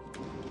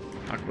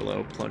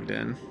Aquilo plugged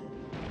in.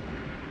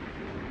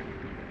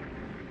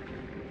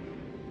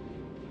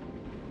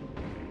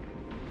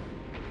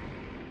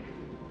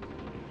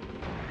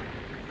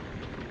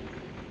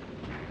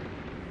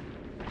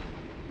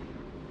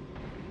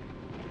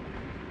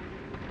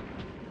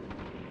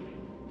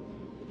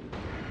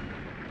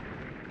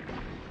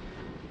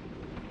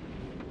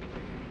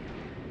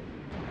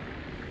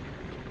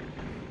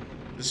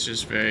 It's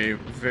just very,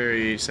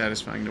 very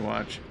satisfying to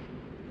watch.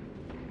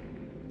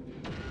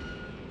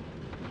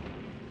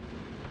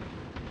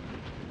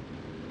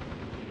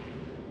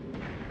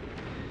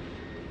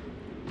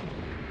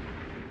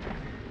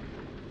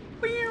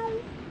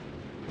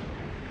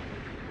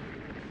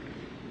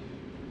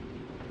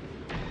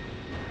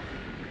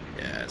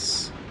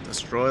 Yes.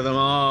 Destroy them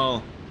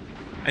all.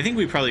 I think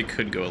we probably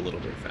could go a little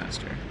bit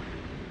faster.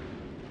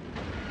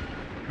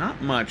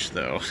 Not much,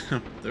 though.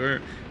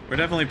 We're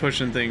definitely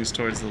pushing things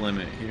towards the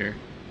limit here.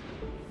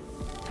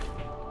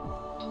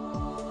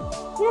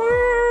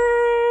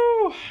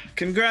 Woo!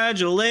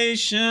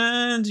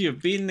 Congratulations!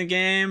 You've beaten the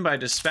game by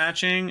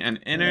dispatching an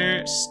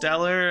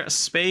interstellar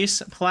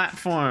space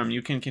platform.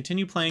 You can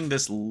continue playing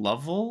this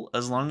level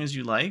as long as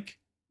you like.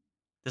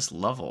 This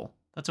level.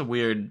 That's a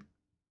weird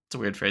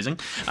phrasing.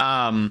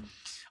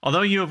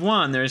 Although you have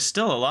won, there is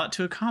still a lot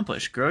to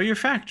accomplish. Grow your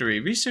factory,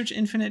 research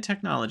infinite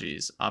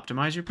technologies,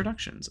 optimize your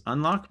productions,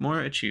 unlock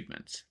more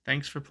achievements.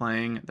 Thanks for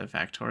playing the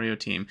Factorio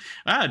team.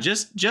 Ah,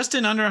 just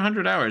in under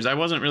 100 hours. I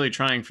wasn't really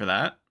trying for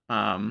that.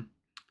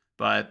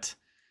 But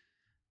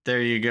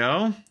there you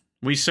go.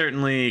 We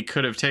certainly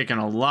could have taken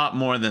a lot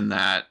more than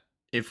that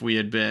if we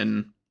had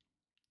been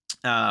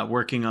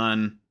working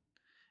on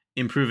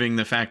improving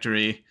the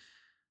factory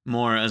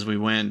more as we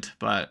went.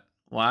 But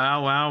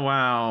wow, wow,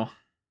 wow.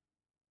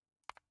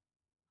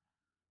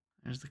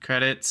 There's the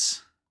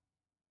credits.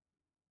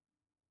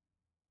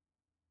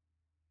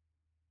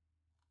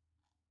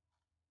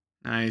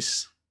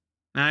 Nice.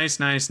 Nice,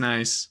 nice,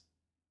 nice.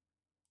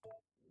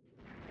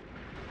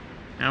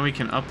 Now we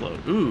can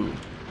upload. Ooh.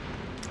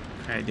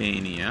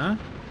 Kydania.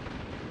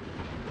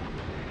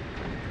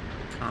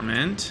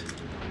 Comment.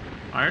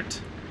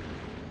 Art.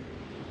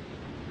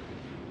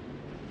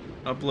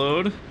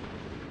 Upload.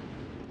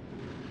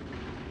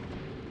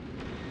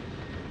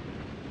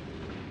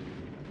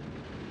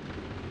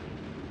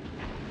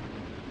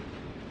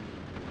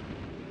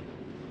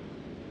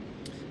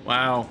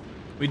 Wow,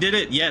 we did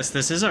it. Yes,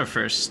 this is our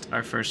first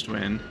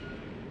win.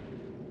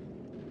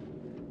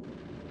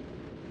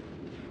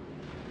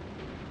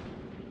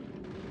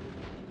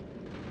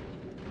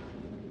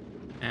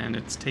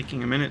 it's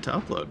taking a minute to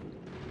upload.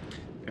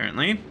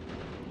 Apparently.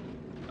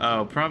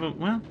 Oh, probably.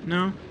 Well,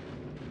 no.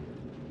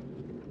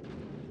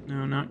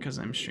 No, not because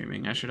I'm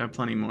streaming. I should have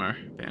plenty more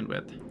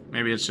bandwidth.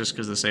 Maybe it's just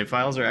because the save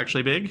files are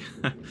actually big.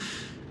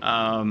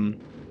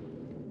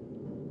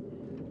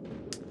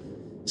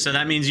 So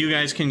that means you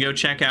guys can go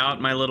check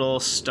out my little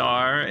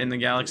star in the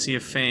Galaxy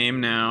of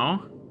Fame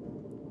now.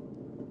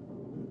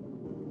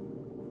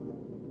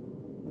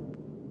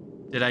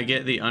 Did I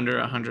get the under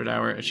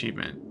 100-hour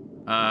achievement?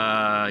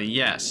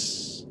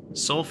 Yes.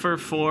 Sulfur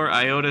 4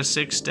 Iota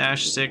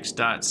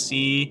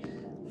 6-6.C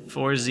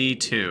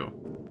 4Z2.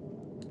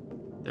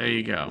 There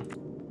you go.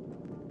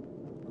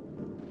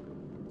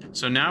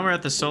 So now we're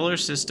at the solar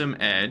system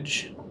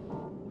edge.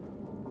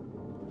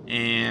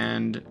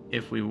 And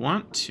if we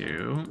want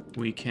to,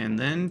 we can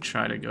then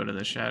try to go to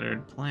the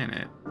shattered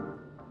planet.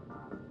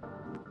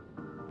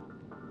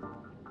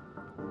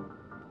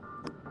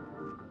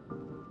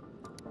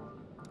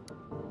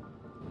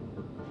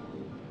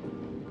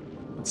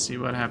 Let's see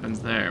what happens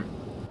there.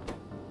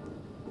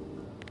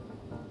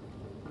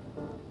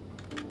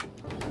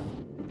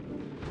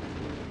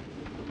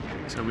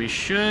 So we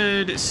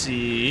should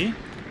see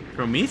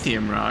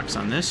promethium rocks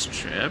on this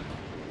trip.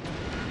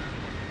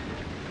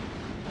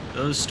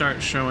 Those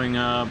start showing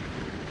up.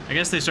 I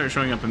guess they start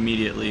showing up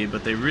immediately,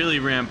 but they really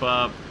ramp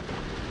up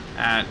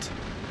at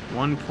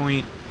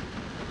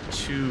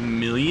 1.2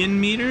 million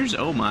meters.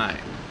 Oh my.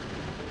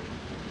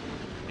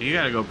 You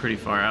gotta go pretty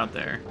far out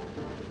there.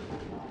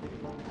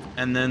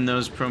 And then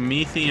those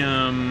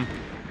promethium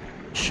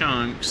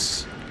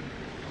chunks,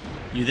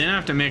 you then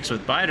have to mix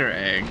with biter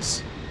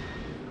eggs.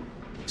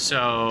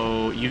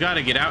 So you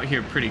gotta get out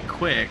here pretty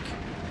quick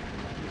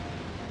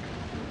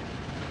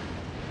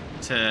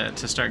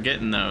to start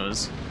getting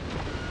those.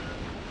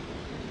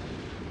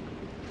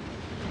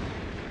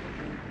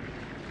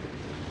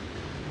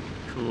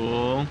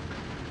 Cool.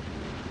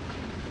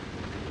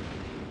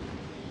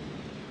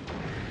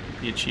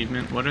 The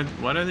achievement. What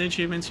are the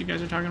achievements you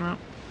guys are talking about?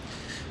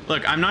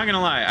 Look, I'm not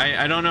gonna lie.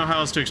 I don't know how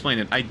else to explain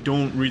it. I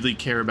don't really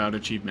care about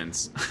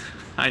achievements.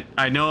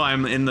 I know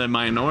I'm in the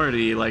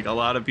minority. Like, a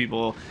lot of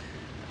people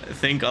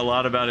think a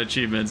lot about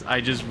achievements.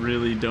 I just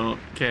really don't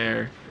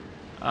care.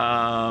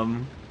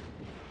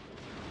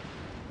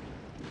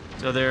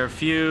 So there are a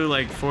few,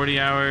 like 40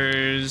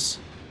 hours.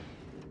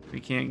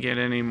 We can't get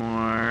any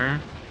more.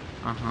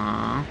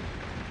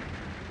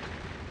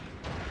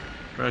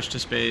 Rush to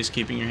space,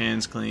 keeping your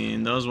hands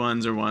clean. Those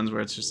ones are ones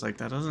where it's just like,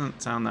 that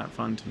doesn't sound that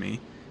fun to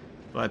me.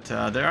 But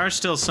there are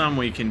still some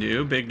we can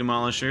do. Big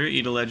Demolisher,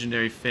 eat a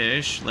legendary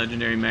fish,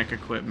 legendary mech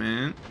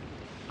equipment,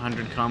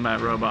 100 combat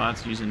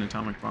robots, use an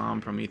atomic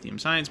bomb, promethium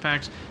science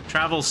packs,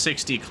 travel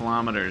 60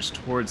 kilometers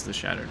towards the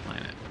shattered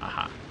planet.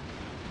 Aha.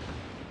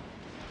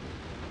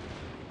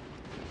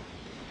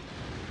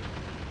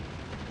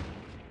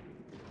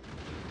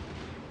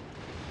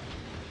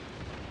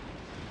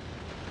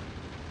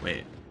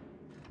 Wait.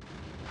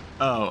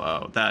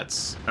 Oh,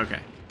 that's... okay.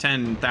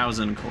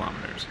 10,000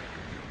 kilometers.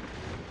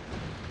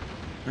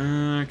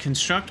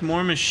 Construct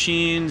more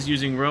machines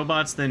using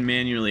robots than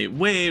manually.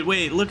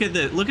 Wait, look at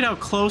this. Look at how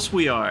close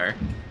we are.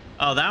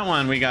 Oh, that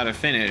one we gotta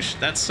finish.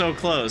 That's so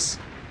close.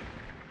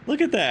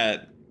 Look at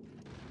that.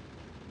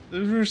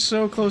 We're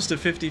so close to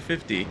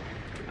 50-50.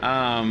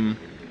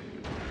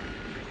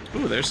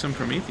 Ooh, there's some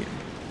promethium.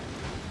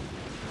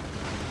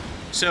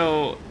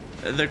 So,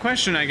 the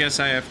question I guess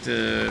I have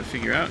to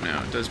figure out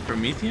now, does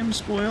promethium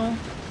spoil?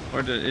 Or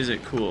is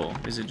it cool?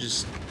 Is it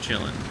just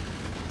chilling?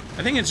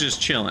 I think it's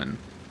just chilling.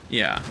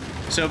 Yeah.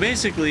 So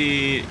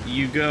basically,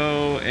 you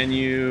go and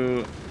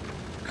you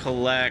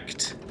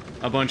collect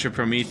a bunch of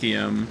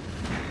promethium,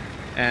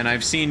 and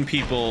I've seen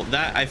people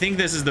that I think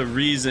this is the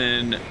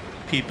reason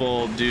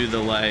people do the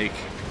like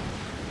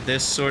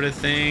this sort of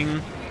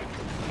thing,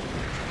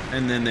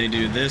 and then they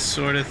do this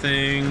sort of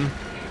thing,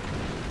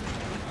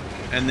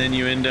 and then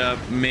you end up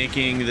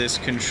making this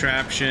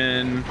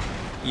contraption,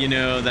 you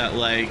know, that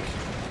like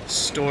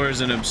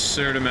stores an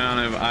absurd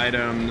amount of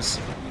items.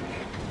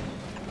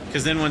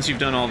 Because then once you've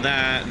done all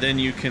that, then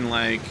you can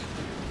like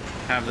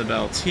have the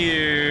belts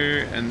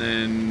here, and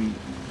then,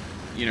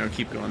 you know,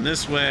 keep going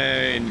this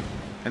way,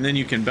 and then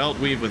you can belt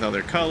weave with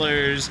other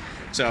colors.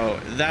 So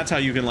that's how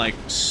you can like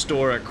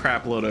store a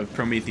crap load of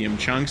promethium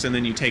chunks, and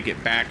then you take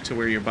it back to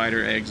where your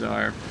biter eggs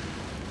are,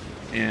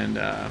 and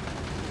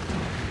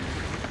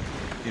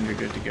you're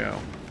good to go.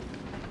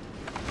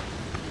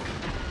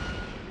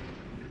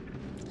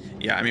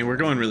 Yeah, I mean, we're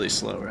going really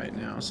slow right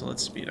now, so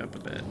let's speed up a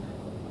bit.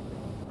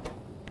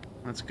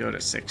 Let's go to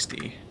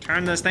 60.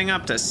 Turn this thing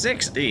up to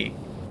 60!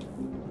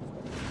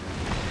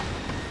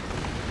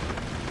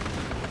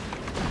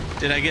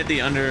 Did I get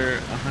the under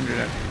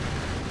 100?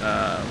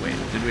 Wait,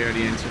 did we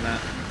already answer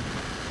that?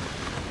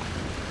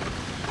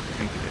 I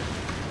think we did.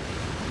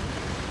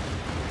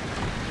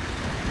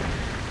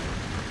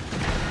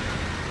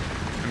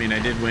 I mean, I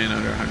did win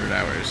under 100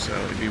 hours, so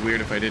it'd be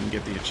weird if I didn't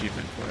get the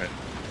achievement for it.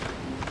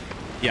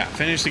 Yeah,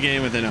 finish the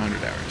game within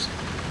 100 hours.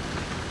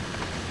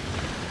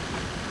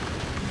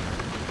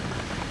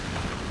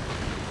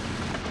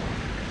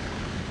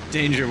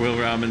 Danger, Will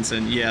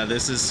Robinson. Yeah,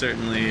 this is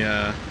certainly,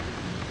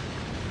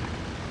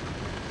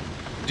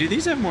 do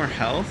these have more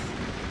health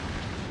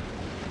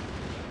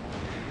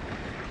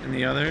than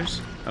the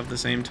others of the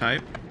same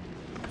type?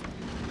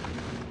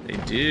 They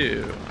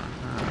do.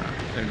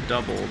 They're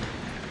doubled.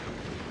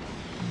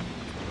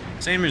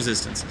 Same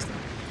resistances, though.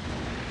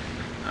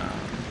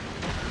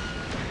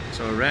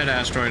 So a red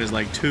asteroid is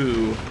like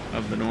 2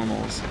 of the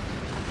normals.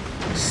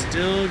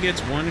 Still gets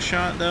one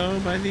shot, though,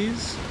 by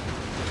these.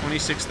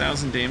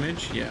 26,000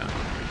 damage? Yeah.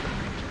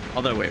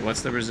 Although, wait,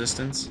 what's the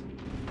resistance?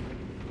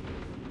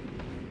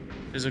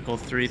 Physical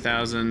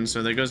 3,000,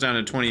 so that goes down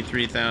to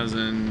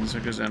 23,000, so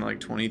it goes down to like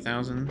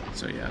 20,000.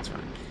 So yeah, it's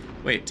fine.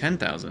 Wait,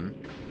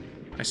 10,000.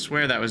 I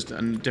swear that was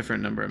a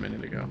different number a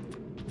minute ago.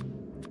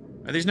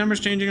 Are these numbers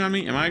changing on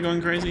me? Am I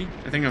going crazy?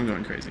 I think I'm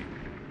going crazy.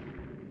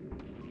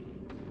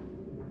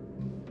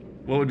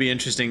 What would be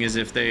interesting is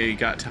if they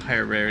got to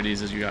higher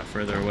rarities as you got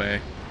further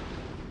away.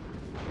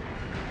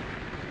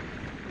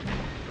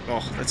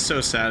 Oh, that's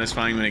so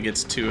satisfying when it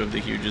gets 2 of the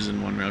huges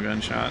in one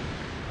railgun shot.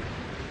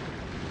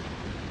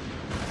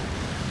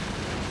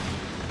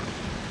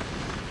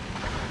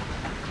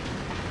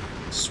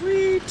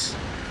 Sweet!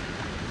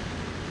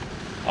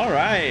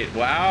 Alright,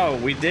 wow,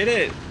 we did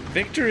it!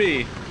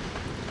 Victory!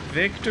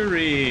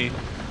 Victory!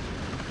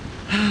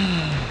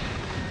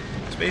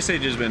 Space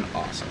Age has been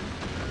awesome.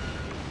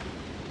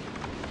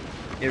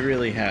 It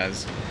really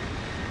has.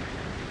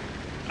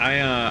 I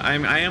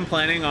am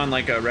planning on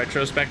like a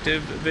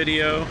retrospective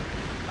video.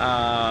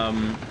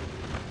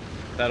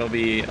 That'll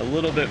be a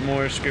little bit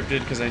more scripted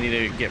because I need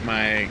to get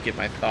my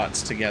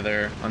thoughts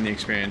together on the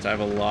experience. I have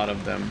a lot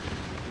of them.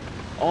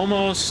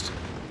 Almost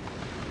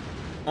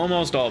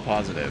all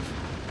positive.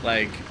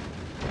 Like,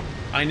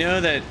 I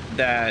know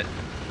that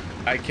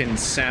I can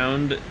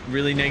sound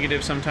really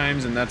negative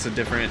sometimes, and that's a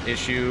different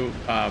issue.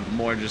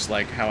 More just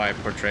like how I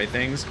portray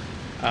things.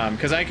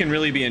 Because I can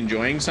really be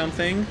enjoying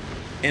something,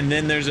 and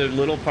then there's a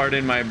little part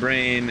in my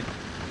brain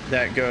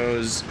that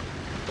goes,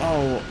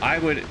 oh,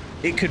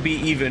 it could be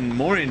even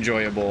more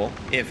enjoyable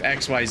if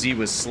XYZ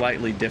was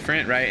slightly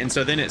different, right? And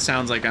so then it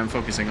sounds like I'm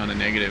focusing on a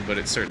negative, but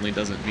it certainly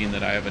doesn't mean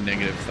that I have a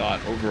negative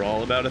thought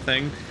overall about a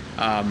thing.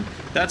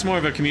 That's more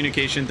of a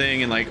communication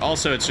thing, and like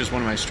also it's just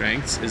one of my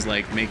strengths is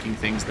like making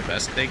things the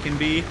best they can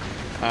be.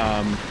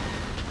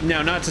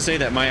 Now, not to say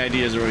that my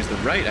ideas are always the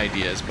right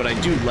ideas, but I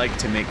do like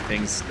to make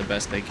things the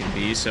best they can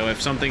be. So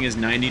if something is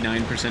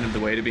 99% of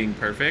the way to being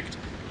perfect,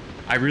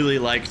 I really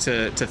like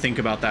to think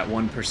about that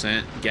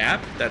 1%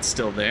 gap that's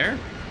still there.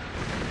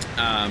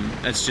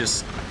 That's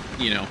just,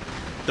 you know,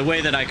 the way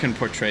that I can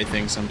portray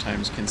things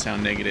sometimes can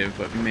sound negative,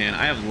 but man,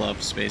 I have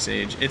loved Space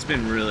Age. It's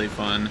been really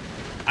fun.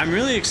 I'm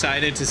really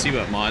excited to see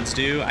what mods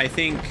do. I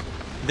think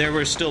there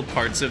were still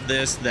parts of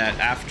this that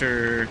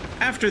after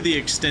the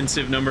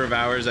extensive number of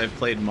hours I've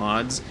played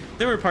mods,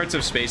 there were parts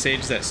of Space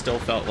Age that still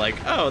felt like,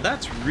 oh,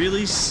 that's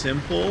really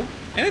simple.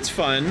 And it's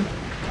fun,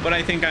 but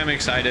I think I'm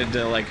excited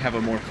to like have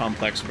a more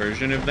complex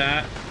version of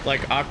that.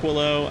 Like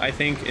Aquilo, I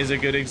think, is a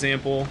good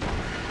example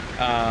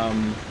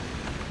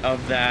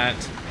of that,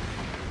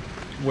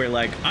 where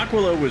like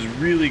Aquilo was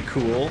really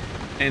cool,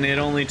 and it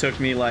only took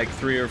me like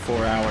 3 or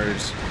 4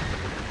 hours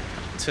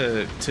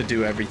to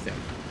do everything.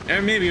 Or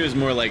maybe it was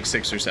more like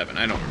 6 or 7,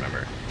 I don't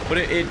remember. But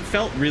it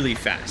felt really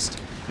fast.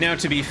 Now,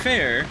 to be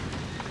fair,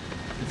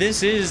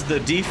 this is the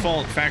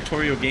default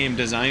Factorio game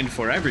designed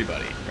for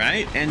everybody,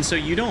 right? And so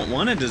you don't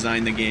want to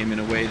design the game in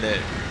a way that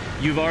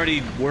you've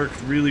already worked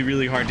really,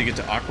 really hard to get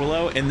to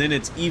Aquilo, and then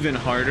it's even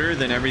harder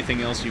than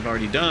everything else you've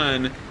already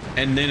done,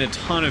 and then a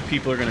ton of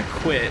people are going to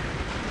quit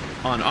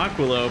on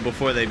Aquilo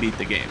before they beat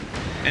the game.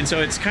 And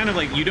so it's kind of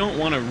like you don't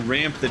want to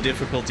ramp the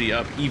difficulty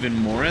up even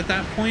more at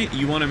that point.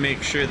 You want to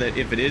make sure that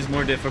if it is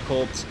more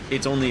difficult,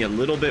 it's only a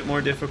little bit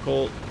more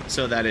difficult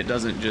so that it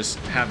doesn't just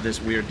have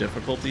this weird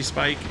difficulty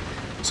spike.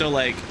 So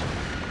like,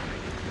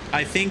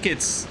 I think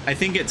it's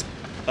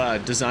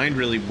designed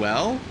really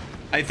well.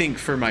 I think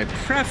for my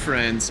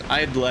preference,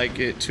 I'd like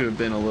it to have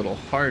been a little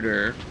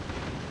harder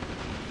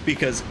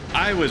because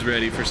I was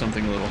ready for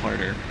something a little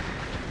harder.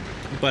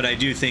 But I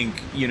do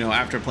think, you know,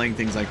 after playing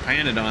things like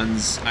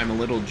Pyanodons, I'm a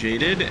little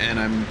jaded, and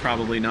I'm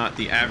probably not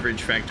the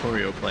average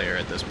Factorio player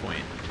at this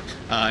point,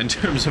 in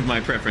terms of my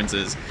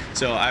preferences.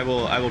 So I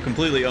will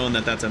completely own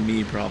that that's a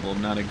me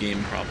problem, not a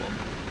game problem.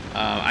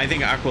 I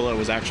think Aquilo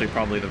was actually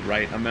probably the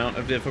right amount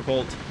of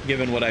difficult,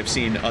 given what I've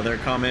seen other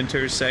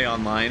commenters say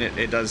online.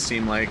 It does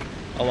seem like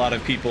a lot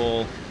of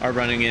people are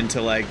running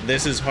into like,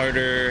 this is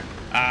harder,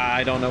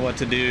 I don't know what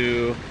to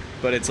do,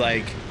 but it's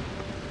like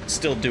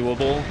still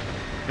doable.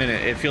 And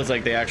it feels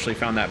like they actually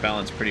found that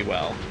balance pretty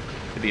well,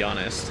 to be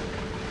honest.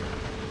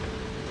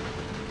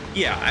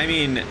 Yeah, I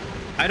mean,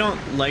 I don't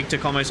like to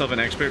call myself an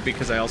expert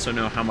because I also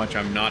know how much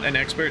I'm not an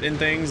expert in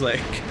things. Like,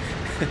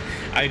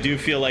 I do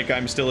feel like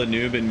I'm still a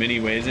noob in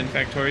many ways in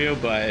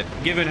Factorio, but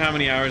given how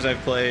many hours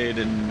I've played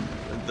and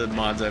the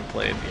mods I've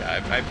played,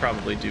 yeah, I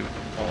probably do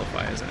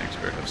qualify as an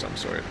expert of some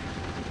sort.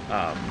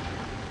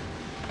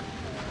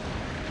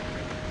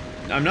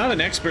 I'm not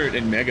an expert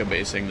in mega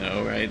basing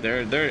though, right?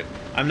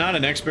 I'm not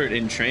an expert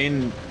in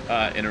train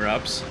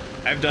interrupts.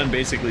 I've done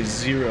basically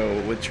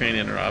 0 with train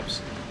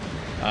interrupts.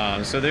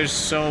 So there's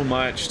so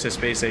much to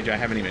Space Age I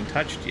haven't even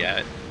touched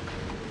yet.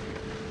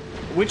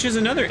 Which is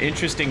another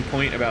interesting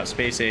point about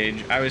Space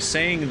Age. I was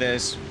saying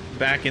this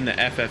back in the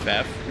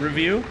FFF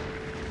review.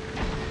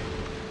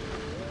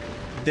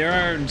 There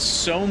are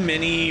so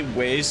many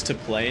ways to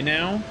play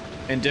now,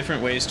 and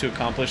different ways to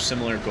accomplish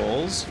similar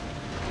goals,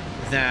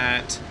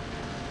 that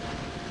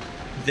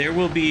there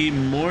will be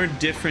more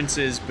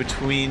differences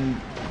between...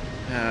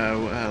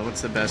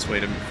 what's the best way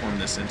to form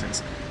this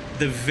sentence?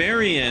 The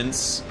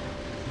variance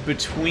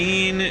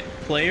between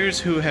players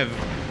who have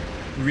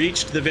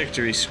reached the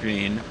victory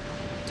screen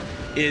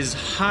is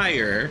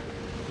higher,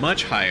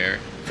 much higher,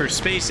 for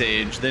Space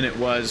Age than it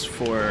was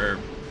for,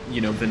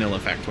 you know, vanilla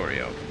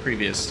Factorio,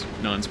 previous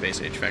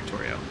non-Space Age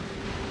Factorio.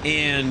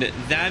 And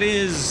that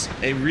is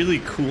a really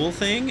cool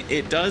thing.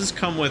 It does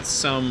come with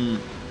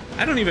some,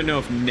 I don't even know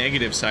if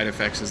negative side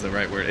effects is the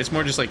right word. It's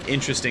more just like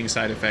interesting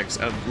side effects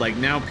of, like,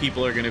 now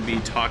people are going to be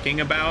talking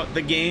about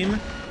the game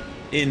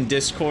in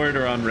Discord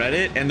or on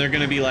Reddit, and they're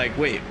going to be like,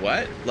 wait,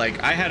 what?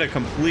 Like, I had a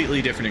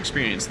completely different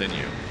experience than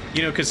you.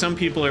 You know, because some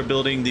people are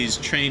building these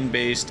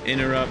train-based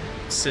interrupt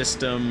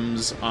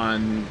systems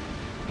on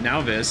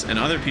Nauvis, and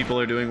other people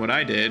are doing what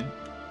I did.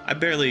 I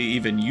barely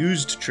even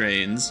used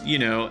trains, you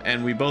know,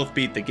 and we both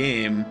beat the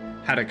game,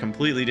 had a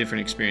completely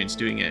different experience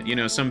doing it. You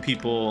know, some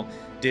people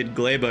did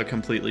Gleba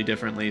completely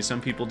differently,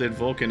 some people did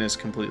Vulcanus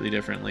completely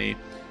differently.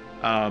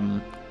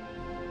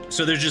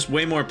 So there's just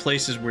way more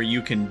places where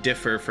you can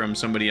differ from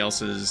somebody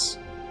else's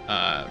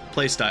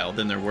playstyle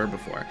than there were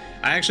before.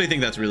 I actually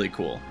think that's really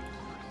cool.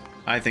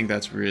 I think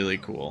that's really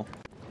cool.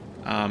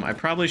 I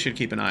probably should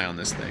keep an eye on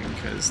this thing,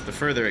 because the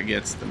further it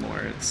gets, the more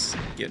it's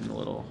getting a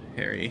little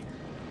hairy.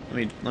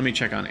 Let me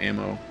check on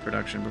ammo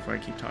production before I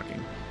keep talking.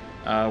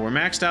 We're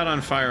maxed out on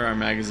firearm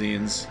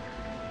magazines,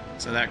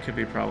 so that could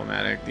be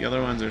problematic. The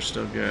other ones are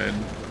still good.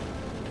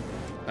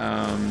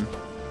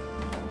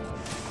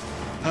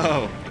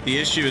 Oh, the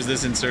issue is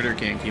this inserter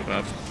can't keep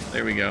up.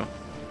 There we go.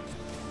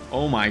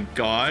 Oh my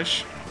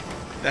gosh.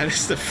 That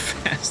is the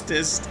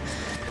fastest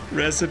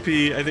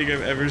recipe I think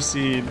I've ever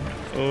seen.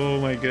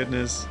 Oh my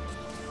goodness.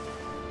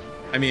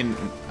 I mean,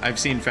 I've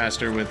seen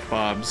faster with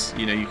Bob's.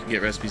 You know, you can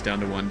get recipes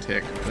down to 1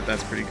 tick, but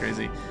that's pretty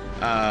crazy.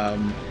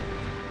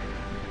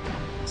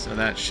 So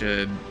that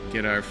should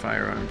get our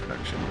firearm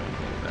production going a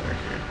little better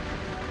here.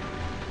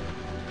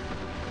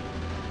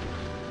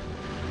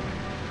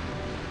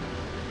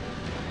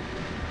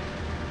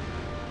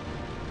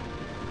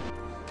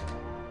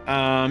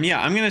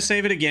 Yeah, I'm gonna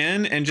save it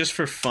again, and just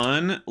for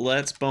fun,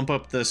 let's bump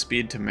up the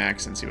speed to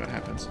max and see what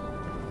happens.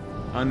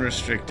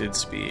 Unrestricted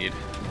speed.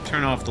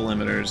 Turn off the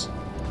limiters.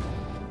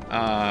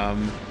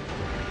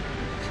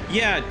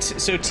 Yeah,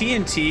 so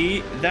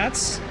TNT,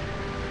 that's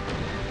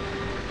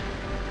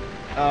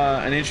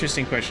an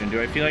interesting question.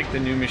 Do I feel like the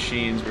new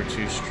machines were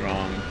too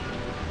strong?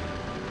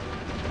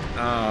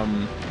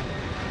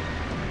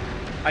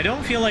 I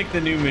don't feel like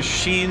the new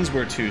machines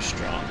were too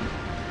strong,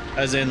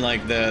 as in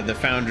like the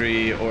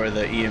Foundry or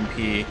the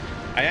EMP.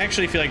 I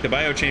actually feel like the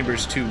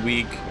biochamber's too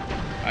weak.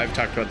 I've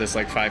talked about this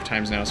like 5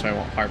 times now, so I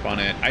won't harp on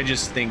it. I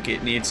just think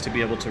it needs to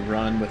be able to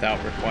run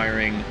without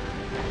requiring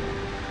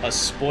a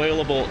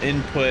spoilable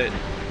input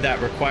that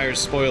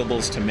requires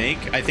spoilables to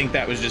make. I think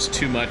that was just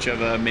too much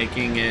of a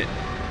making it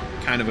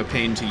kind of a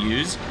pain to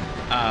use.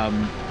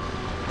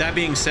 That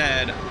being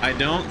said, I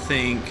don't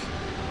think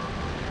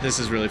this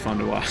is really fun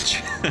to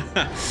watch.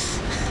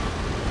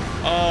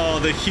 Oh,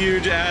 the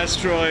huge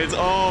asteroids.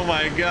 Oh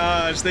my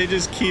gosh, they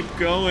just keep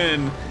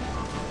going.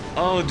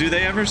 Oh, do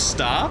they ever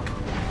stop?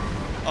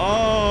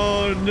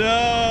 Oh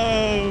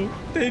no,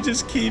 they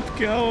just keep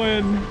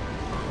going.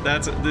 They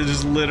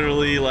just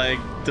literally like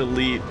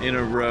delete in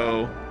a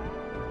row.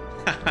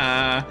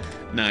 Haha.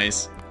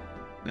 Nice.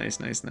 Nice,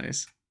 nice,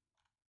 nice.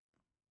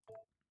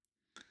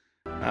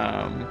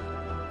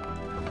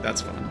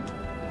 That's fun.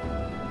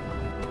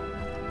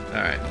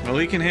 Alright, well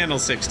we can handle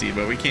 60,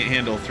 but we can't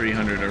handle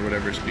 300 or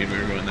whatever speed we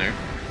were going there.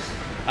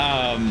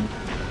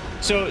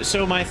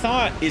 So my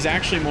thought is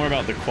actually more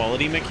about the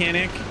quality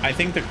mechanic. I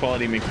think the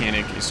quality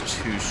mechanic is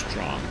too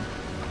strong.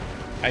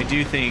 I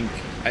do think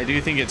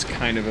it's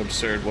kind of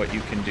absurd what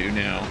you can do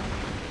now.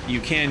 You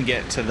can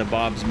get to the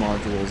Bob's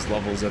modules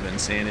levels of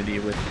insanity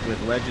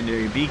with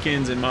legendary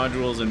beacons and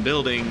modules and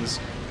buildings.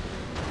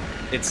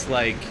 It's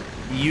like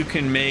you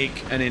can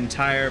make an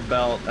entire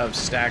belt of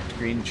stacked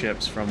green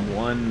chips from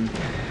one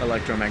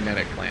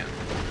electromagnetic plant.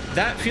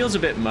 That feels a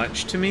bit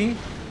much to me.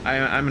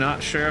 I'm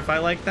not sure if I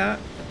like that.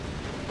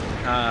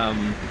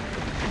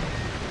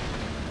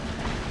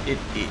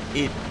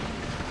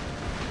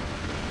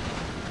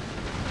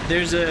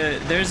 There's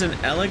an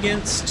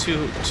elegance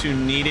to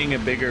needing a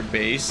bigger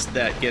base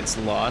that gets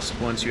lost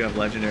once you have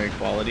legendary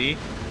quality,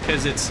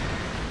 because it's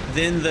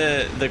then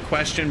the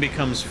question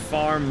becomes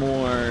far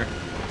more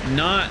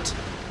not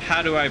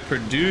how do I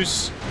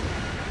produce,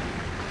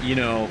 you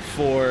know,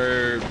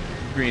 4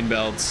 green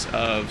belts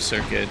of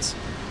circuits,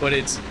 but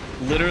it's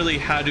literally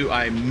how do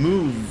I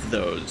move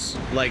those,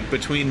 like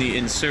between the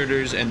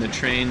inserters and the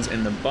trains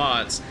and the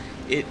bots.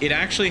 It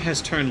actually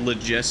has turned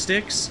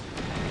logistics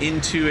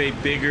into a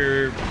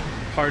bigger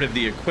part of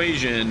the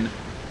equation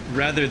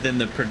rather than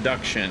the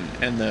production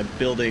and the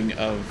building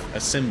of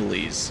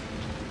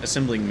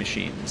assembling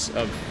machines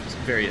of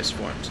various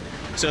forms.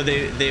 So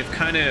they've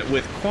kind of,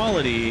 with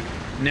quality,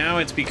 now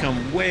it's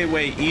become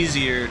way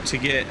easier to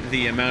get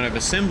the amount of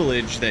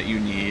assemblage that you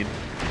need,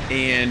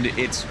 and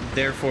it's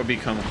therefore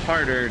become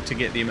harder to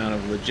get the amount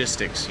of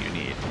logistics you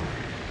need.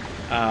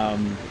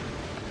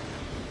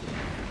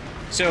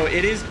 So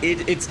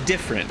it's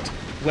different.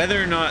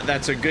 Whether or not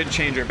that's a good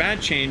change or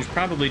bad change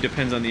probably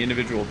depends on the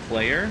individual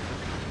player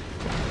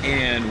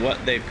and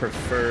what they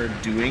prefer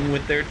doing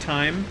with their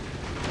time.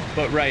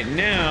 But right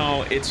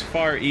now, it's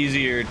far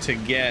easier to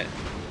get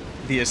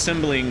the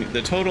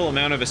total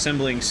amount of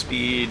assembling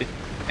speed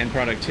and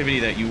productivity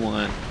that you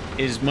want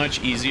is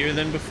much easier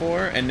than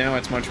before, and now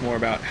it's much more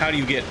about how do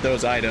you get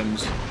those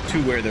items to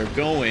where they're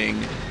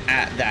going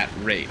at that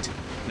rate.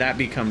 That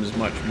becomes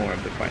much more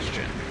of the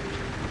question.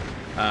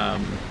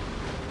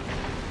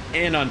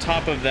 And on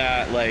top of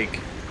that, like,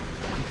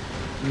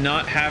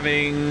 not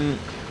having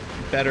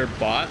better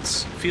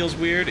bots feels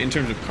weird in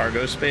terms of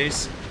cargo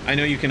space. I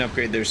know you can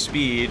upgrade their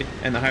speed,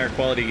 and the higher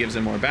quality gives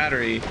them more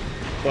battery,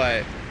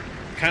 but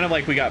kind of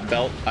like we got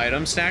belt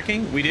item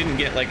stacking, we didn't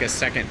get like a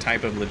second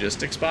type of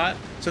logistics bot.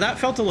 So that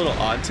felt a little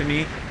odd to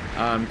me,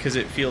 because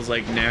it feels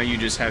like now you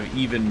just have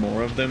even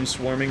more of them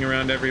swarming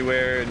around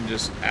everywhere and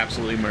just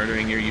absolutely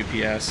murdering your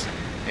UPS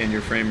and your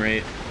frame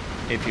rate.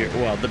 If you're,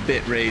 well, the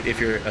bit rate if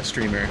you're a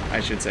streamer, I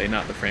should say,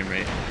 not the frame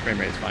rate. Frame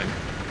rate's fine.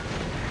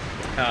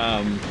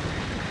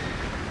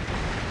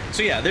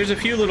 So yeah, there's a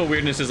few little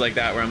weirdnesses like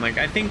that where I'm like,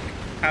 I think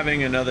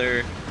having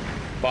another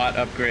bot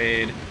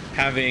upgrade,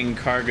 having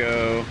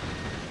cargo,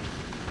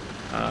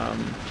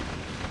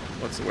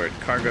 what's the word?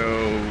 Cargo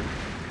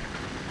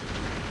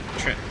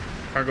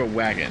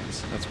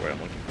wagons. That's what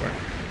I'm looking for.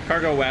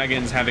 Cargo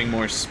wagons having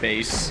more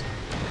space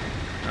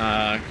could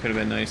have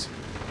been nice.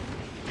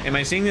 Am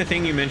I seeing the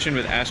thing you mentioned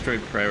with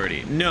asteroid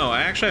priority? No,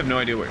 I actually have no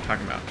idea what you're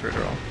talking about,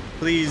 Turtle.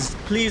 Please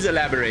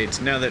elaborate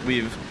now that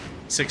we've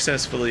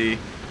successfully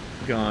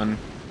gone.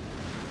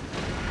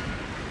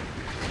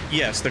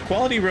 Yes, the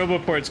quality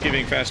roboports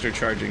giving faster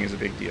charging is a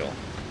big deal.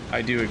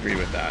 I do agree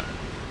with that.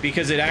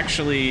 Because it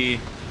actually,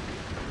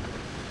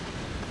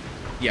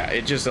 yeah,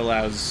 it just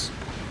allows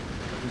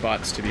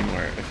bots to be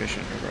more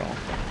efficient overall.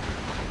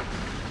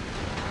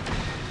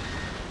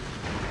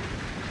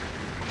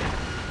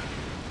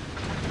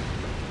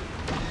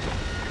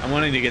 I'm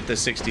wanting to get the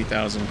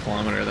 60,000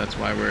 kilometer. That's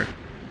why we're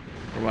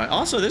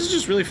also, this is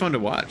just really fun to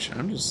watch.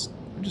 I'm just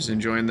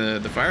enjoying the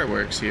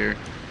fireworks here.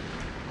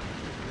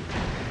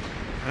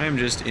 I am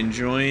just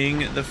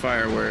enjoying the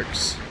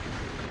fireworks.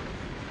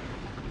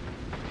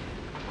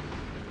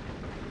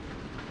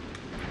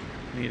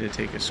 I need to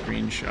take a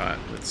screenshot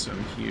with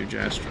some huge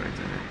asteroids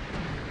in it.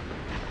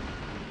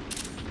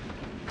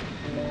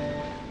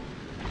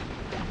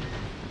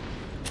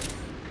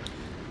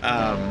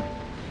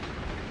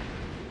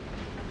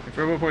 If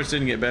roboports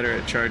didn't get better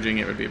at charging,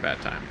 it would be a bad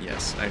time.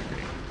 Yes, I agree.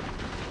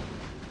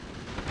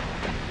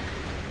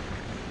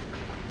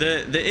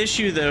 The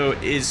issue, though,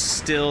 is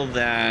still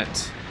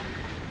that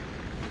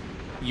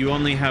you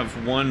only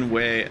have one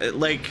way.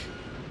 Like,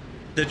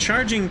 the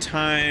charging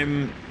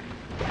time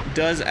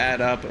does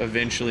add up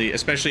eventually,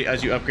 especially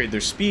as you upgrade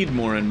their speed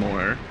more and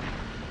more.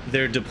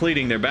 They're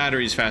depleting their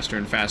batteries faster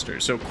and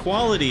faster. So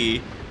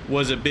quality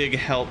was a big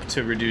help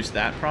to reduce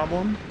that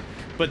problem.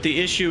 But the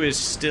issue is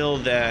still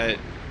that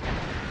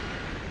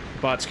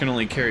bots can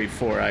only carry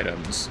 4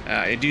 items.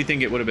 I do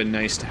think it would have been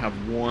nice to have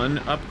one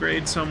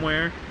upgrade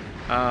somewhere.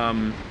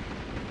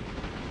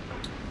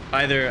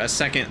 Either a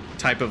second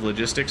type of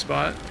logistics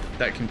bot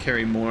that can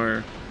carry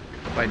more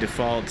by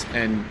default,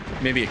 and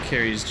maybe it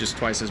carries just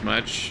twice as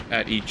much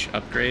at each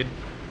upgrade,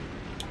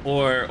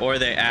 or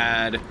they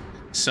add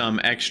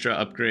some extra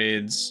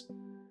upgrades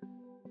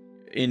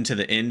into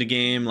the end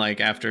game,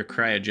 like after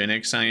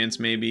cryogenic science,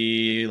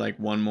 maybe like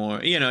one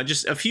more, you know,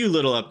 just a few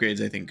little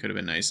upgrades I think could have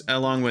been nice,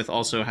 along with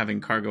also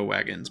having cargo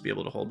wagons be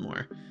able to hold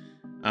more.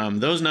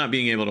 Those not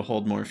being able to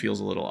hold more feels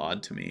a little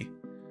odd to me,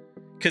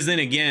 because then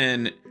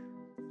again,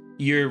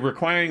 you're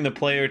requiring the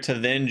player to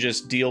then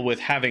just deal with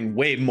having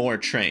way more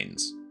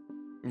trains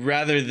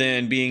rather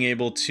than being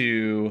able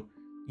to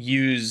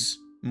use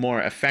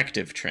more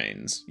effective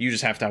trains. You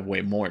just have to have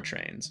way more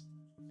trains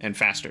and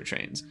faster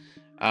trains.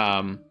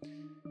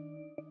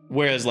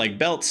 Whereas like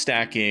belt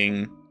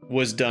stacking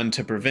was done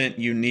to prevent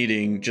you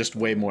needing just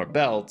way more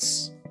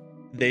belts.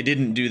 They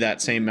didn't do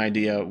that same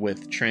idea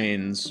with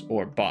trains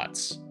or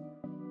bots,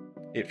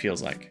 it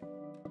feels like.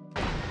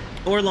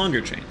 Or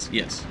longer trains.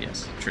 Yes,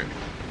 true.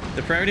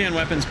 The priority on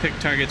weapons pick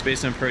targets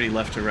based on priority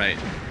left to right.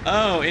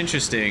 Oh,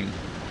 interesting.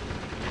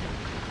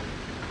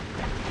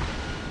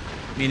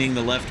 Meaning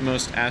the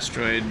leftmost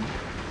asteroid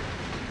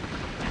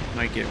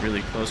might get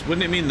really close.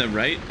 Wouldn't it mean the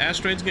right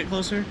asteroids get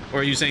closer? Or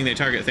are you saying they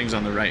target things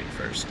on the right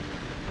first?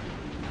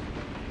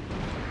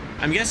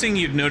 I'm guessing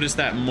you'd notice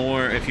that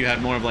more if you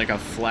had more of like a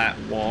flat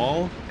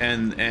wall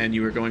and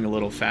you were going a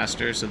little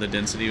faster, so the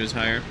density was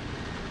higher.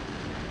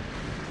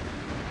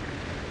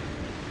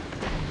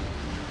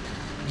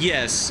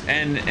 Yes,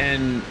 and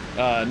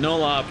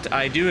Nolopt,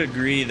 I do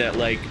agree that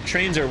like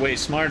trains are way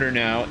smarter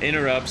now,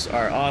 interrupts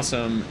are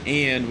awesome,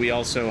 and we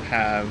also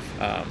have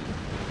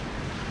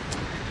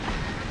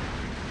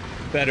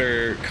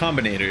better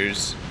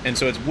combinators, and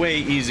so it's way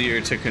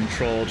easier to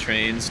control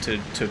trains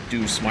to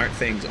do smart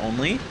things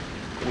only,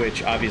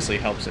 which obviously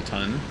helps a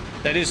ton.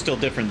 That is still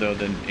different though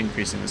than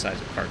increasing the size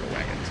of cargo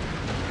wagons.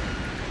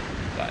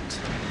 But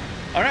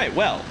all right,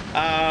 well,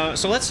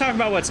 so let's talk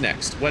about what's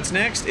next. What's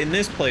next in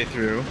this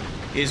playthrough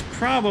is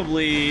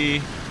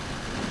probably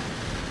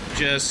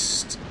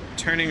just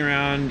turning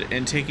around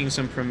and taking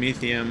some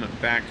Promethium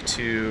back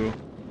to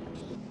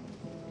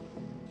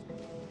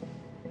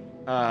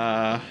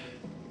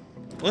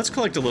let's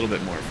collect a little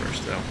bit more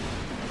first though.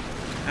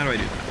 How do I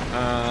do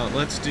that?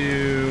 Let's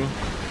do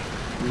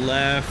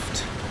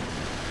left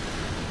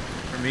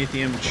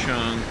Promethium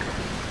chunk,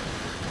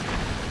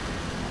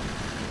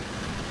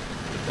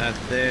 put that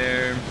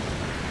there.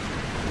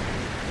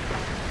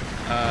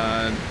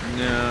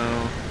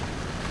 No.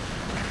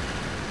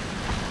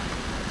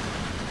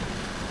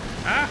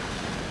 Ah!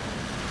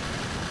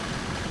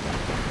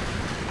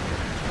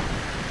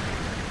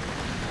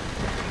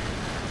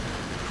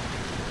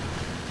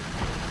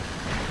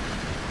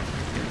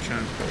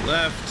 Chunk go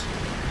left.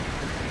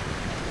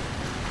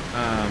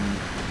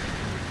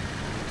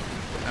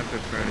 After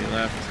priority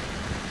left.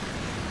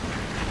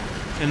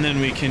 And then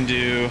we can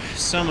do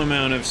some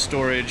amount of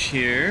storage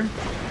here.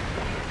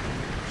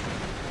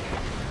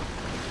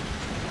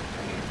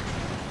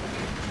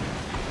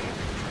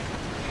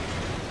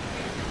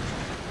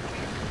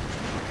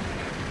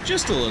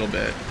 Just a little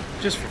bit,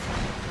 just for fun.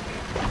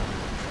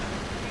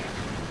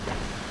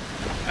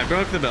 I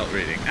broke the belt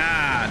reading.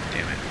 Ah,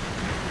 damn it.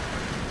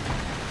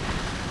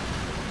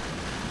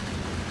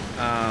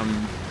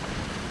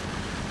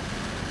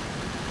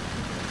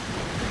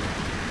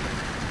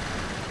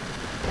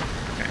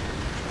 Okay.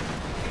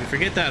 We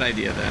forget that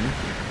idea then,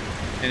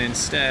 and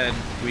instead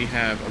we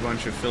have a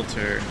bunch of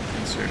filter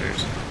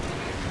inserters.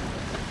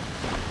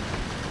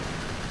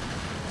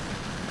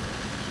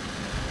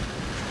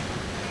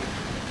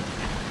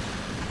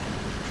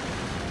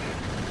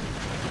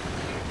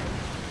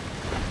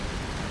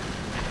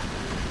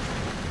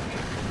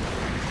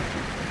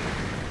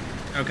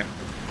 Okay.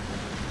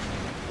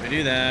 We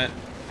do that.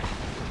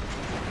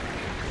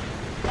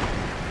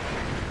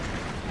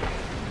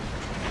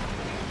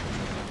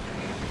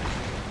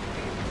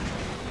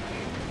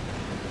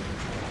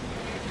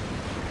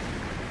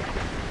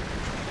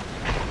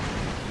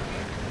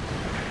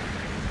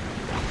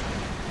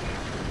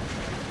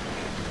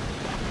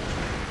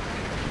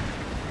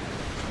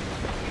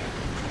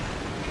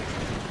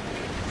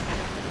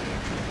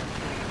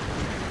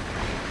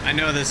 I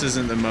know this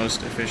isn't the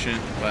most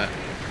efficient, but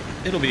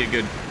it'll be a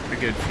good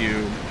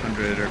few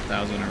hundred or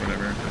thousand or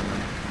whatever.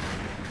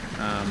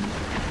 I don't know.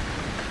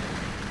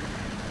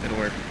 It'll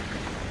work.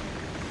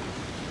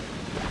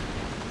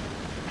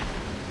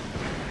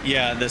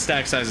 Yeah, the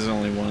stack size is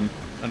only one,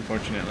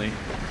 unfortunately.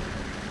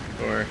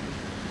 For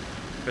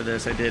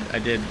this, I did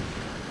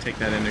take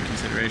that into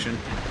consideration.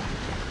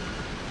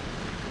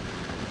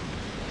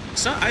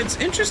 So it's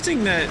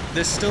interesting that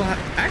this still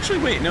actually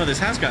wait, no, this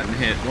has gotten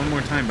hit one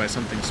more time by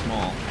something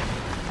small,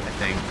 I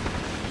think.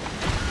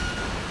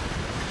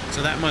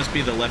 So that must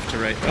be the left to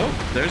right. Oh,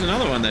 there's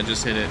another one that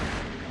just hit it.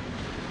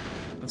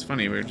 That's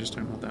funny, we were just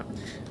talking about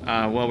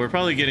that. Well, we're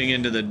probably getting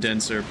into the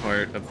denser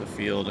part of the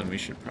field, and we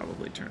should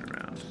probably turn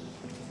around.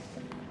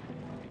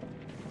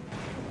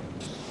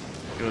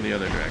 Go the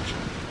other direction.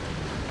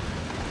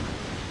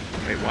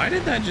 Wait, why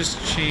did that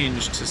just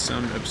change to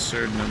some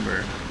absurd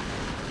number?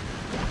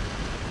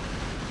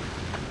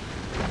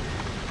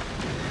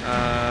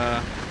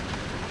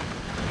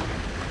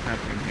 What's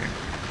happening here?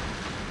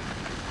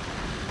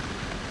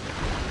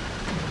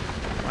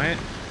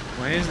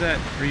 Why is that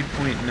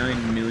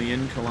 3.9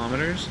 million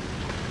kilometers?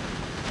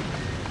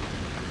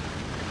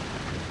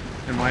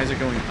 And why is it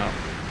going up?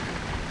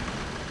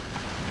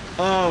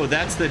 Oh,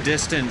 that's the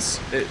distance.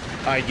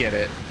 I get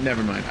it.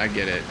 Never mind, I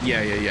get it.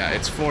 Yeah.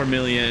 It's 4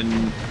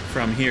 million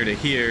from here to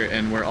here,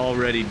 and we're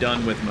already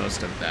done with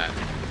most of that.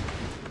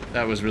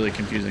 That was really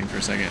confusing for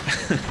a second.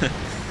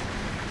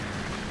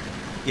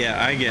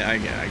 Yeah, I get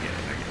it.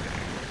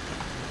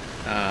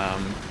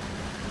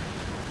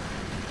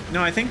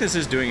 No, I think this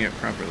is doing it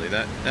properly.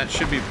 That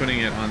should be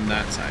putting it on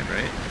that side,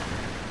 right?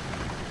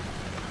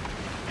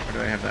 Or do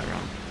I have that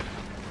wrong?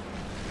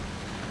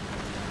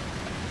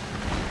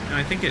 No,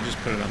 I think it just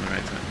put it on the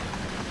right side.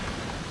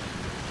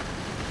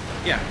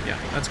 Yeah,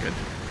 that's good.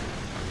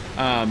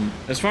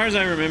 As far as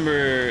I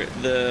remember,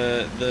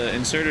 the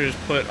inserters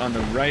put on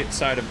the right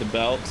side of the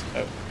belt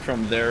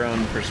from their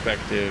own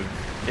perspective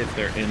if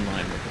they're in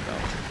line with the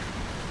belt.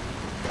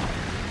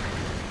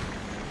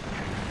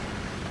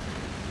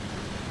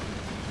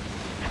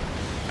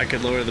 I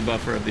could lower the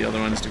buffer of the other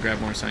ones to grab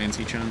more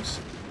sciencey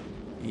chunks.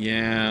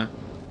 Yeah.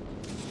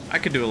 I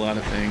could do a lot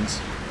of things.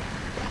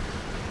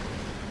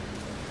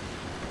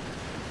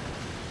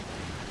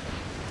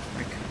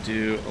 I could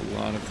do a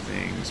lot of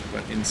things,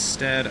 but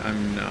instead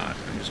I'm not.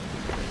 I'm just going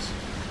to do this.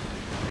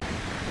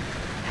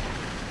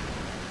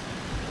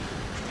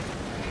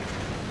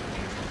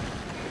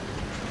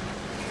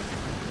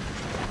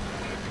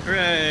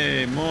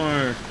 Hooray!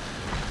 More!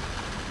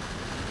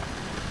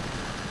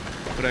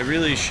 What I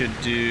really should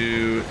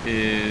do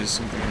is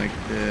something like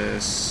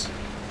this.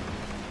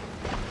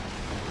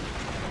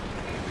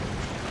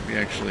 We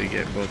actually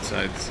get both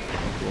sides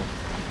equal.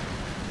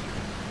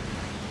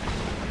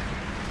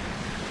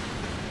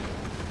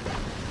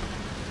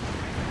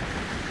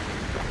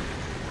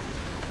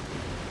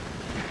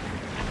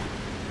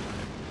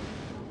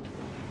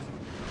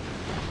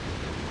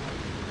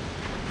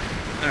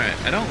 Alright,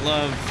 I don't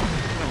love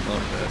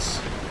this.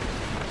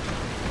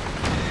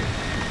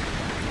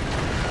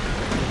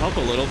 It'll help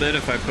a little bit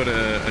if I put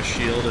a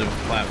shield of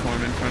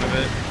platform in front of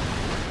it.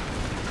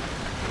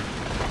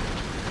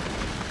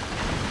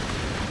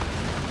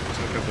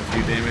 Took up a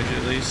few damage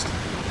at least.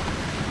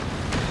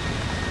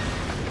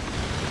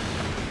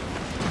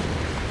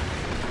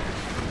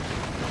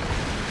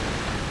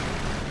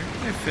 Where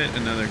can I fit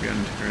another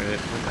gun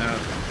turret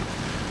without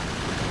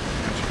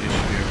much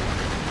issue?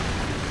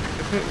 I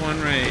could put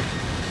one right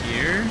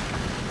here.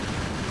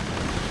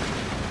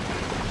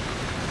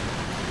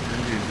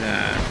 And do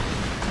that.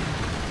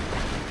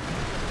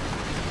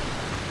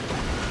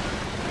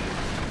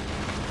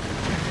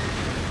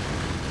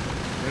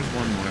 There's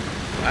one more.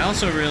 I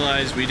also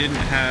realized we didn't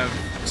have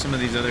some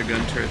of these other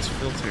gun turrets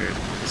filtered.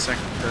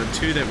 The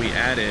two that we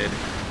added.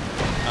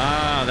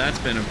 Ah, that's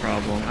been a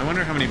problem. I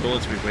wonder how many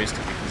bullets we've wasted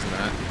because of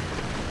that.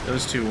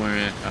 Those two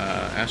weren't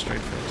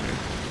asteroid filtered.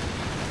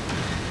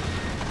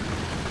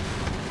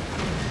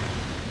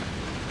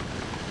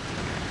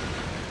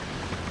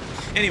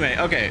 Anyway,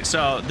 okay,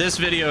 so this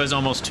video is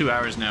almost 2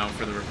 hours now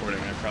for the recording.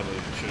 I probably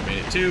should have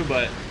made it 2,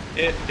 but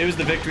it was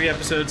the victory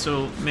episode,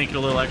 so make it a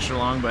little extra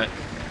long. But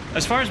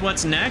as far as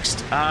what's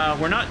next,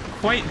 we're not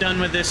quite done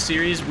with this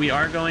series. We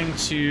are going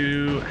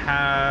to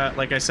have,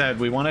 like I said,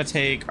 we want to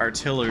take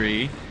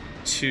artillery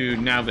to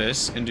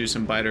Nauvis and do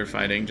some biter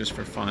fighting just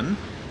for fun.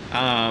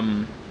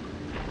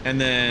 And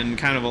then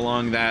kind of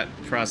along that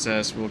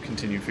process, we'll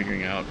continue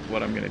figuring out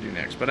what I'm going to do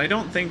next. But I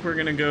don't think we're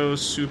going to go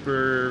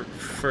super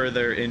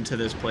further into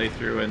this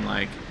playthrough and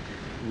like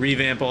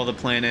revamp all the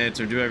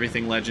planets or do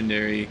everything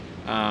legendary.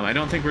 I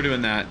don't think we're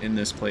doing that in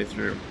this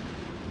playthrough.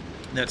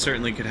 That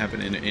certainly could happen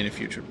in a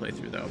future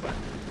playthrough though. But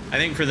I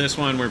think for this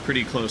one, we're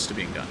pretty close to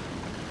being done.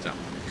 So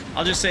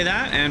I'll just say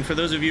that. And for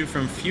those of you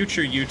from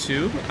future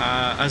YouTube,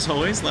 as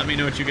always, let me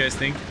know what you guys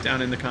think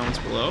down in the comments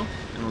below.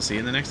 And we'll see you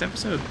in the next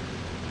episode.